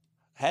up.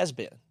 Has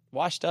been.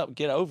 Washed up.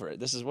 Get over it.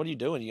 What are you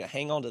doing? You going to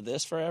hang on to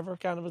this forever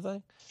kind of a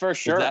thing? For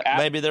sure.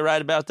 Maybe they're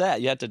right about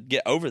that. You have to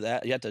get over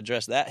that. You have to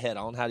address that head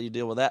on. How do you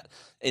deal with that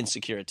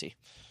insecurity?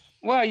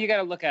 Well, you got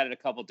to look at it a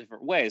couple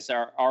different ways.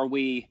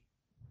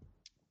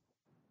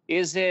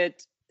 Is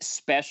it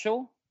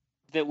special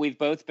that we've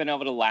both been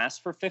able to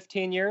last for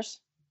 15 years?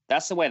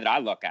 That's the way that I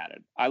look at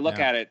it.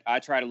 I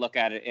try to look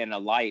at it in a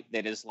light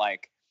that is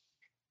like,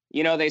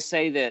 you know, they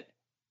say that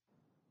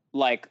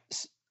like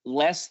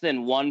less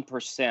than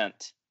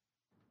 1%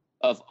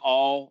 of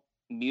all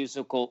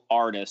musical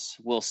artists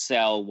will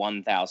sell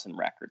 1,000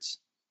 records.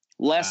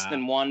 Less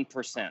than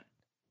 1%. That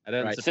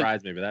doesn't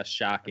surprise me, but that's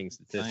shocking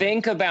statistic.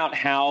 Think about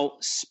how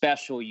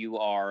special you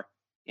are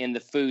in the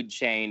food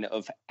chain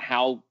of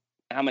how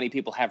many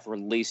people have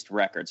released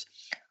records.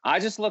 I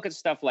just look at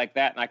stuff like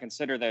that and I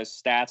consider those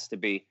stats to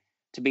be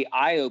to be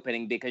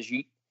eye-opening because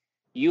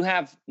you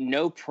have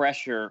no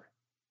pressure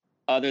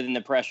other than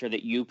the pressure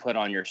that you put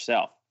on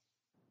yourself.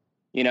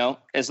 You know,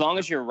 as long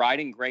as you're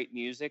writing great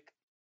music,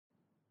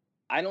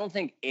 I don't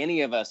think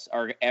any of us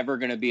are ever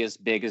going to be as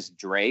big as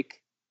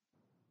Drake.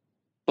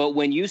 But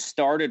when you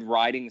started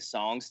writing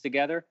songs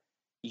together,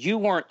 you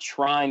weren't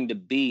trying to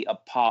be a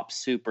pop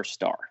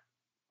superstar.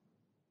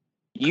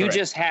 You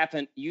just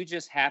happened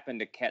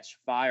to catch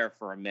fire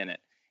for a minute.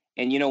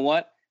 And you know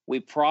what? We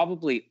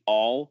probably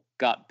all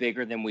got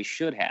bigger than we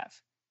should have,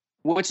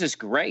 which is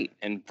great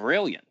and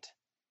brilliant.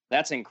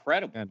 That's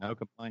incredible. Yeah, no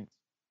complaints.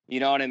 You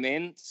know what I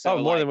mean? So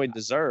more than we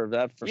deserve,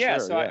 that for sure.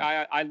 So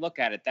I look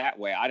at it that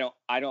way.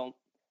 I don't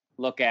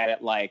look at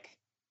it like,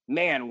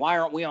 man, why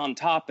aren't we on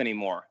top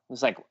anymore?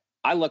 It's like,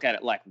 I look at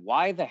it like,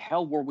 why the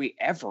hell were we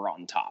ever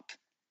on top?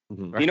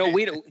 Mm-hmm. You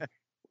know,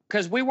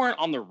 because we weren't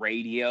on the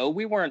radio.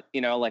 We weren't,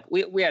 you know, like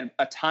we had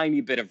a tiny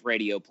bit of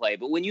radio play.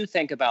 But when you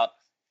think about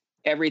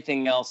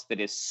everything else that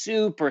is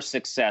super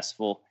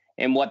successful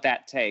and what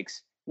that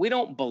takes, we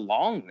don't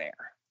belong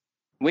there.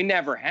 We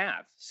never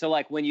have. So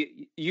like when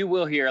you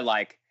will hear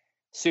like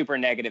super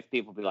negative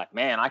people be like,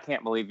 man, I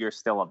can't believe you're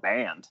still a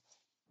band.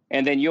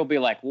 And then you'll be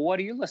like, well, what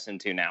do you listen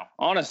to now?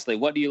 Honestly,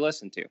 what do you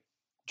listen to?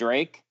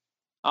 Drake?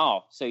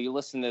 Oh, so you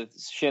listen to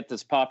shit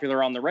that's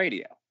popular on the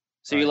radio.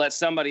 So you let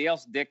somebody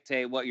else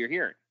dictate what you're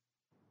hearing.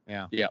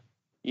 Yeah. Yeah.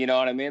 You know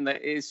what I mean?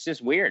 It's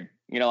just weird.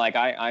 You know, like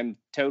I'm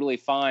totally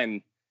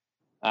fine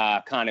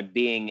kind of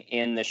being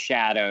in the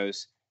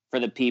shadows for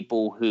the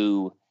people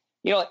who,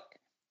 you know,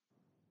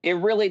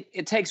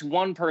 it takes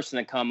one person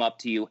to come up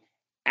to you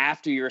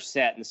after you're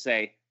set and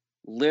say,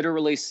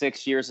 literally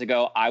 6 years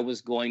ago, I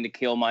was going to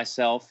kill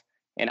myself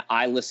and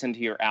I listened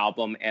to your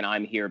album and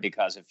I'm here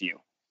because of you.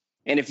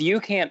 And if you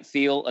can't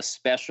feel a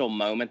special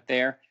moment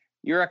there,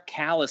 you're a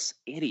callous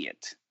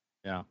idiot.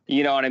 Yeah.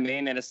 You know what I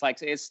mean? And it's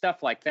like, it's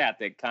stuff like that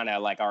kind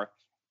of like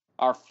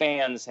our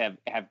fans have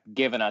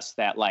given us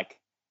that like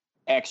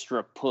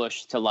extra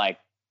push to like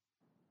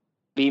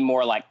be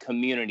more like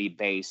community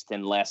based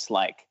and less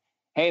like,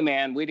 hey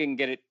man, we didn't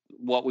get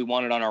what we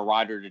wanted on our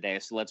rider today,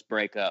 so let's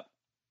break up.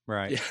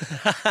 Right.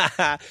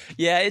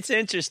 Yeah, it's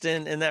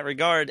interesting in that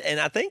regard. And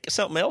I think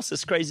something else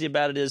that's crazy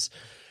about it is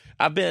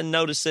I've been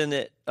noticing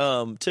it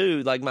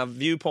too. Like my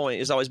viewpoint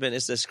has always been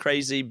it's this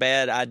crazy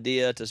bad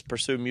idea to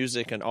pursue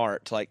music and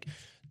art. Like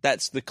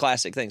that's the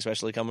classic thing,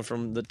 especially coming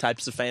from the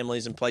types of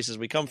families and places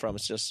we come from.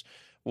 It's just,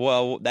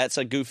 well, that's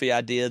a goofy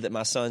idea that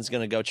my son's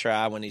going to go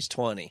try when he's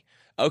 20.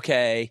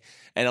 Okay.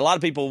 And a lot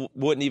of people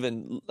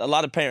a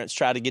lot of parents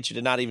try to get you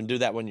to not even do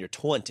that when you're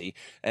 20.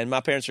 And my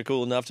parents are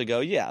cool enough to go,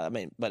 yeah, I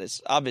mean, but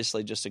it's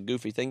obviously just a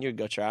goofy thing you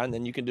go try and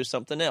then you can do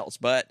something else.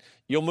 But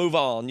you'll move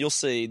on. You'll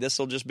see. This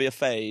will just be a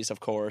phase, of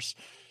course.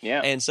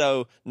 Yeah. And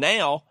so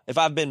now, if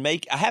I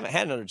haven't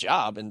had another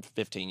job in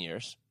 15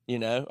 years, you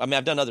know, I mean,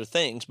 I've done other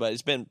things, but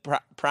it's been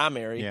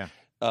primary. Yeah.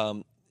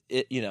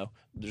 You know,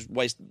 there's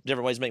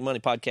different ways to make money,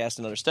 podcasts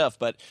and other stuff,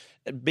 but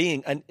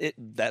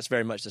that's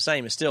very much the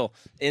same. It's still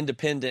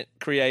independent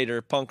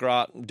creator, punk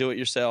rock, do it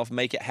yourself,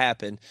 make it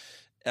happen.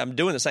 I'm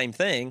doing the same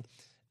thing.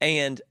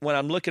 And when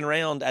I'm looking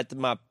around at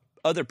my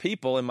other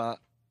people in my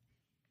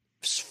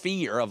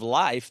sphere of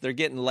life, they're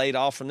getting laid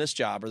off from this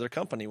job or their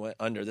company went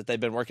under that they've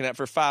been working at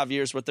for 5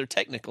 years with their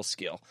technical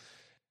skill.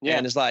 Yeah,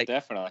 and it's like,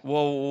 definitely.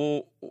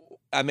 Well,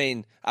 I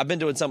mean, I've been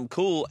doing something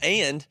cool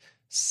and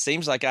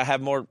seems like I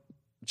have more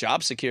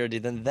job security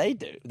than they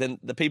do, than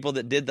the people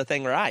that did the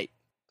thing right.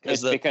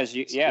 Because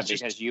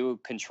you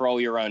control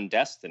your own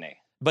destiny.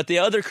 But the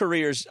other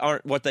careers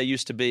aren't what they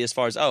used to be as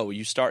far as, oh,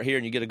 you start here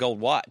and you get a gold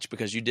watch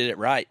because you did it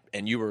right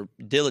and you were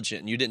diligent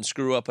and you didn't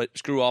screw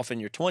off in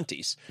your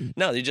 20s.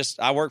 No,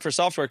 I work for a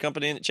software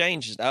company and it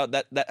changes.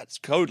 That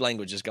code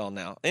language is gone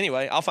now.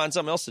 Anyway, I'll find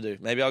something else to do.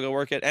 Maybe I'll go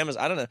work at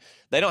Amazon. I don't know.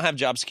 They don't have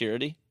job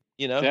security.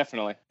 You know?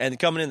 Definitely. And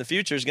coming in the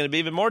future is going to be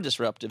even more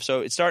disruptive.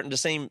 So it's starting to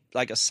seem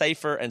like a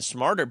safer and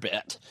smarter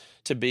bet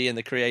to be in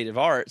the creative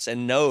arts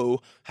and know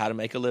how to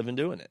make a living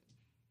doing it.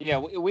 Yeah,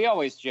 we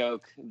always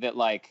joke that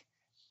like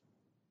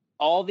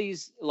all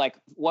these, like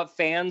what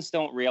fans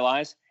don't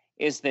realize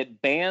is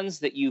that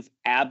bands that you've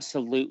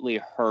absolutely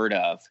heard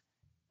of,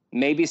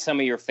 maybe some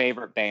of your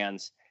favorite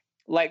bands,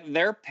 like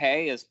their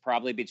pay is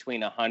probably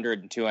between $100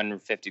 and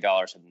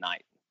 $250 a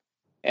night.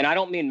 And I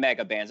don't mean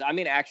mega bands. I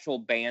mean actual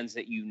bands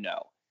that you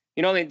know.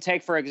 You know,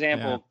 take, for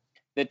example,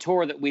 the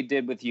tour that we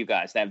did with you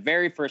guys, that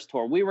very first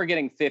tour, we were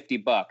getting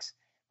 $50,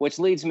 which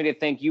leads me to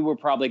think you were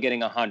probably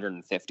getting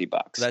 $150.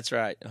 That's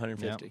right,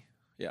 150.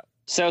 Yeah.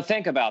 So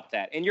think about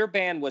that. And your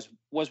band was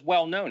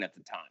well known at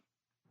the time.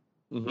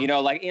 Mm-hmm. You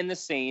know, like in the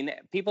scene,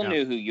 people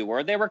knew who you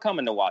were. They were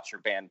coming to watch your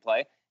band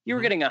play. You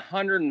were getting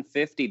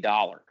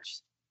 $150.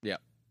 Yeah.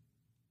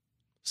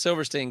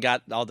 Silverstein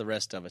got all the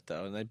rest of it,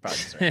 though, and they probably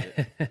deserved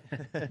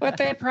it. But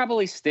they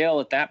probably still,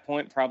 at that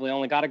point, probably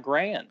only got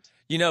 $1,000.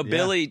 You know,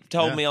 Billy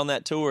told me on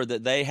that tour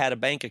that they had a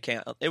bank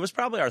account. It was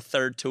probably our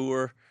third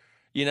tour,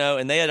 you know,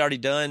 and they had already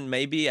done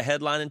maybe a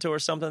headlining tour or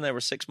something. They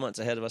were 6 months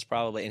ahead of us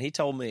probably. And he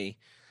told me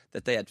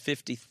that they had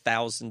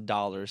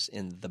 $50,000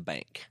 in the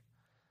bank.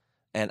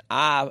 and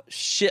I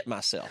shit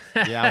myself.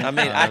 Yeah, I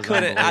mean, I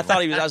couldn't. I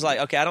thought I was like,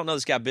 okay, I don't know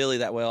this guy Billy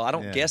that well. I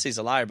don't guess he's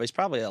a liar, but he's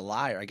probably a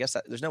liar. I guess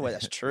there's no way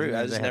that's true.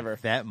 I just never.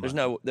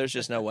 There's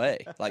just no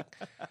way. Like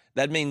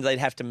that means they'd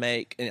have to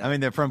make. I mean,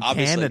 they're from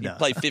obviously Canada. You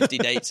play 50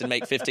 dates and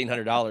make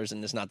 $1,500,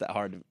 and it's not that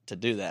hard to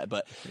do that.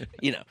 But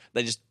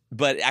they just.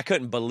 But I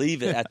couldn't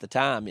believe it at the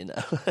time.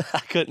 I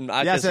couldn't.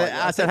 I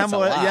said how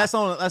much? Yeah,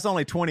 that's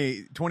only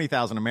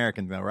 20,000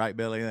 Americans though, right,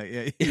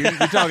 Billy? You're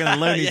talking to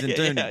loonies and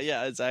toonies.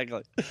 Yeah,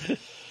 exactly.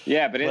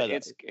 Yeah, but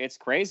it's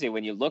crazy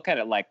when you look at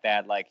it like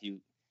that. Like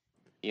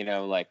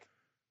like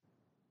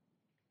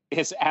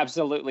it's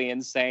absolutely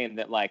insane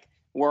that like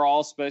we're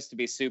all supposed to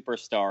be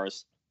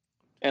superstars,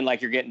 and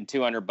like you're getting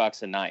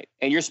 $200 a night,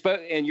 and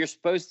you're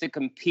supposed to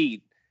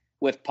compete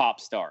with pop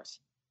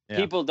stars. Yeah.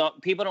 People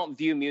don't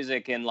view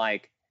music in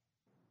like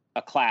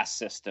a class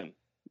system.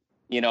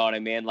 You know what I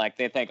mean? Like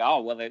they think,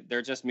 oh, well,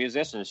 they're just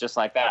musicians, just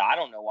like that. I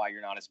don't know why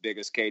you're not as big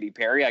as Katy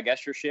Perry. I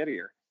guess you're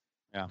shittier.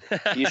 Yeah,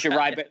 you should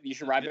write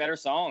better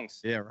songs.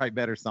 Yeah, write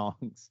better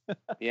songs.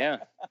 Yeah,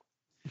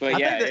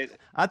 but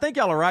I think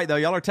y'all are right though.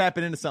 Y'all are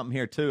tapping into something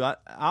here too. I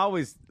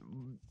always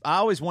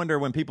wonder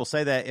when people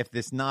say that if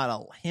it's not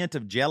a hint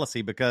of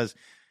jealousy, because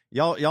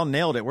y'all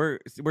nailed it. We're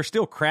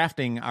still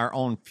crafting our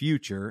own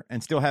future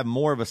and still have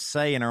more of a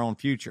say in our own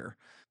future.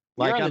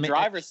 You're on the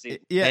driver's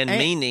seat. Yeah, and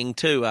meaning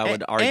too, I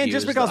would argue. And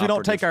just because we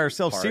don't take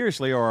ourselves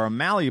seriously or are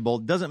malleable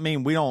doesn't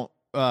mean we don't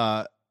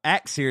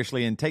act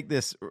seriously and take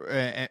this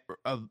a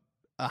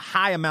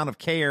high amount of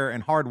care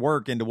and hard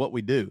work into what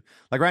we do.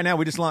 Like right now,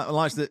 we just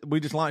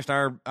launched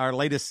our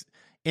latest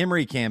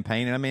Emery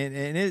campaign, and I mean,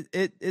 and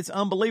it's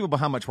unbelievable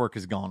how much work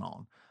has gone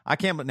on. I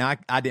can't, but now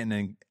I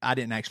didn't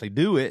actually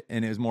do it,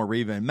 and it was more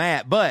Reva and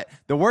Matt. But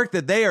the work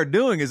that they are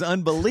doing is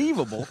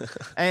unbelievable,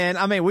 and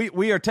I mean,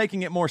 we are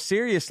taking it more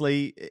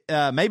seriously,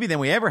 maybe than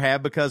we ever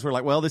have, because we're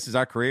like, well, this is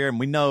our career, and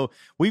we know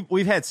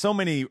we've had so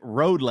many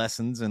road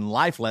lessons and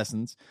life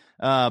lessons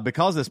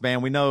because of this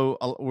band. We know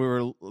we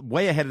were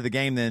way ahead of the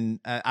game. Than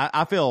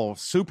I feel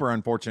super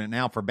unfortunate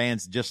now for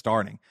bands just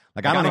starting.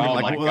 Like I don't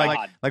even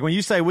like when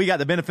you say we got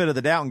the benefit of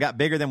the doubt and got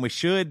bigger than we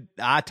should.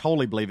 I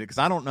totally believe it, because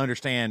I don't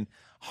understand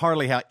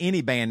hardly how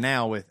any band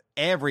now, with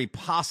every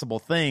possible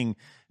thing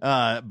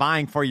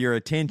buying for your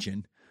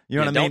attention. You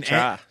know what I mean? Don't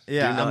try.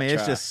 I mean,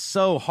 it's just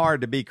so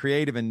hard to be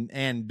creative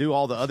and do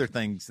all the other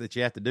things that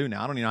you have to do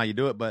now. I don't even know how you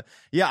do it, but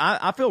yeah,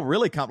 I feel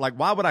really like,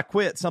 why would I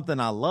quit something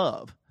I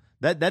love?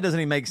 That doesn't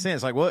even make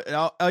sense. Like, what?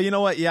 Oh, you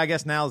know what? Yeah, I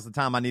guess now is the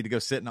time I need to go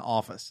sit in the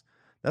office.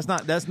 That's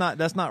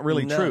not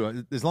really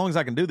true. As long as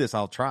I can do this,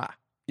 I'll try.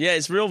 Yeah,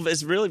 it's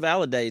really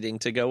validating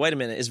to go, wait a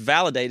minute, it's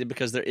validated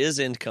because there is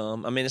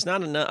income. I mean, it's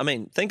not enough. I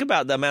mean, think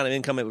about the amount of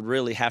income it would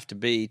really have to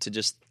be to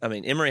just, I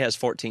mean, Emery has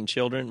 14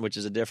 children, which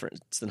is a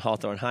difference than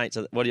Hawthorne Heights.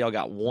 What do y'all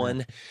got?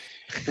 One?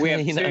 We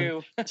have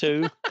two.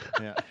 Two?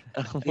 Yeah.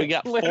 We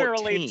got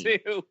literally 14.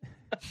 Two.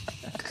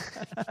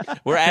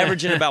 We're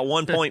averaging about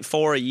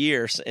 1.4 a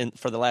year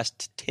for the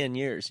last 10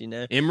 years,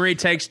 Emery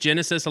takes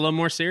Genesis a little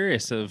more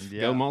serious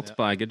go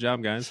multiply. Yeah. Good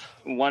job, guys.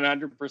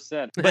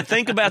 100%. But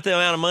think about the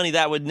amount of money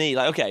that would need.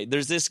 Like, okay,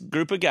 there's this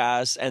group of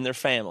guys and their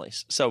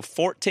families. So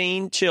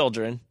 14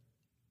 children,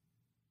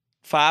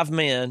 5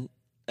 men,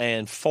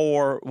 and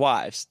 4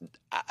 wives.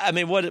 I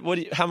mean, what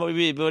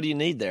do you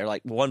need there?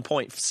 Like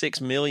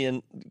 1.6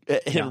 million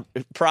in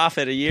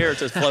profit a year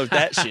to float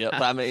that ship.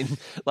 I mean,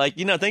 like,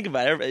 think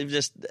about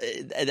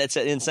it. That's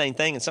an insane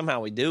thing, and somehow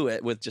we do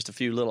it with just a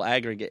few little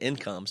aggregate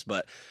incomes.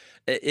 But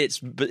it's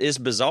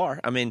bizarre.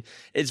 I mean,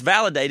 it's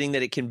validating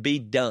that it can be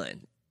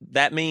done.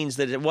 That means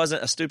that it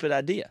wasn't a stupid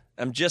idea.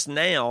 I'm just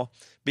now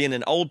being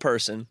an old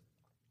person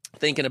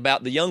thinking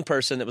about the young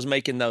person that was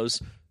making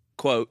those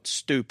quote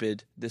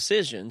stupid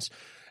decisions.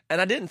 And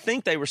I didn't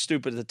think they were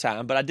stupid at the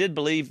time, but I did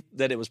believe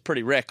that it was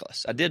pretty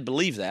reckless. I did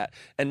believe that.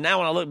 And now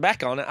when I look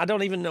back on it, I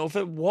don't even know if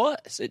it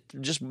was. It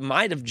just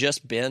might have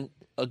just been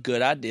a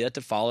good idea to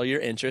follow your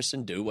interests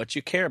and do what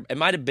you care about. It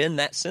might have been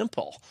that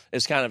simple.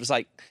 It's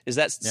like, is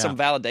that some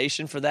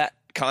validation for that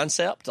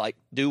concept? Like,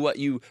 do what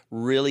you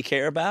really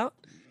care about?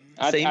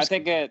 I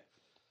think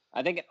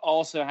it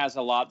also has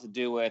a lot to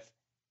do with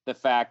the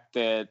fact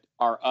that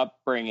our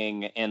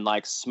upbringing in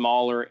like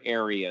smaller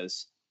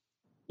areas,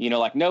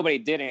 like nobody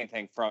did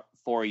anything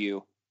for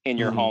you in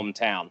your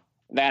hometown.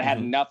 That had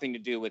nothing to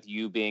do with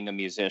you being a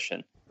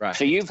musician. Right.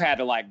 So you've had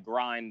to like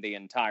grind the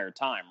entire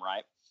time,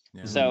 right?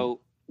 Yeah.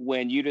 So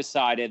when you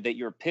decided that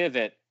your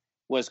pivot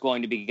was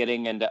going to be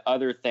getting into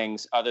other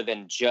things other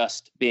than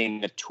just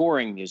being a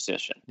touring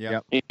musician,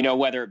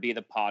 whether it be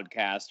the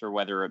podcast or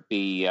whether it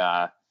be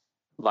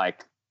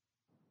like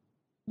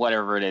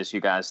whatever it is you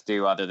guys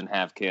do other than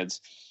have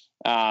kids,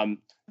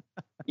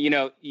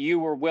 you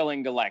were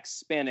willing to like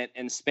spin it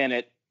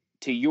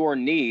to your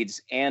needs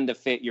and to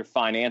fit your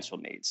financial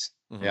needs.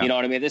 You know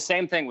what I mean? The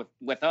same thing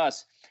with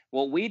us.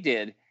 What we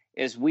did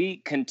is we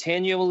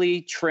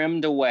continually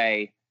trimmed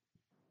away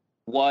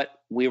what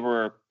we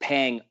were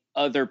paying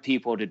other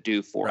people to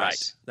do for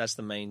us. That's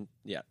the main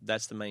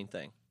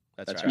thing.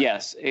 That's right.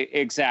 Yes,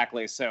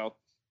 exactly. So,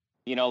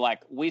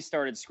 like we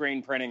started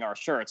screen printing our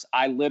shirts.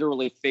 I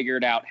literally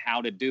figured out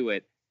how to do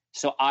it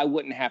so I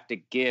wouldn't have to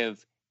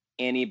give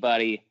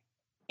anybody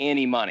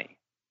any money.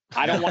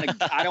 I don't want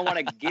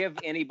to give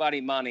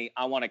anybody money.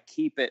 I want to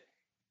keep it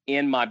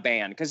in my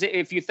band. Because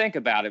if you think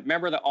about it,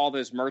 remember all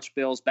those merch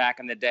bills back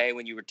in the day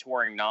when you were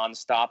touring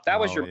nonstop? That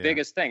was your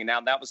biggest thing.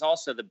 Now, that was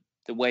also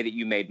the way that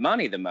you made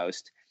money the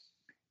most.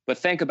 But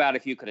think about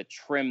if you could have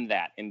trimmed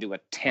that into a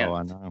tenth,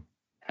 I know.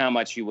 how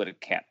much you would have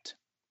kept.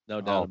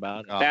 No doubt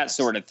about it. That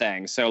sort of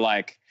thing. So,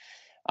 like,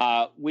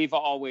 we've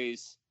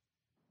always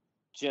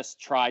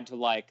just tried to,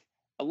 like,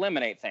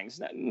 eliminate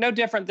things. No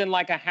different than,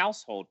 like, a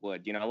household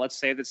would. You know, let's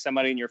say that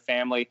somebody in your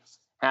family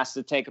has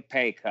to take a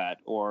pay cut,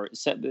 or,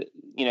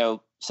 you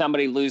know,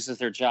 somebody loses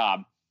their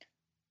job.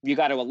 You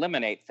got to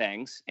eliminate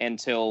things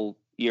until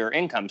your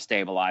income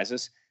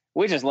stabilizes.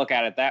 We just look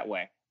at it that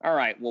way. All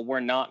right, well,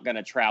 we're not going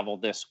to travel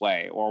this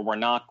way, or we're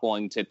not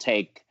going to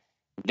take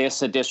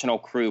this additional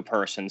crew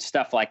person,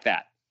 stuff like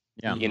that.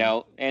 Yeah. You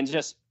know, and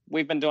just,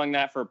 we've been doing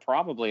that for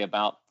probably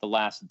about the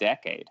last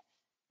decade.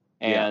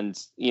 And,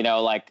 you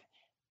know, like,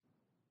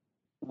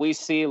 we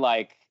see,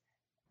 like,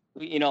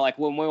 you know, like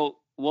when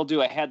we'll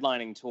do a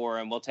headlining tour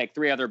and we'll take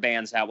 3 other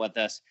bands out with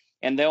us,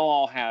 and they'll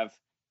all have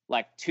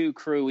like 2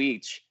 crew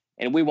each,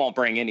 and we won't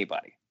bring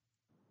anybody.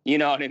 You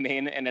know what I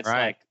mean? And it's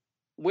like,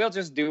 we'll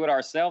just do it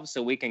ourselves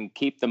so we can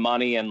keep the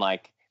money and,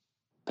 like,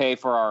 pay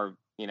for our,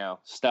 you know,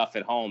 stuff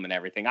at home and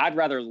everything. I'd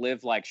rather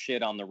live like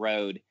shit on the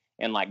road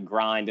and, like,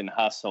 grind and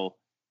hustle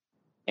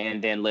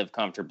and then live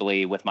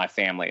comfortably with my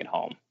family at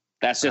home.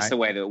 That's just the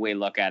way that we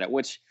look at it,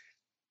 which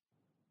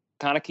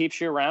kind of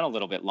keeps you around a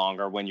little bit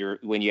longer when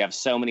you have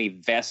so many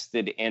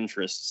vested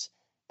interests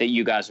that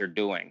you guys are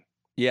doing.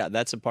 Yeah,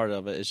 that's a part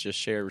of it. It's just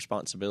shared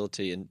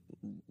responsibility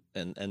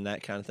and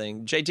that kind of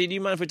thing. JT, do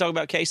you mind if we talk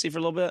about Casey for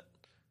a little bit?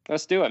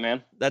 Let's do it,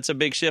 man. That's a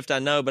big shift, I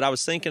know, but I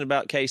was thinking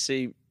about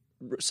Casey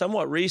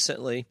somewhat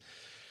recently,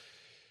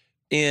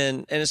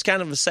 and it's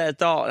kind of a sad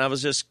thought, and I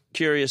was just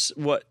curious,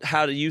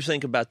 how do you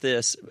think about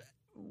this?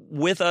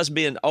 With us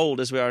being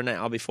old as we are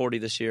now, I'll be 40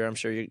 this year, I'm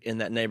sure you're in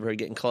that neighborhood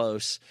getting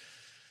close.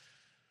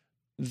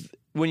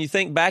 When you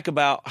think back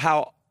about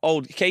how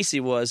old Casey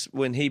was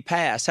when he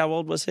passed, how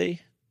old was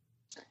he?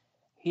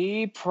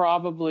 He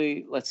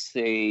probably, let's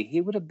see, he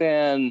would have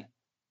been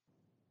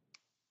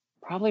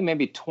probably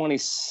maybe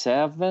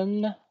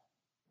 27.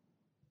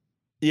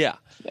 Yeah.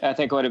 I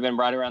think it would have been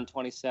right around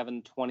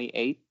 27,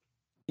 28.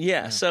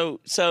 Yeah. So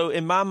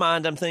in my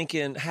mind, I'm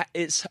thinking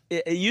it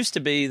used to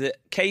be that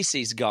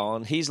Casey's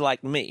gone. He's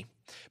like me.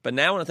 But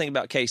now when I think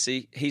about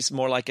Casey, he's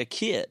more like a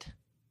kid.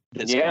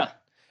 Yeah. Gone.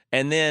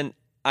 And then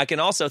I can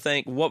also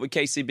think, what would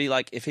Casey be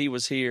like if he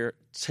was here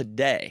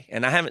today?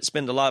 And I haven't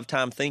spent a lot of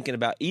time thinking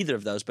about either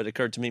of those, but it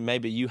occurred to me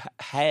maybe you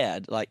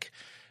had, like,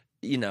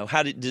 you know,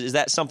 is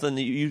that something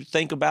that you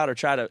think about or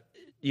try to,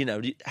 you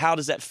know, how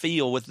does that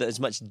feel with as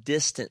much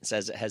distance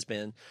as it has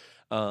been?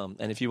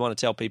 And if you want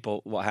to tell people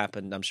what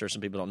happened, I'm sure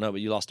some people don't know,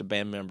 but you lost a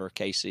band member,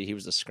 Casey. He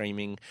was a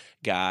screaming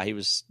guy. He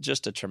was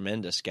just a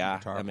tremendous guy.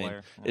 I mean,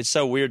 it's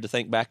so weird to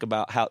think back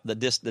about how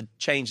the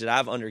change that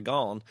I've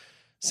undergone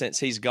since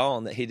he's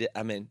gone, that he did.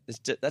 I mean,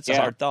 that's a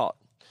hard thought.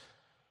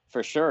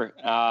 For sure.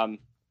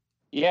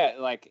 Yeah,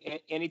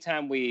 like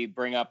anytime we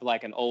bring up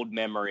like an old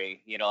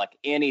memory, you know, like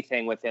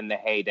anything within the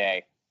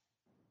heyday,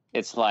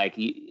 it's like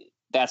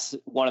that's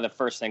one of the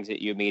first things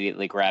that you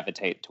immediately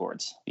gravitate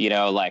towards, you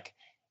know, like,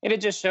 and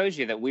it just shows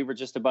you that we were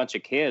just a bunch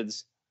of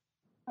kids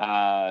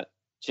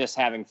just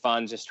having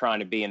fun, just trying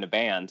to be in a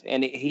band.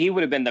 And he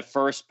would have been the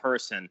first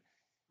person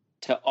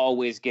to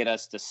always get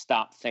us to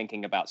stop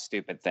thinking about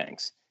stupid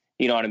things.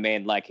 You know what I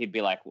mean? Like, he'd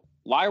be like,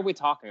 why are we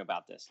talking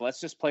about this? Let's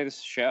just play this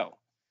show.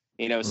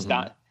 You know,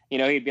 stop. You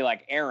know, he'd be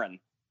like, Aaron,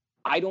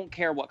 I don't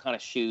care what kind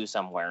of shoes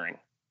I'm wearing.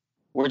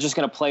 We're just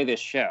going to play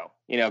this show.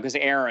 You know, because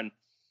Aaron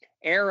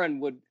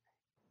would,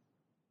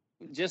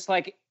 just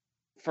like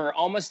for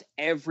almost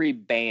every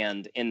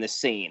band in the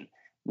scene,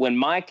 when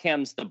My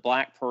Chem's The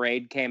Black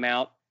Parade came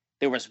out,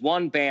 there was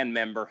one band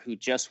member who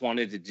just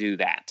wanted to do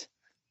that.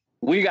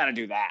 We got to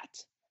do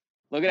that.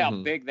 Look at how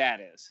big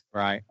that is.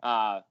 Right.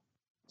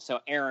 So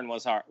Aaron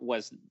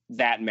was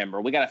that member.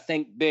 We got to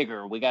think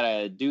bigger. We got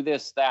to do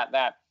this,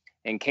 that.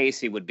 And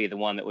Casey would be the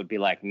one that would be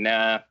like,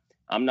 nah,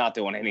 I'm not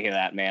doing any of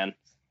that, man.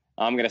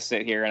 I'm going to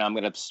sit here and I'm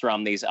going to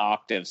strum these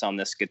octaves on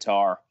this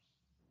guitar.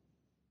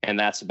 And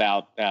that's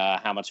about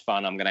how much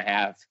fun I'm going to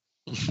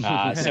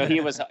have. So he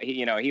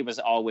was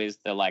always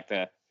the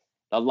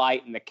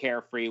light and the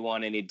carefree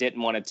one. And he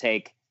didn't want to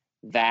take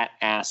that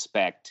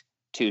aspect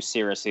too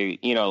seriously,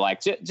 you know,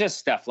 like just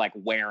stuff like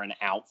wearing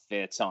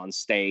outfits on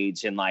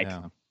stage and like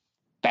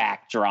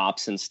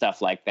backdrops and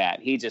stuff like that.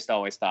 He just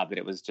always thought that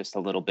it was just a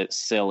little bit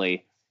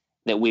silly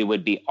that we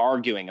would be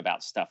arguing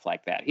about stuff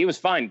like that. He was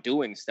fine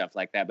doing stuff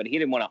like that, but he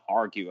didn't want to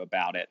argue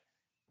about it.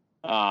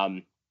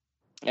 And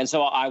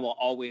so I will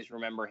always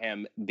remember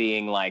him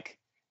being like,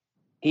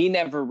 he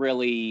never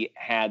really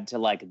had to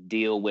like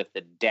deal with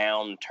the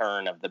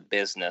downturn of the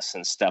business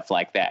and stuff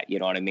like that. You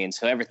know what I mean?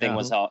 So everything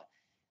was all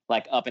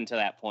like, up until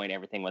that point,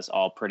 everything was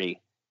all pretty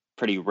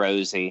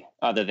rosy,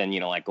 other than, you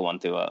know, like going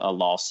through a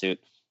lawsuit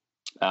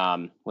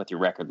with your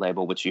record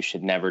label, which you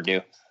should never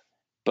do.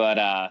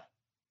 But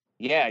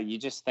yeah, you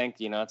just think,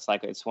 it's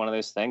like, it's one of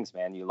those things,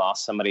 man. You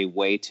lost somebody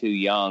way too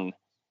young,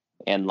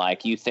 and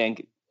like you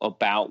think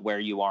about where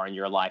you are in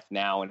your life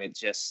now, and it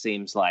just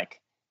seems like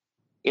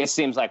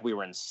we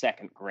were in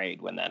second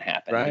grade when that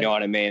happened. Right. You know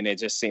what I mean? It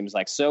just seems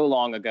like so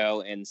long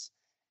ago. And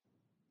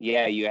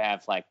yeah, you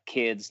have like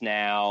kids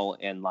now,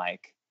 and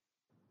like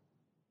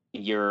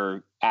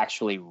you're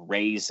actually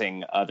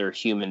raising other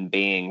human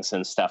beings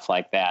and stuff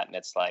like that. And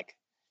it's like,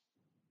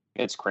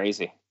 it's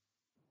crazy.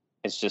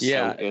 It's just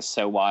it's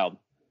so wild.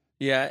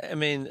 Yeah, I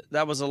mean,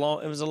 it was a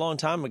long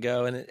time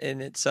ago,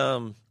 and it's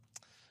I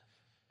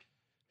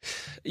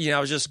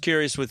was just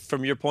curious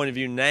from your point of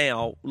view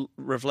now,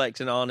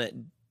 reflecting on it,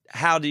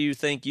 how do you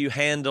think you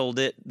handled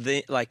it?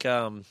 Did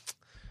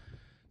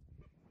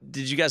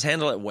you guys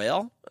handle it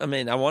well? I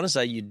mean, I want to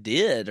say you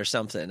did or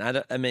something.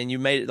 I mean, you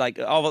made it like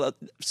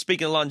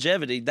speaking of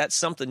longevity, that's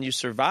something you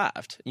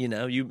survived. You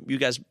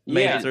guys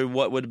made it through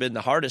what would have been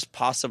the hardest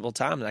possible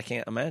time that I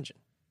can't imagine.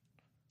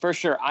 For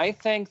sure. I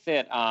think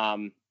that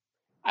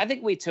I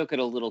think we took it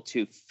a little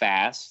too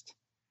fast,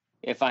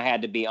 if I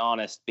had to be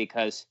honest,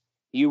 because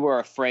you were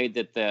afraid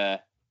that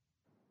the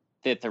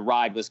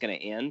ride was going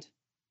to end.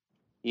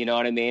 You know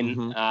what I mean?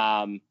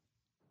 Mm-hmm.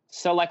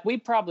 So like we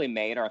probably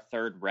made our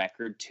third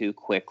record too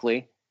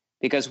quickly,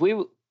 because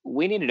we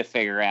needed to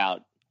figure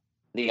out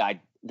the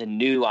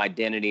new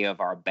identity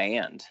of our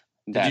band.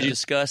 Did you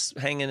discuss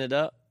hanging it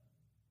up?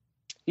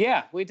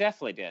 Yeah, we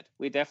definitely did.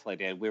 We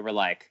were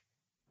like,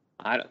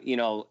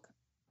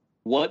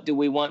 what do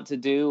we want to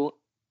do?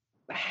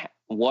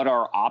 What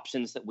are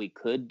options that we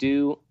could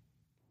do?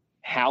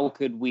 How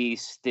could we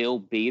still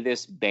be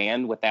this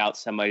band without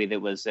somebody that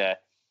was a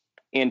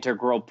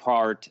integral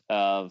part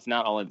of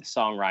not only the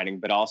songwriting,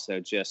 but also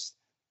just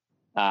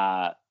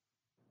the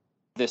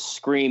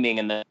screaming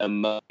and the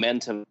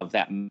momentum of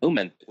that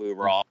moment we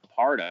were all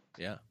part of.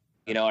 Yeah.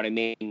 You know what I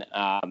mean?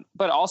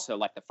 But also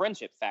like the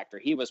friendship factor.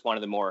 He was one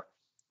of the more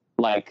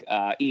like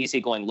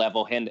easygoing,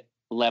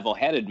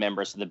 level-headed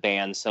members of the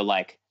band. So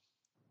like,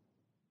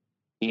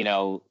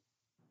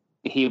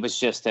 he was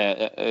just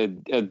a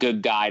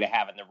good guy to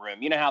have in the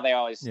room. You know how they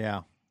always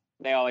say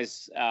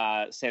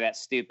that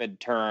stupid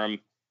term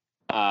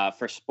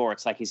for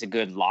sports, like he's a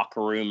good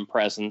locker room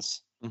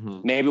presence.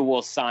 Mm-hmm. Maybe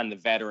we'll sign the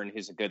veteran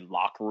who's a good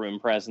locker room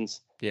presence.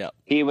 Yeah.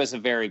 He was a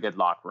very good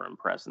locker room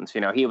presence.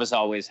 He was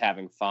always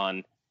having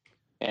fun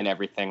and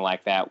everything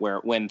like that, where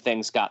when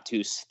things got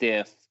too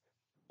stiff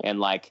and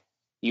like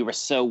you were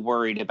so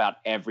worried about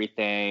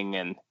everything,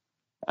 and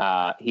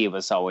he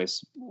was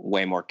always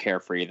way more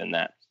carefree than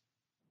that.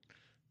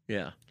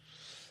 Yeah.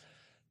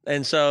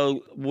 And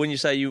so when you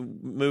say you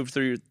moved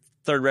through your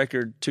third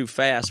record too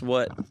fast,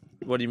 what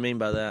do you mean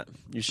by that?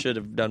 You should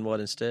have done what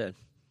instead?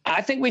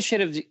 I think we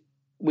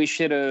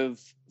should have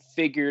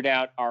figured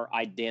out our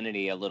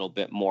identity a little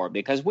bit more,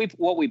 because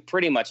what we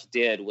pretty much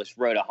did was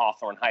wrote a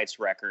Hawthorne Heights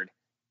record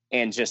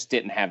and just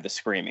didn't have the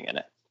screaming in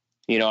it.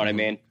 You know what I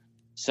mean?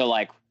 So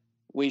like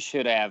we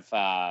should have,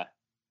 I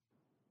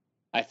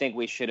think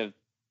we should have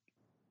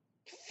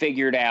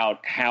figured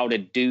out how to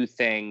do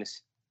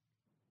things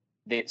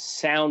that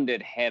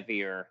sounded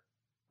heavier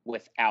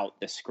without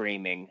the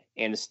screaming,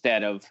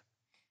 instead of,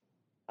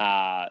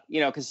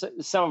 because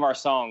some of our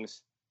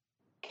songs,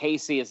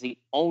 Casey is the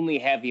only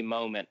heavy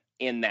moment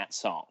in that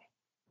song.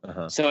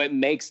 Uh-huh. So it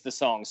makes the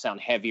song sound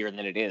heavier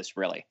than it is,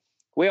 really.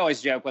 We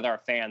always joke with our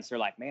fans. They're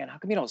like, man, how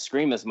come you don't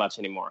scream as much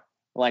anymore?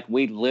 Like,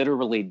 we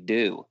literally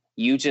do.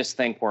 You just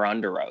think we're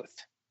under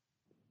oath.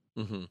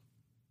 Mm-hmm.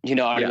 You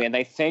know what I mean?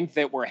 They think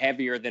that we're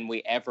heavier than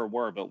we ever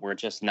were, but we're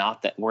just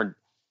not.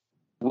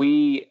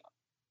 We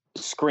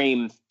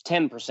scream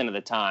 10% of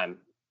the time,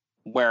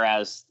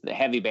 whereas the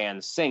heavy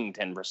bands sing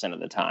 10% of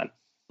the time.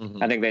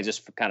 Mm-hmm. I think they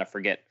just kind of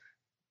forget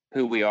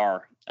who we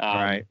are.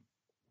 Right.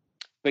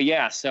 But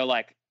yeah, so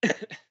like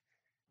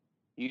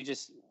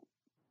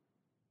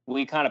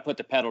we kind of put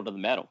the pedal to the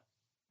metal,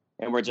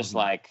 and we're just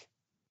like,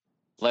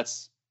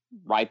 let's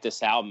write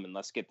this album and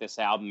let's get this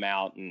album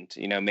out, and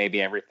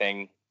maybe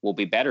everything will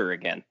be better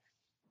again.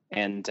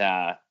 And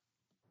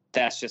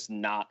that's just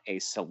not a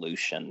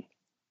solution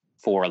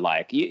for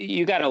like,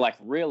 you got to like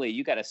really,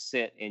 you got to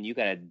sit and you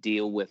got to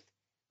deal with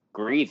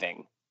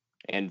grieving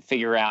and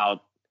figure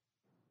out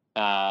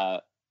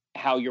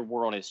how your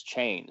world has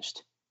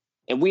changed.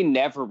 And we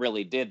never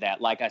really did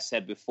that. Like I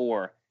said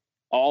before,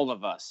 all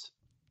of us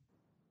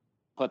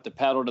put the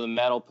pedal to the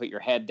metal, put your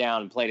head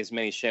down, and played as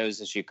many shows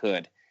as you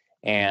could.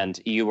 And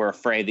you were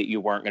afraid that you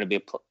weren't going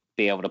to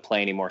be able to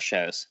play any more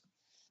shows.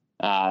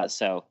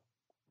 So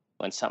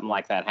when something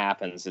like that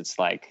happens, it's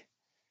like,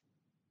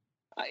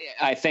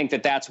 I think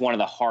that's one of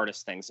the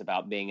hardest things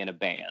about being in a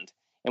band.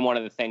 And one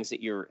of the things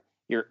that you're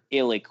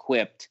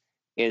ill-equipped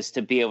is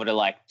to be able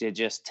to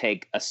just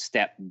take a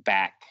step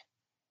back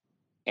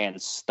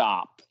and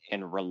stop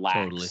and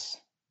relax.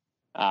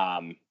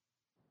 Totally.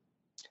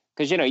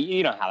 Because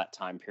you know how that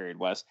time period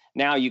was.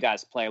 Now you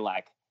guys play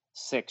like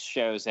 6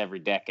 shows every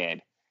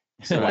decade.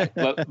 So like,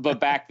 but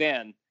back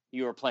then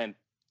you were playing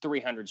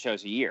 300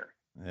 shows a year.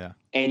 Yeah.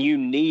 And you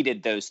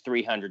needed those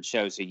 300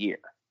 shows a year.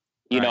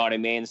 You know what I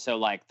mean? So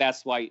like,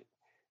 that's why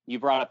you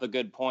brought up a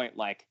good point.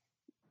 Like,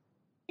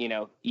 you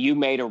know, you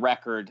made a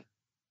record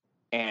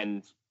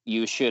and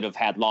you should have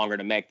had longer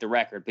to make the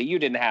record, but you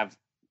didn't have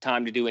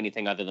time to do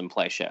anything other than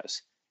play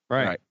shows.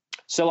 Right.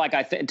 So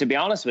like, to be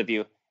honest with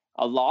you,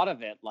 a lot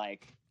of it,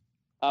 like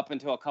up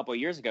until a couple of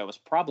years ago, was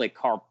probably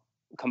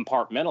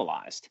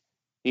compartmentalized.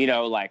 You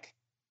know, like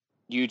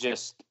you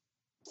just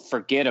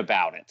forget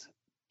about it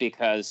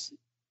because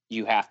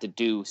you have to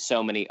do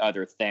so many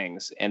other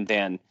things. And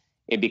then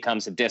it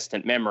becomes a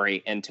distant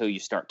memory until you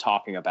start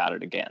talking about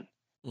it again.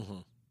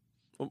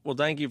 Mm-hmm. Well,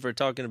 thank you for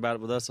talking about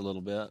it with us a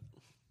little bit.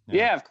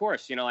 Yeah, of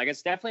course. You know, like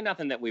it's definitely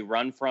nothing that we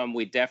run from.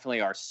 We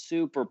definitely are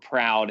super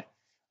proud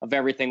of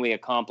everything we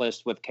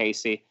accomplished with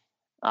Casey.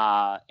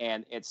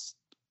 And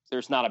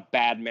there's not a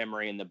bad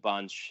memory in the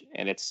bunch,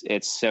 and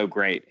it's so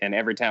great. And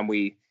every time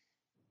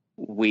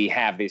we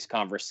have these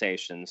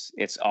conversations,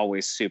 it's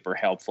always super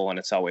helpful and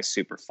it's always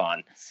super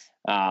fun.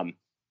 But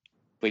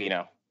you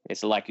know,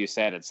 it's like you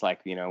said, it's like,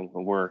 you know,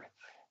 we're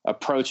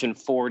approaching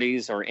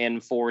 40s or in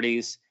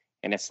 40s.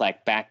 And it's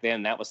like back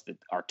then that was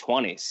our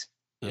 20s.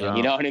 Yeah.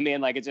 You know what I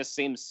mean? Like it just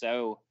seems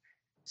so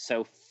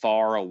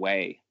far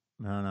away.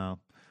 No.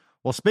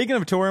 Well, speaking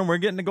of touring, we're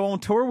getting to go on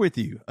tour with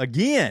you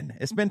again.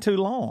 It's been too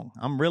long.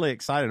 I'm really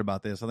excited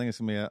about this. I think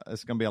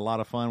it's gonna be a lot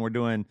of fun. We're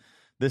doing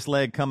this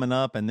leg coming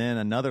up, and then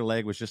another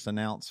leg was just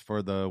announced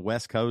for the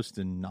West Coast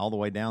and all the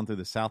way down through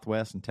the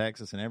Southwest and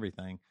Texas and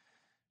everything.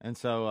 And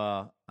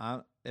so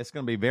it's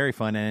going to be very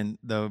fun. And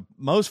the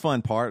most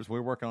fun part is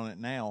we're working on it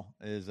now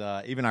is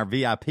even our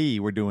VIP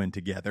we're doing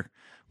together,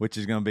 which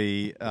is going to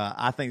be,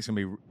 I think it's going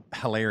to be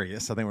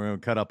hilarious. I think we're going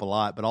to cut up a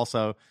lot, but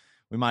also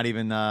we might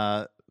even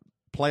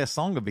play a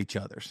song of each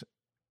other's.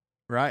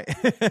 Right.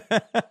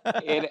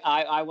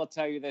 I will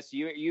tell you this.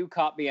 You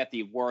caught me at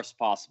the worst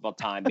possible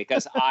time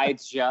because I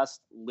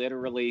just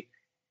literally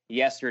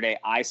yesterday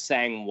I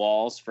sang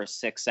Walls for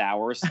 6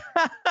 hours.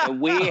 And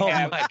we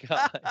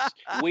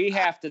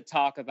have to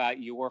talk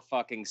about your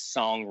fucking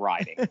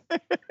songwriting.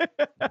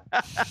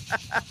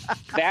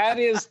 That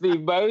is the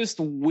most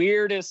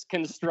weirdest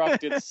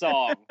constructed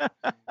song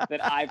that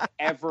I've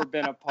ever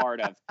been a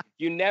part of.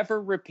 You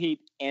never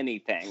repeat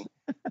anything.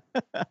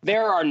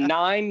 There are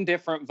 9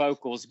 different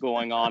vocals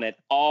going on at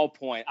all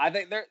points. I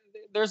think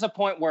there's a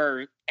point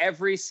where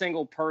every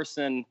single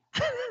person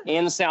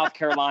in South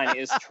Carolina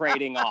is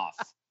trading off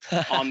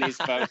on these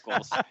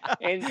vocals.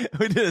 And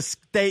we did a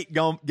state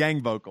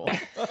gang vocal.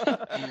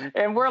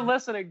 And we're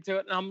listening to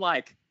it, and I'm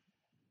like,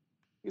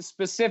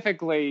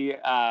 specifically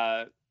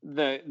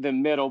the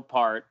middle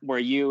part where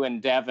you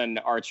and Devin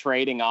are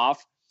trading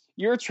off.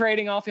 You're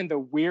trading off in the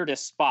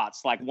weirdest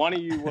spots. Like one of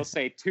you will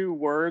say 2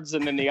 words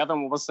and then the other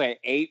one will say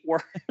 8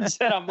 words.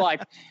 And I'm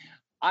like,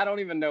 I don't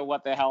even know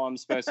what the hell I'm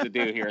supposed to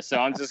do here. So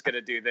I'm just going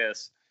to do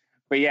this.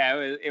 But yeah,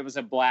 it was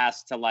a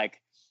blast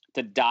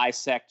to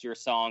dissect your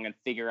song and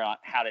figure out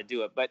how to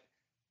do it. But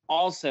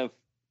also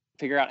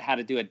figure out how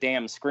to do a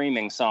damn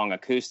screaming song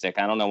acoustic.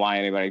 I don't know why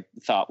anybody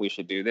thought we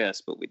should do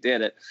this, but we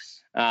did it.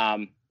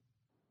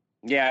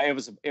 Yeah, it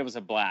was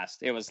a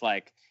blast. It was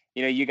like,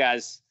 you know, you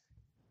guys,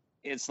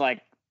 it's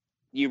like,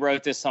 you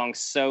wrote this song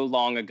so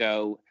long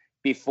ago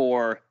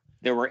before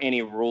there were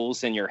any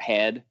rules in your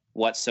head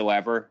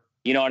whatsoever.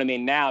 You know what I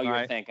mean? Now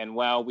you're thinking,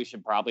 well, we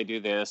should probably do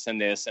this and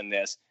this and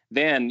this.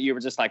 Then you were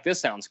just like, this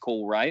sounds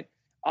cool, right?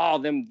 Oh,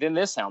 then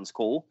this sounds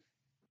cool.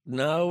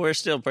 No, we're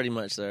still pretty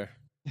much there.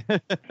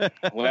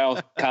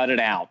 Well, cut it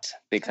out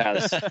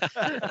because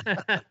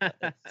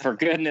for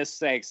goodness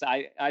sakes,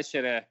 I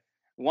should have.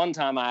 One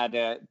time I had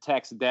to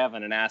text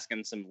Devin and ask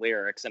him some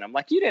lyrics, and I'm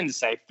like, you didn't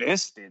say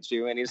this, did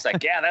you? And he's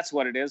like, yeah, that's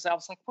what it is. I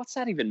was like, what's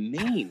that even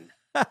mean?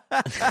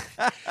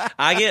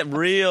 I get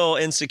real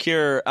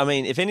insecure. I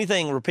mean, if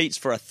anything repeats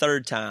for a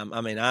third time, I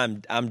mean,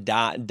 I'm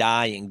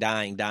dying.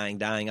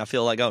 I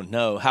feel like, oh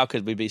no, how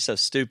could we be so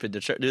stupid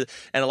to do?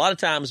 And a lot of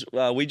times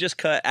we just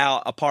cut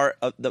out a part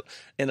of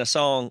in a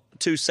song,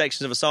 2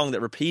 sections of a song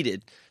that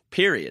repeated,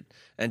 period.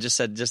 And just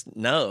said,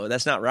 no,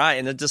 that's not right.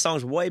 And the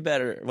song's way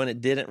better when it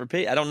didn't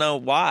repeat. I don't know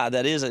why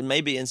that is. It may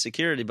be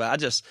insecurity, but I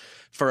just,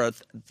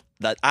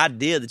 the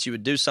idea that you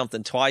would do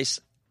something twice,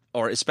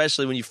 or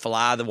especially when you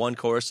fly the one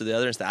chorus to the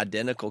other, it's the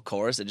identical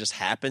chorus. It just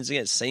happens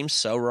again. It seems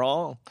so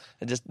wrong.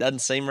 It just doesn't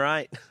seem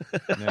right.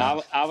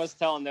 Yeah. I was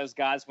telling those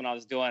guys when I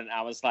was doing it,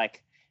 I was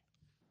like,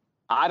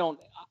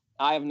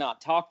 I have not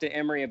talked to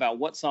Emery about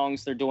what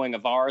songs they're doing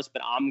of ours,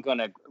 but I'm going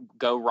to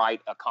go write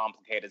a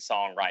complicated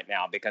song right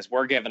now because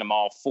we're giving them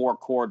all 4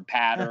 chord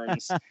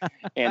patterns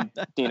and,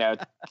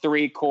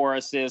 3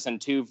 choruses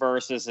and 2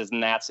 verses,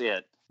 and that's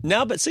it.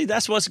 No, but see,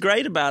 that's what's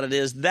great about it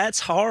is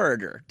that's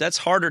harder. That's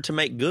harder to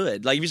make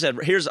good. Like you said,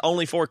 here's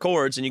only 4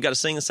 chords and you got to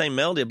sing the same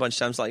melody a bunch of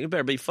times. Like, you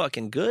better be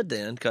fucking good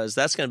then, because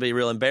that's going to be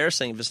real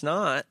embarrassing if it's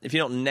not. If you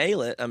don't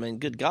nail it, I mean,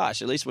 good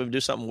gosh, at least we would do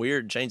something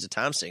weird and change the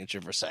time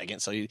signature for a second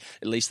so you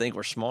at least think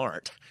we're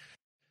smart.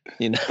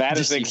 You know, that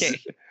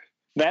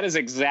is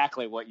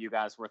exactly what you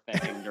guys were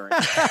thinking during.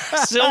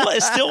 It's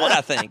still what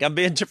I think. I'm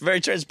being very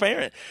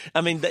transparent.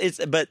 I mean,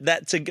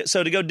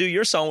 to go do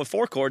your song with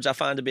 4 chords, I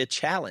find to be a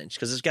challenge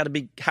because it's got to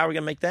be. How are we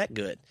going to make that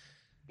good?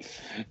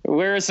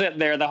 We're sitting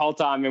there the whole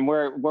time, and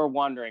we're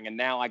wondering. And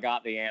now I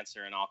got the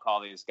answer, and I'll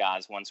call these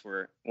guys once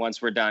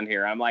we're done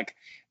here. I'm like,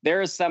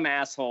 there is some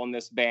asshole in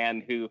this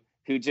band who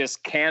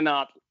just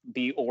cannot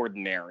be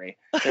ordinary.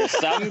 There's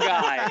some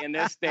guy in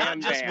this damn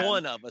Not just band.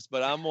 one of us,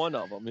 but I'm one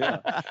of them. Yeah.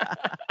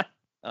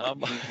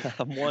 I'm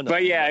one.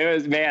 But yeah,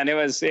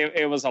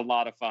 it was a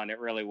lot of fun. It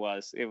really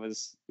was. It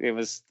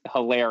was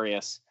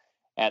hilarious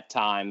at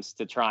times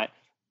to try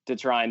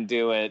and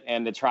do it,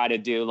 and to try to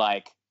do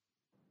like,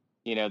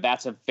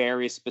 that's a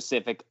very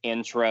specific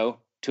intro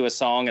to a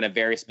song and a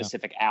very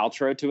specific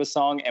outro to a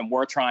song, and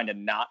we're trying to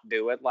not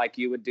do it like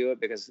you would do it,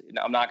 because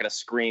I'm not going to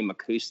scream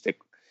acoustic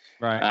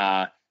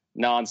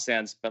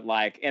nonsense, but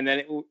like, and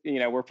then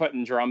we're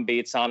putting drum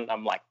beats on it.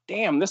 I'm like,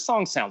 damn, this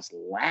song sounds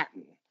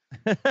Latin.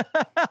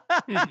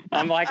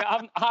 I'm like,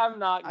 I'm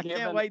not. I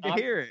can't wait to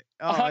hear it.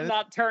 I'm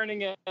not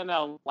turning it in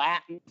a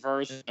Latin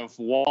version of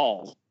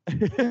Walls.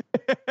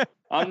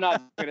 I'm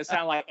not going to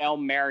sound like El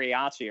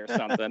Mariachi or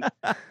something.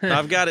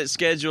 I've got it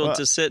scheduled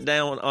to sit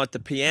down at the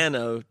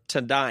piano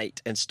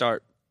tonight and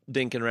start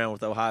dinking around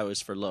with Ohio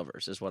is for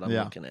Lovers is what I'm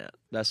looking at.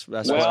 That's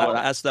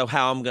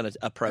how I'm going to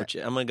approach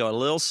it. I'm going to go a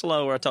little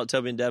slower. I talked to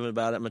Toby and Devin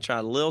about it. I'm going to try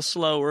a little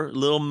slower, a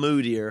little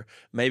moodier,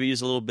 maybe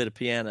use a little bit of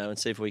piano and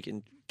see if we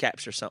can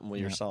capture something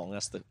with your song.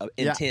 That's the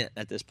intent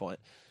at this point.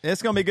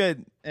 It's going to be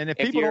good. And if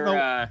people don't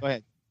know, go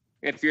ahead.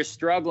 If you're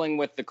struggling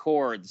with the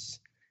chords,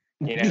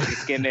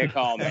 just give me a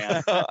call,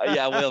 man.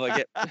 Yeah, I will. I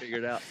get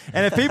figured out.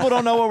 And if people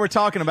don't know what we're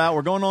talking about,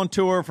 we're going on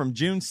tour from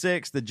June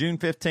 6th to June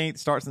 15th.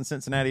 Starts in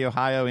Cincinnati,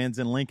 Ohio, ends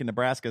in Lincoln,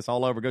 Nebraska. It's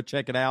all over. Go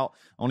check it out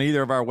on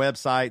either of our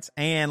websites.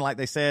 And like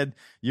they said,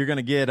 you're going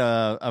to get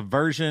a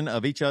version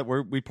of each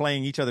other. We're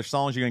playing each other's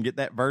songs. You're going to get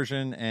that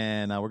version,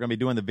 and we're going to be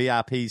doing the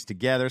VIPs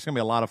together. It's going to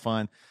be a lot of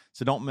fun.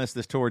 So don't miss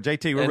this tour.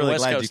 JT, we're really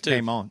glad you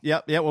came on.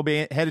 Yep, we'll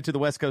be headed to the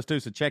West Coast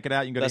too, so check it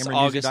out. You can go to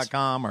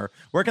emerymusic.com, or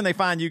where can they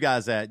find you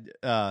guys at,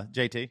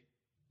 JT?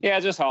 Yeah,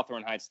 just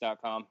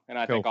HawthorneHeights.com. And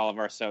I think all of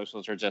our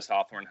socials are just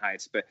Hawthorne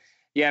Heights. But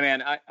yeah,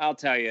 man, I'll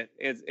tell you,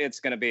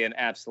 it's going to be an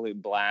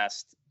absolute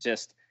blast.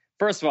 Just,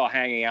 first of all,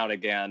 hanging out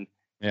again.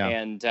 Yeah.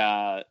 And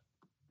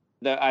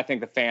I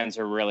think the fans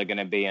are really going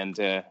to be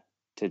into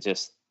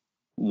just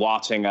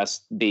watching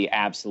us be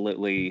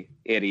absolutely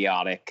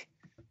idiotic.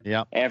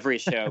 Yeah. Every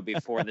show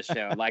before the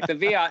show. Like the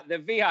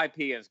VIP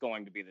is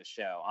going to be the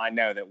show. I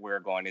know that we're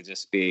going to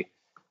just be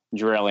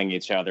drilling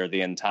each other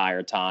the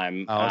entire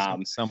time. Oh,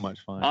 it's so much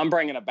fun. I'm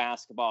bringing a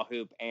basketball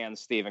hoop and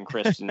Steven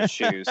Christian's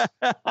shoes.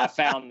 I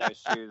found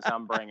those shoes.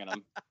 I'm bringing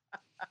them.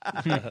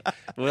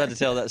 We'll have to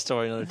tell that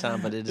story another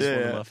time, but it is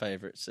one of my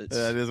favorites. It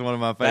is one of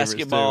my favorites.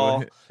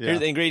 Basketball. Here,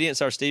 the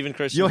ingredients are Steven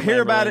Christian. You'll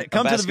hear about it.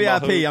 Come to the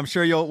VIP. Hoop. I'm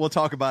sure we'll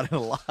talk about it a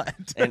lot.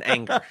 And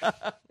anger.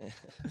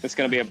 It's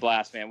going to be a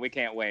blast, man. We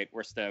can't wait.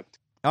 We're stoked.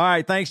 All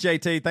right. Thanks,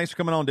 JT. Thanks for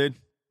coming on, dude.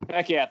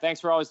 Heck yeah. Thanks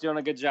for always doing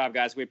a good job,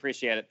 guys. We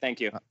appreciate it. Thank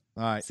you. All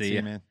right. See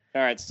you, man.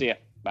 All right. See ya.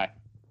 Bye.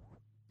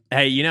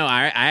 Hey,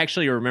 I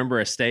actually remember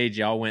a stage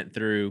y'all went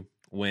through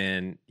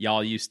when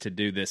y'all used to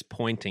do this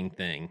pointing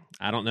thing.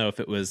 I don't know if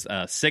it was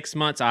 6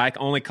 months. I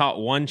only caught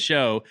one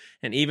show.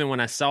 And even when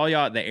I saw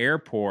y'all at the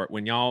airport,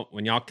 when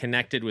y'all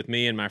connected with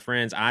me and my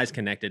friends, eyes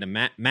connected, and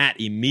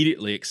Matt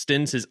immediately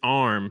extends his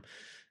arm,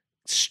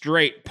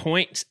 straight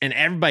points, and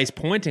everybody's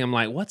pointing. I'm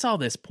like, what's all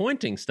this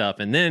pointing stuff?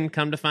 And then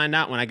come to find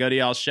out when I go to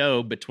y'all's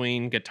show,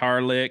 between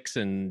Guitar Licks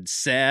and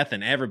Seth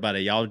and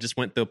everybody, y'all just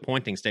went through a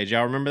pointing stage.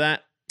 Y'all remember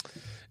that?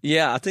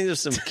 Yeah, I think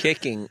there's some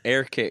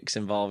air kicks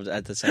involved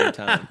at the same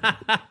time.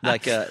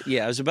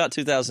 It was about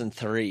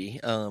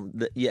 2003.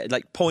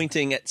 Like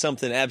pointing at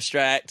something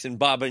abstract and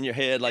bobbing your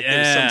head like there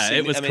was some.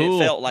 It was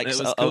cool. It felt like it was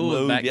a cool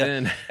move back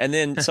then. And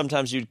then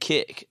sometimes you'd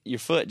kick your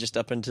foot just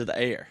up into the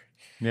air.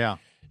 Yeah,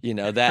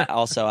 that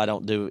also I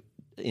don't do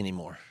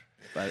anymore.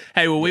 But,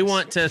 hey, well, we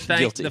want to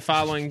thank the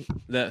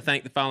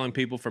following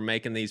people for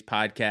making these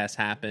podcasts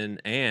happen,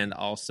 and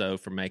also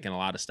for making a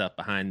lot of stuff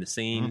behind the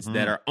scenes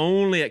that are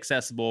only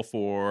accessible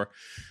for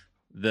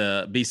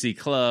the BC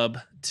Club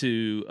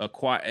to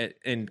acquire,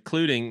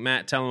 including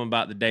Matt. Tell them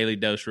about the Daily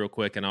Dose real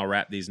quick, and I'll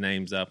wrap these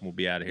names up and we'll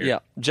be out of here. Yeah,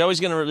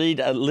 Joey's going to read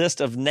a list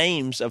of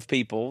names of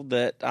people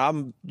that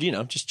I'm,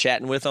 just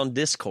chatting with on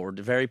Discord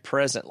very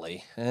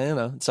presently.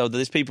 So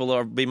these people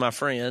will be my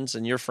friends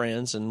and your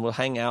friends, and we'll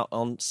hang out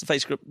on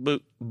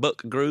Facebook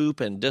book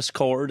group and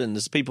Discord, and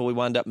there's people we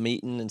wind up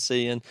meeting and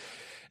seeing.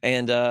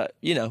 And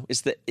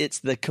it's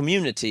the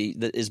community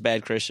that is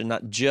Bad Christian,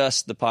 not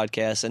just the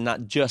podcast, and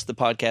not just the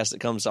podcast that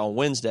comes on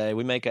Wednesday.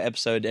 We make an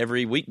episode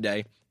every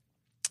weekday,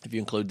 if you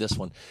include this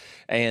one,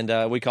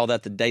 and we call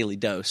that the Daily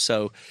Dose.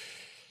 So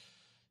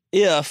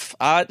if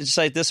I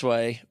say it this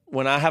way,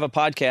 when I have a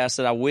podcast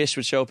that I wish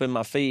would show up in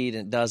my feed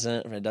and it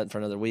doesn't for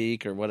another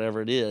week or whatever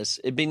it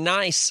is, it'd be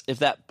nice if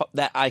that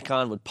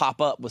icon would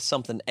pop up with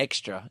something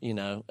extra,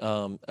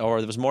 or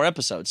there was more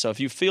episodes. So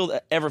if you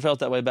ever felt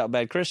that way about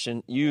Bad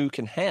Christian, you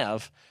can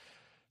have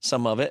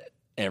some of it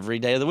every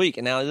day of the week.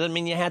 And now it doesn't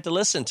mean you have to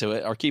listen to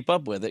it or keep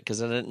up with it, because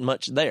there isn't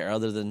much there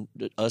other than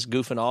us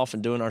goofing off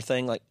and doing our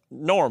thing like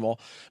normal.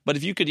 But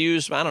if you could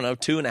use, I don't know,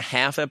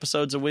 2.5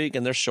 episodes a week,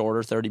 and they're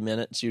shorter, 30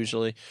 minutes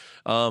usually,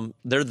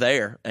 they're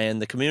there,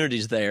 and the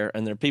community's there,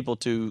 and there are people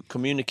to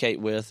communicate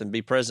with and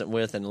be present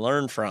with and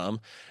learn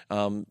from.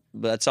 But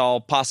that's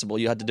all possible.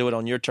 You have to do it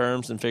on your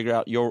terms and figure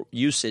out your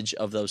usage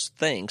of those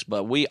things.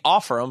 But we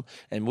offer them,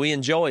 and we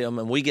enjoy them,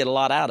 and we get a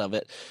lot out of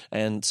it.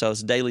 And so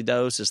it's Daily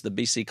Dose. It's the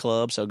BC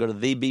Club. So go to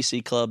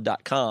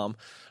thebcclub.com,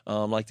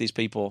 like these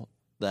people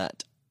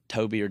that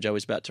Toby or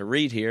Joey's about to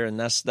read here, and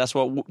that's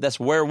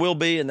where we'll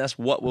be, and that's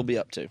what we'll be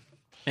up to.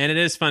 And it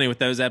is funny with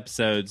those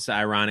episodes,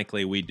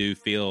 ironically, we do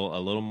feel a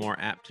little more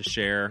apt to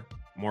share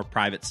more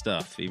private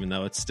stuff, even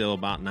though it's still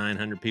about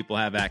 900 people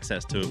have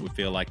access to it. We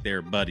feel like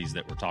they're buddies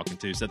that we're talking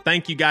to. So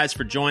thank you guys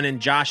for joining.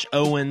 Josh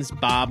Owens,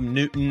 Bob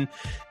Newton,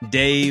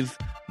 Dave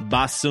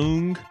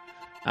Basung,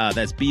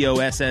 that's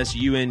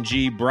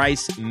Bossung,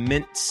 Bryce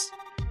Mentzner,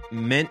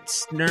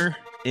 Mentzer,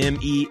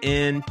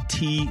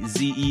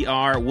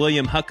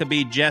 William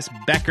Huckabee, Jess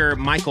Becker,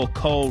 Michael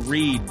Cole,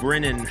 Reed,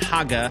 Brennan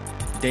Haga,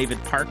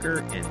 David Parker,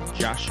 and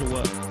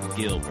Joshua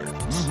Gilbert.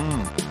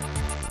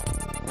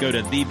 Go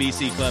to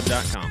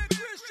thebcclub.com.